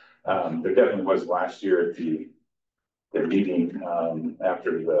so, there definitely was last year at the meeting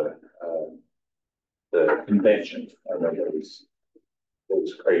after the convention. I know it was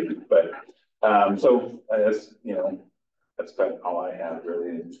crazy, but so I guess, you know, that's about all I have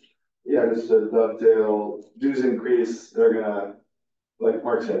really. Yeah, just to dovetail, dues increase, they're gonna, like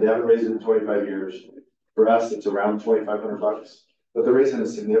Mark said, they haven't raised it in 25 years. For us, it's around $2,500, but the raising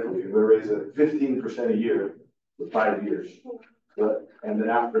is significant. They're raising it 15% a year for 5 years. And then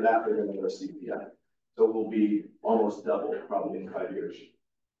after that, they're gonna go CPI. So it will be almost double probably in 5 years.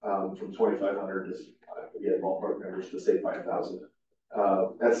 From 2,500 to, again, ballpark numbers to say 5,000.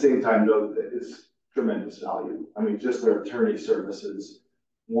 At the same time though, it's tremendous value. I mean, just their attorney services,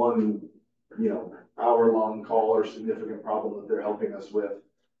 one, you know, hour-long call or significant problem that they're helping us with.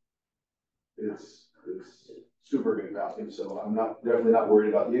 It's super good value. So I'm definitely not worried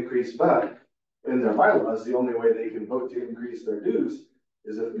about the increase, but in their bylaws, the only way they can vote to increase their dues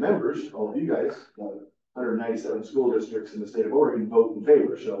is if the members, all of you guys, 197 school districts in the state of Oregon vote in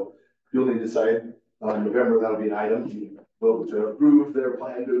favor. So you'll need to decide in November, that'll be an item. You vote to approve their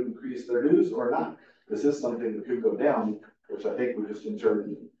plan to increase their dues or not. This is something that could go down, which I think would just in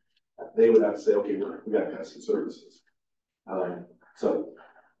turn, they would have to say, okay, we got to pass some services. So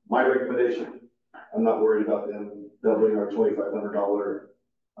my recommendation, I'm not worried about them doubling our $2,500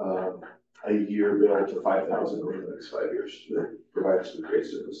 a year bill to $5,000 over the next 5 years to provide us with great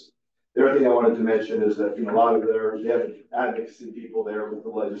service. The other thing I wanted to mention is that, you know, a lot of they have advocacy people there with the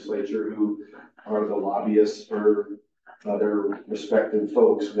legislature who are the lobbyists for their respective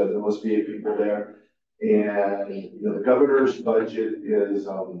folks. We have the OSBA people there. And, you know, the governor's budget is,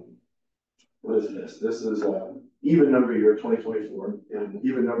 what is this? This is even number year 2024. And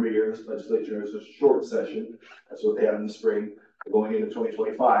even number year, this legislature is a short session. That's what they have in the spring. Going into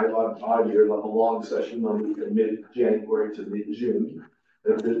 2025, odd year, a long session, mid-January to mid-June.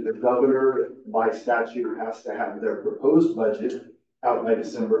 The governor, by statute, has to have their proposed budget out by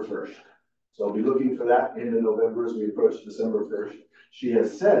December 1st. So I'll be looking for that into November as we approach December 1st. She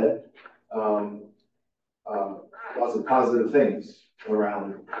has said lots of positive things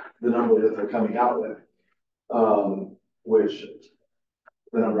around the number that they're coming out with, which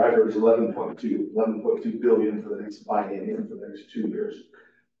the number I heard is 11.2 billion for the next biennium for the next 2 years.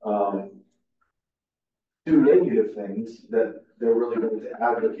 Two negative things that they're really going to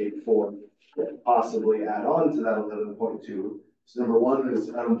advocate for that possibly add on to that 11.2. So number one is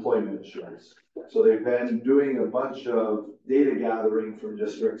unemployment insurance. So they've been doing a bunch of data gathering from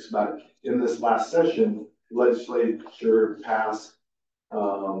districts, but in this last session, the legislature passed,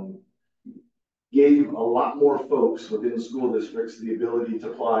 gave a lot more folks within school districts the ability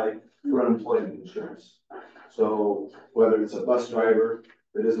to apply for unemployment insurance. So whether it's a bus driver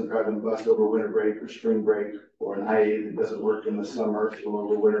that isn't driving a bus over winter break or spring break, or an IA that doesn't work in the summer or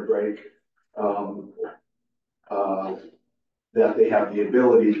over winter break, that they have the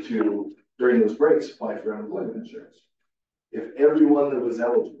ability to, during those breaks, apply for unemployment insurance. If everyone that was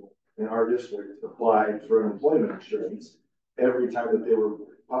eligible in our district applied for unemployment insurance every time that they were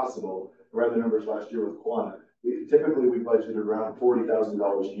possible, around the numbers last year with Quanta, we budgeted around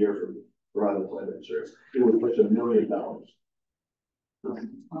 $40,000 a year for unemployment insurance. It would push $1 million. And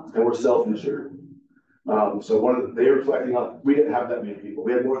we're self-insured. So they were reflecting on, we didn't have that many people.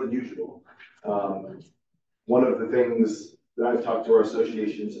 We had more than usual. One of the things that I've talked to our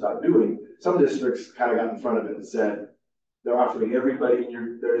associations about doing, some districts kind of got in front of it and said, they're offering everybody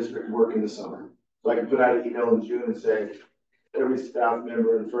in their district work in the summer. So I can put out an email in June and say, every staff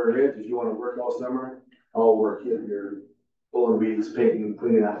member in Fern Ridge, if you want to work all summer, I'll work if you're pulling weeds, painting,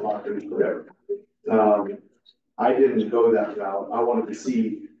 cleaning out lockers, whatever. I didn't go that route. I wanted to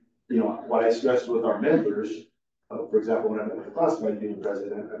see, you know, what I stressed with our members. For example, when I met with the classified union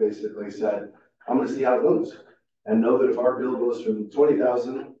president, I basically said, I'm going to see how it goes, and know that if our bill goes from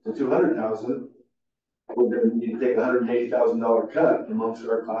 20,000 to 200,000, we're going to need to take $180,000 cut amongst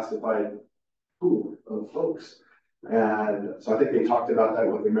our classified pool of folks. And so I think they talked about that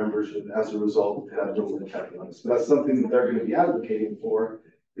with their members, and as a result, had a little bit of on. So that's something that they're going to be advocating for,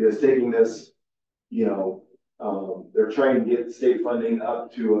 is taking this, you know, they're trying to get state funding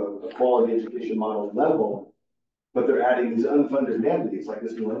up to a quality education model level, but they're adding these unfunded mandates like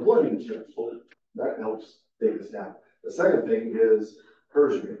this new unemployment insurance. Well, that helps take us down. The second thing is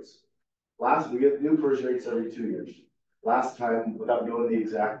PERS rates. We get new PERS rates every 2 years. Last time, without knowing the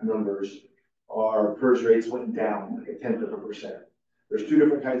exact numbers, our PERS rates went down like 0.1%. There's two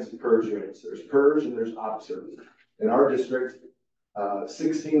different kinds of PERS rates. There's PERS and there's OPSERV. In our district,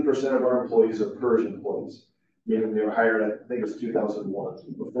 16% of our employees are PERS employees, meaning they were hired at, I think it was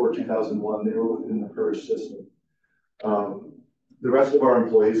 2001. Before 2001, they were within the PERS system. The rest of our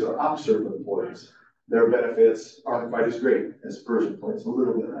employees are OPSERV employees. Their benefits aren't quite as great as PERS employees, a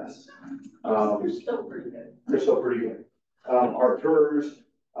little bit less. They're still pretty good. They're still pretty good. Our PERS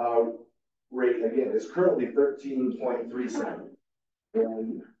rate, again, is currently 13.37.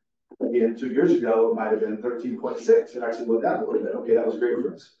 And again, 2 years ago, it might have been 13.6. It actually went down a little bit. Okay, that was great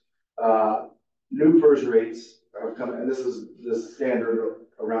for us. New PERS rates are coming, and this is the standard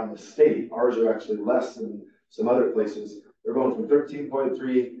around the state. Ours are actually less than some other places. They're going from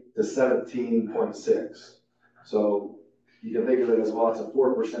 13.3 to 17.6. So you can think of it as, well, it's a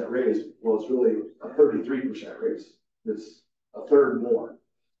 4% raise. Well, it's really a 33% raise. It's a third more.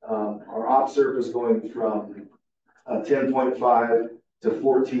 Our OPSERV is going from 10.5 to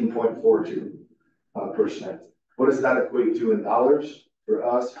 14.42%. What does that equate to in dollars? For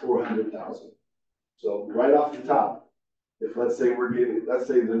us, 400,000. So right off the top, if let's say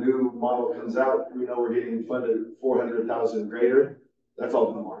the new model comes out, we know we're getting funded 400,000 greater, that's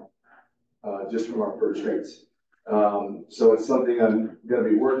all come on, just from our PERS rates. So it's something I'm going to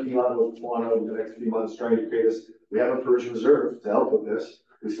be working on with Juana over the next few months, trying to create this. We have a PERS reserve to help with this.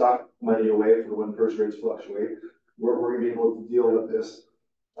 We stock money away for when PERS rates fluctuate. We're going to be able to deal with this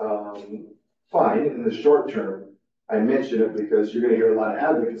fine in the short term. I mention it because you're going to hear a lot of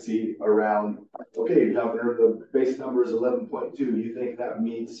advocacy around, okay, Governor, the base number is 11.2. You think that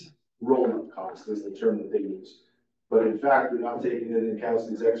meets roll-up cost is the term that they use. But in fact, we're not taking into account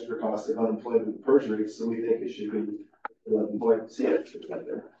these extra costs of unemployment and PERS rates, so we think it should be 11.6.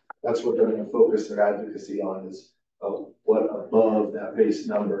 That's what they're going to focus their advocacy on, is what above that base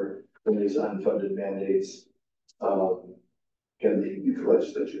number from these unfunded mandates can the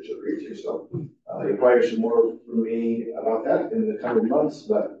legislature to agree to. So you'll probably hear some more from me about that in the coming months,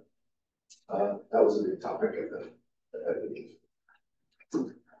 but that was a big topic at the meeting.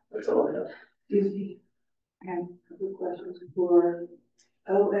 That's all I have. Excuse me. I have a couple of questions for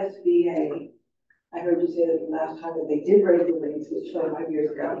OSBA. I heard you say that the last time that they did raise the rates was 25 years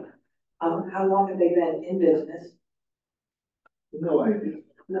ago. How long have they been in business? No idea.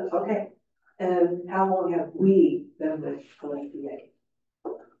 No, okay. And how long have we been with OSBA?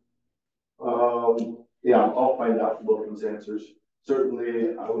 Yeah, I'll find out from both those answers.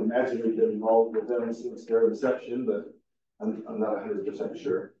 Certainly, I would imagine we've been involved with them since their inception, but I'm not 100%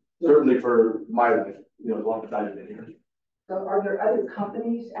 sure. Certainly for my life, you know, as long as I've been here. So are there other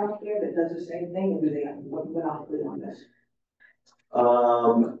companies out there that does the same thing, or do they have one monopoly on this?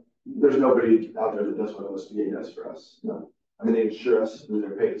 There's nobody out there that does what OSBA does for us. No. I mean, they insure us through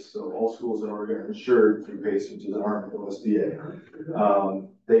their PACE. So all schools in Oregon are insured through PACE, which is an arm of OSBA.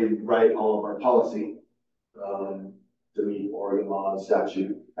 They write all of our policy to meet Oregon law and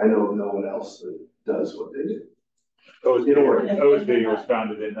statute. I know of no one else that does what they do. OSBA was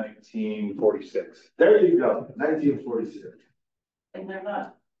founded in 1946. There you go, 1946. And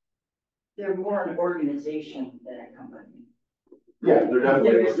they're more an organization than a company. Yeah, they're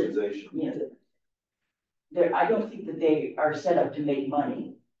definitely an organization. Yeah. I don't think that they are set up to make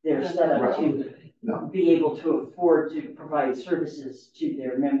money. They're set up to be able to afford to provide services to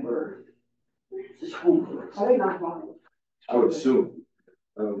their member school groups. Are they not profit? I would assume.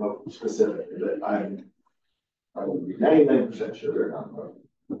 I don't know specifically, but I would be 99% sure they're not profit.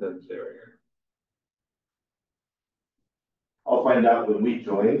 Doesn't say right here. I'll find out when we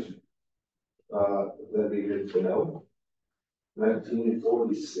joined. That'd be good to know.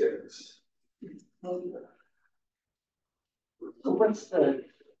 1946. So what's the,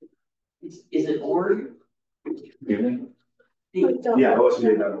 is it org? Evening. Yeah,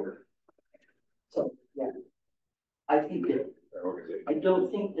 OSBA.org. So, yeah. I think that, I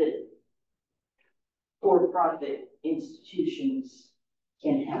don't think that for-profit institutions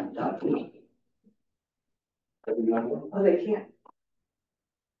can have .org. Oh, they can't.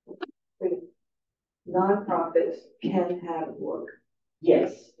 Wait. Nonprofits can have work.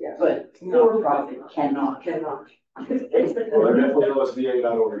 Yes, but for-profit cannot. Cannot. Well, I definitely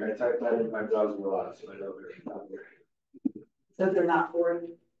OSBA.org. I typed that in my browser a lot, so I know they're not there. So they're not for.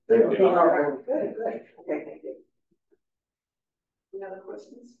 They They are. are. Good, good. Okay, thank you. Any other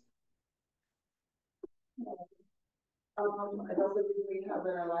questions? I don't believe we have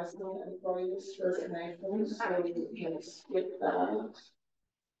an licensed employees first nation, so we can skip that.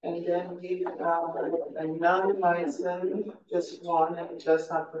 And then we have a non-licensed, just one, and it does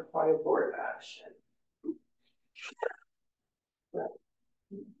not require board action.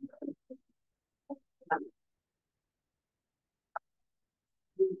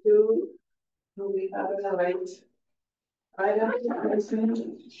 Do we have an right item?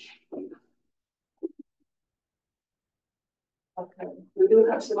 Okay, we do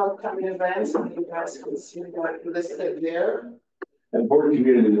have some upcoming events, and you guys can see that listed there. Important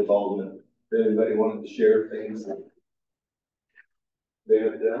community involvement. If anybody wanted to share things that they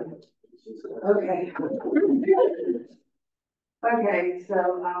have done. Okay. Okay,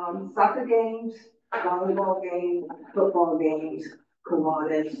 so, soccer games, volleyball games, football games,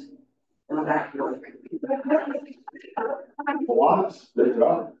 Kiwanis, and I'm back to work. Kiwanis, good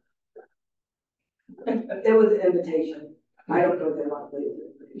job. It was an invitation. I don't know if they want to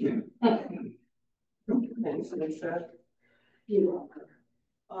leave. Thanks, Lisa. You're welcome.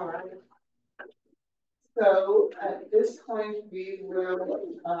 All right. So at this point, we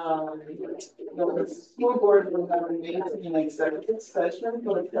will, the school board will have a meeting in executive session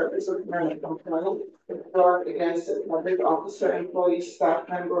for the purpose of learning complaint brought against a public officer, employee, staff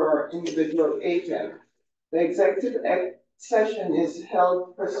member, or individual agent. The executive session is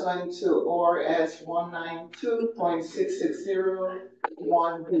held pursuant to ORS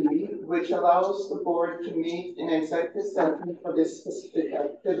 192.6601B, which allows the board to meet in executive session for this specific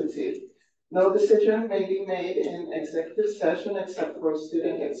activity. No decision may be made in executive session except for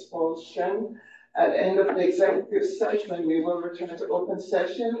student expulsion. At the end of the executive session, we will return to open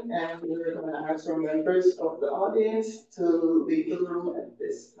session, and we're going to ask our members of the audience to leave the room at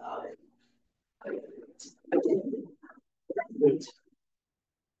this time. I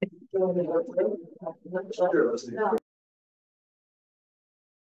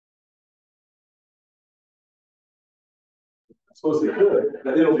suppose they could,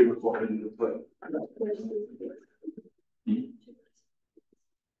 but it'll be recorded in the play.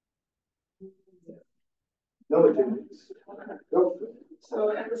 No, it didn't. Nope.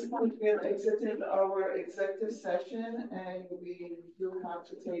 So at this point, we have exited our executive session, and we do have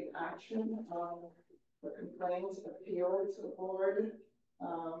to take action on the complaints appeal to the board.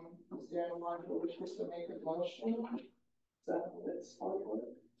 Is there anyone who wishes to make a motion? So let's start with.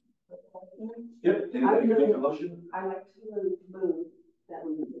 Yep, anybody can make a motion? I like to move that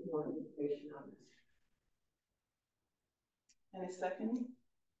we get more information on this. Any second?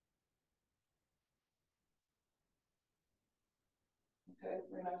 Okay,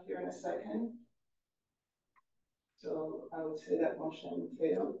 we're not here in a second. So I would say that motion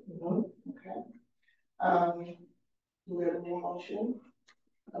failed. Okay. Do we have a new motion?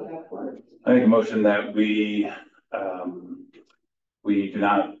 How that work? I make a motion that we do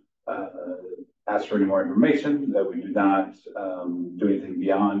not ask for any more information, that we do not do anything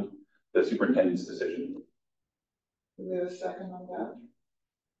beyond the superintendent's decision. Do we have a second on that?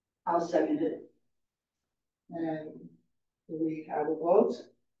 I'll second it. And do we have a vote?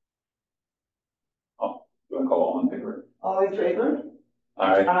 Oh, do I call all in favor? All in favor?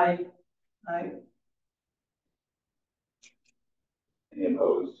 Aye. Aye. Aye. Any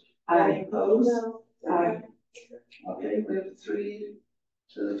opposed? Any opposed? No. Aye. Okay, we have 3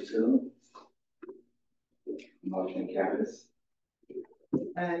 to 2. Motion carries.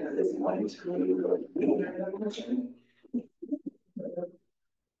 And at this point, we will motion.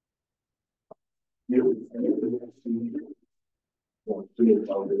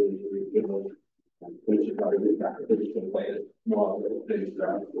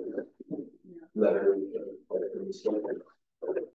 Letter.